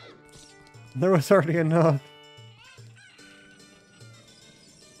 There was already enough.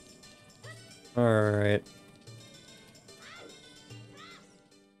 Alright.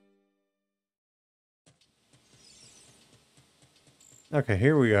 Okay,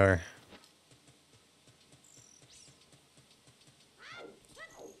 here we are.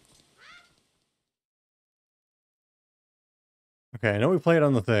 Okay, I know we played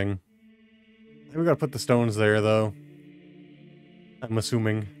on the thing. I think we gotta put the stones there, though. I'm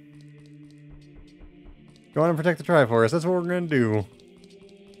assuming. Go on and protect the Triforce. That's what we're gonna do.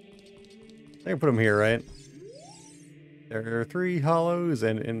 I can put them here, right? There are 3 hollows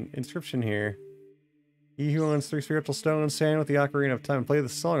and an inscription here. He who owns 3 spiritual stones, stand with the Ocarina of Time and play the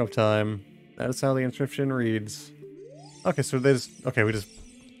Song of Time. That is how the inscription reads. Okay, so they just... Okay, we just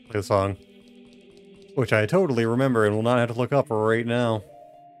play the song. Which I totally remember and will not have to look up right now.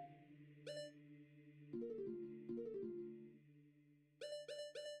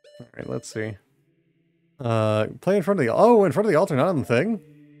 Alright, let's see. Play in front of the... Oh, in front of the altar, not on the thing?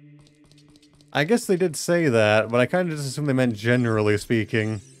 I guess they did say that, but I kind of just assumed they meant generally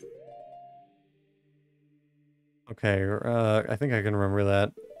speaking. Okay, I think I can remember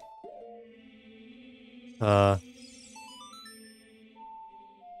that.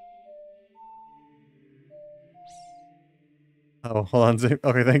 Oh, hold on, Zay.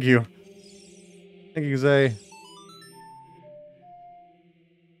 Okay, thank you. Thank you, Zay.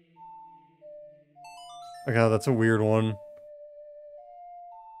 Okay, that's a weird one.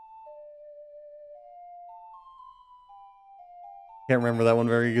 Can't remember that one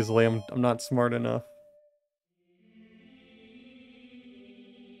very easily. I'm not smart enough.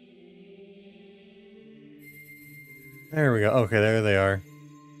 There we go. Okay, there they are.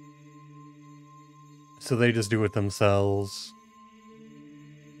 So they just do it themselves.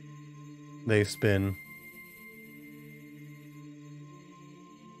 They spin.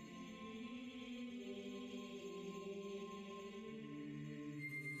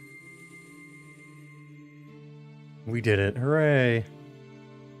 We did it. Hooray.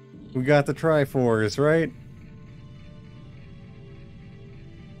 We got the Triforce, right?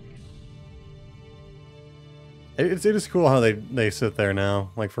 It is cool how they sit there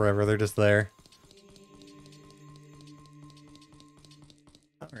now, like forever. They're just there.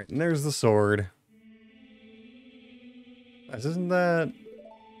 Alright, and there's the sword. Isn't that...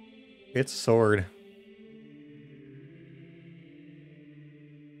 It's a sword.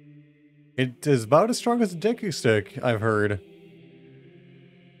 It is about as strong as a Deku stick, I've heard.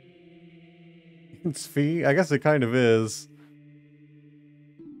 Its feet? I guess it kind of is.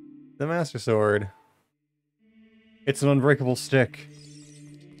 The Master Sword. It's an unbreakable stick.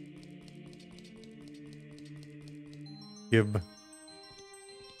 Gib.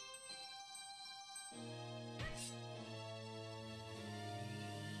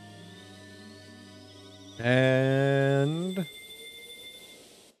 And...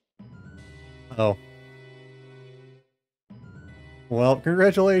 Oh. Well,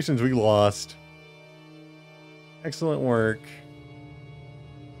 congratulations, we lost. Excellent work.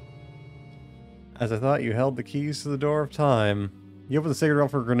 As I thought, you held the keys to the door of time. You opened the sacred realm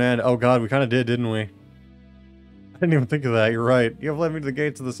for Grenade. Oh god, we kind of did, didn't we? I didn't even think of that, you're right. You have led me to the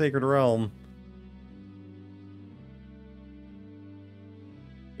gates of the sacred realm.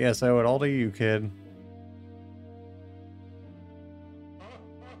 Yes, I owe it all to you, kid.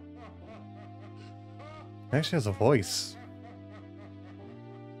 It actually has a voice.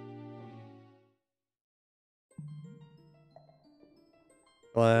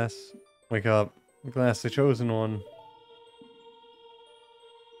 Glass, wake up. Glass, the chosen one.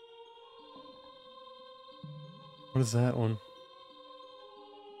 What is that one?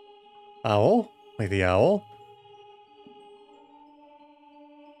 Owl? Like the owl?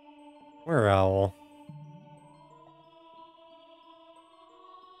 Where owl?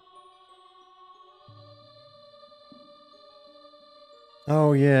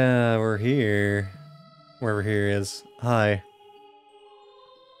 Oh yeah, we're here. Wherever here is. Hi.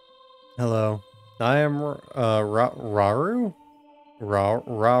 Hello. I am, Rauru?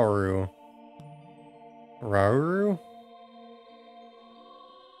 Rauru. Rauru?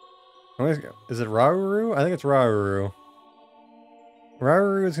 Is it Rauru? I think it's Rauru.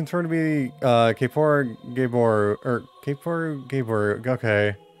 Rauru is confirmed to be, Kaporu Gaboru, or Kaporu Gaboru,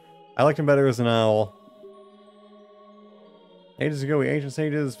 okay. I liked him better as an owl. Ages ago, we ancient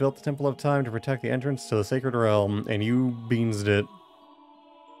sages built the Temple of Time to protect the entrance to the Sacred Realm, and you beansed it.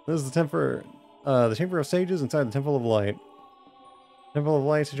 This is the Chamber of Sages inside the Temple of Light. Temple of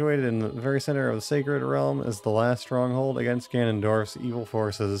Light, situated in the very center of the Sacred Realm, is the last stronghold against Ganondorf's evil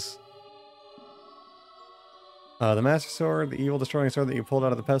forces. The Master Sword, the evil destroying sword that you pulled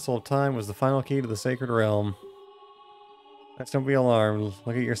out of the Pedestal of Time, was the final key to the Sacred Realm. Let's don't be alarmed.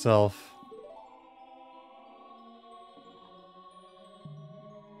 Look at yourself.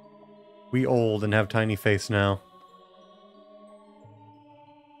 We old and have tiny face now.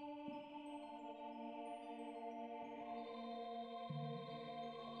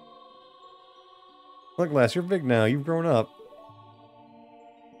 Look, Lass, you're big now. You've grown up.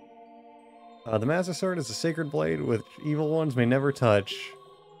 The Master Sword is a sacred blade which evil ones may never touch.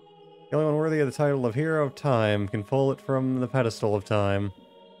 The only one worthy of the title of Hero of Time can pull it from the pedestal of time.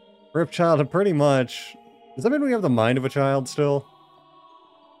 Rip child, pretty much. Does that mean we have the mind of a child still?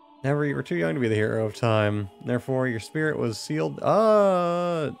 Never, you were too young to be the Hero of Time. Therefore, your spirit was sealed.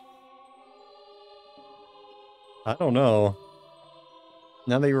 I don't know.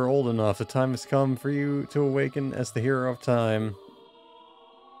 Now that you are old enough, the time has come for you to awaken as the Hero of Time.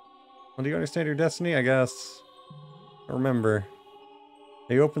 Well, do you understand your destiny? I guess. Remember,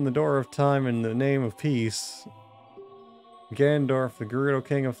 they opened the door of time in the name of peace. Ganondorf, the Gerudo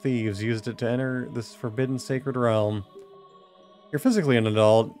King of Thieves, used it to enter this forbidden sacred realm. You're physically an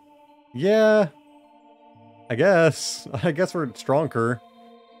adult. Yeah. I guess. I guess we're stronger.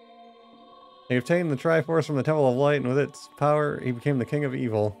 He obtained the Triforce from the Temple of Light, and with its power, he became the King of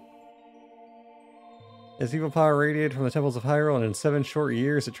Evil. His evil power radiated from the temples of Hyrule, and in 7 short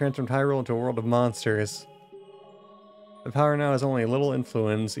years, it transformed Hyrule into a world of monsters. The power now has only little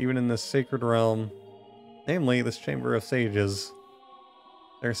influence, even in this sacred realm. Namely, this Chamber of Sages.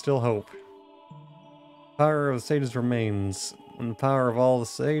 There's still hope. The power of the Sages remains. When the power of all the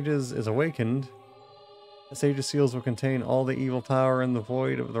sages is awakened, the sage's seals will contain all the evil power in the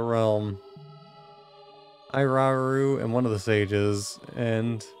void of the realm. I, Rauru, am one of the sages,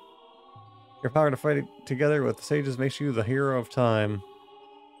 and your power to fight together with the sages makes you the hero of time.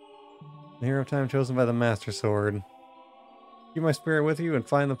 The hero of time chosen by the Master Sword. Keep my spirit with you and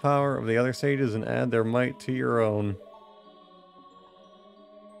find the power of the other sages and add their might to your own.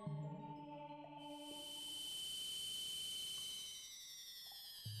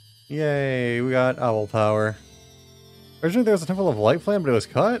 Yay, we got owl power. Originally there was a Temple of Light plan, but it was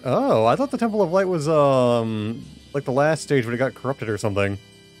cut? Oh, I thought the Temple of Light was, like the last stage when it got corrupted or something.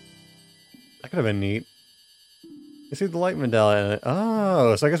 That could have been neat. You see the light medallion.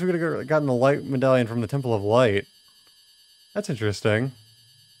 Oh, so I guess we could have gotten the light medallion from the Temple of Light. That's interesting.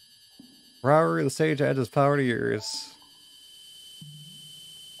 Rauru the sage adds his power to yours.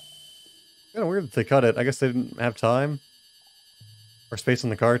 Kinda weird that they cut it. I guess they didn't have time. Or space on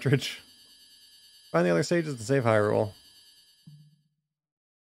the cartridge. Find the other sages to save Hyrule.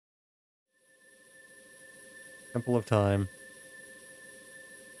 Temple of Time.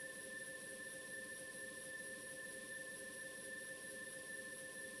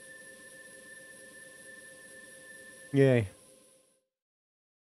 Yay.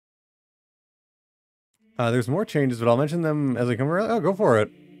 There's more changes, but I'll mention them as they come around. Oh, go for it.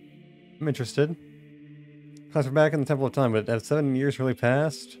 I'm interested. Class, we're back in the Temple of Time, but have 7 years really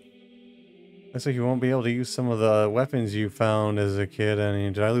passed? Looks like you won't be able to use some of the weapons you found as a kid.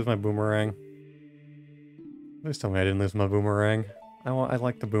 Did I lose my boomerang? Please tell me I didn't lose my boomerang. I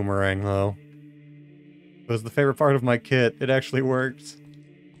like the boomerang, though. It was the favorite part of my kit. It actually worked.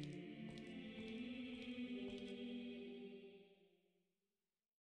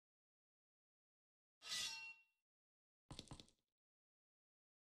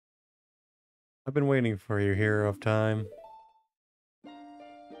 I've been waiting for you, hero of time.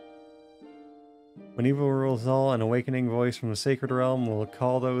 When evil rules all, an awakening voice from the sacred realm will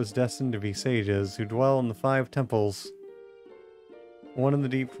call those destined to be sages who dwell in the 5 temples. One in the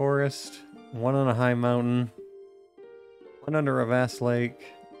deep forest, one on a high mountain, one under a vast lake,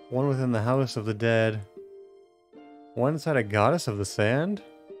 one within the house of the dead, one inside a goddess of the sand?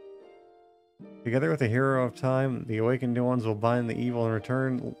 Together with the hero of time, the awakened ones will bind the evil and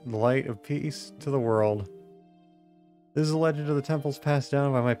return the light of peace to the world. This is a legend of the temples passed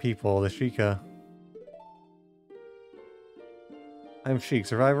down by my people, the Sheikah. I'm Sheik,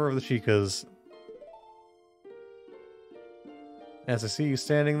 survivor of the Sheikahs. As I see you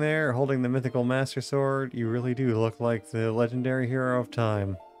standing there, holding the mythical Master Sword, you really do look like the legendary hero of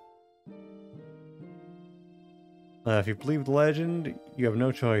time. If you believe the legend, you have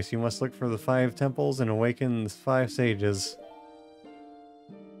no choice. You must look for the 5 temples and awaken the 5 sages.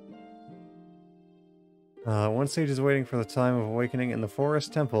 One sage is waiting for the time of awakening in the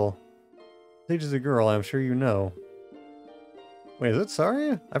Forest Temple. Sage is a girl, I'm sure you know. Wait, is it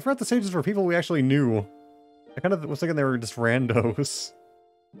Saria? I forgot the sages were people we actually knew. I kind of was thinking they were just randos.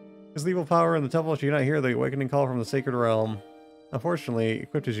 Is the evil power in the temple, should you not hear the awakening call from the sacred realm? Unfortunately,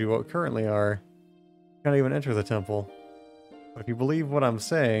 equipped as you currently are, you can't even enter the temple. But if you believe what I'm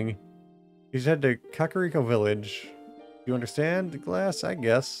saying, you should head to Kakariko Village. You understand, Glass? I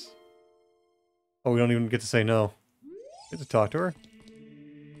guess. Oh, we don't even get to say no. Get to talk to her.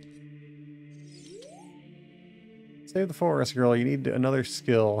 Save the forest, girl. You need another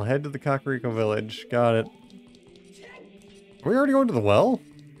skill. Head to the Kakariko Village. Got it. Are we already going to the well?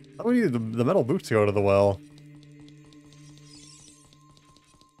 I thought we needed the metal boots to go to the well.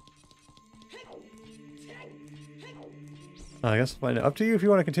 I guess fine. Up to you if you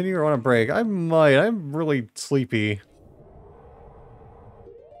want to continue or want to break. I might. I'm really sleepy.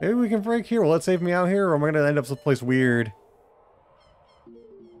 Maybe we can break here. Will it save me out here, or am I going to end up someplace weird?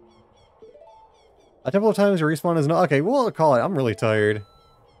 A Temple of Time is your respawn is not... Okay, we'll call it. I'm really tired.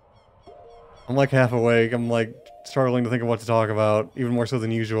 I'm like half awake. I'm like struggling to think of what to talk about, even more so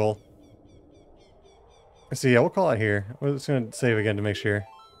than usual. So yeah, we'll call it here. We're just going to save again to make sure.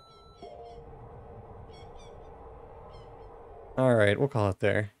 Alright, we'll call it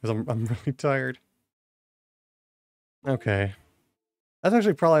there, because I'm really tired. Okay. That's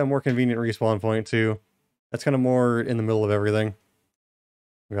actually probably a more convenient respawn point, too. That's kind of more in the middle of everything.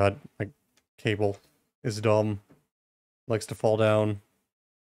 Oh God, my cable is dumb. Likes to fall down.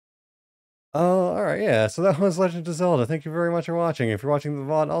 Oh, alright, yeah, so that was Legend of Zelda. Thank you very much for watching. If you're watching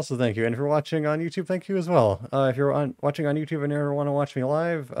the VOD, also thank you. And if you're watching on YouTube, thank you as well. If you're watching on YouTube and you ever want to watch me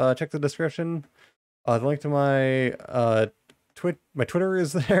live, check the description. The link to my my Twitter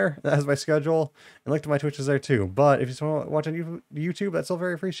is there. That has my schedule. And link to my Twitch is there too. But if you just want to watch on YouTube, that's still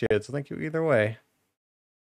very appreciated. So thank you either way.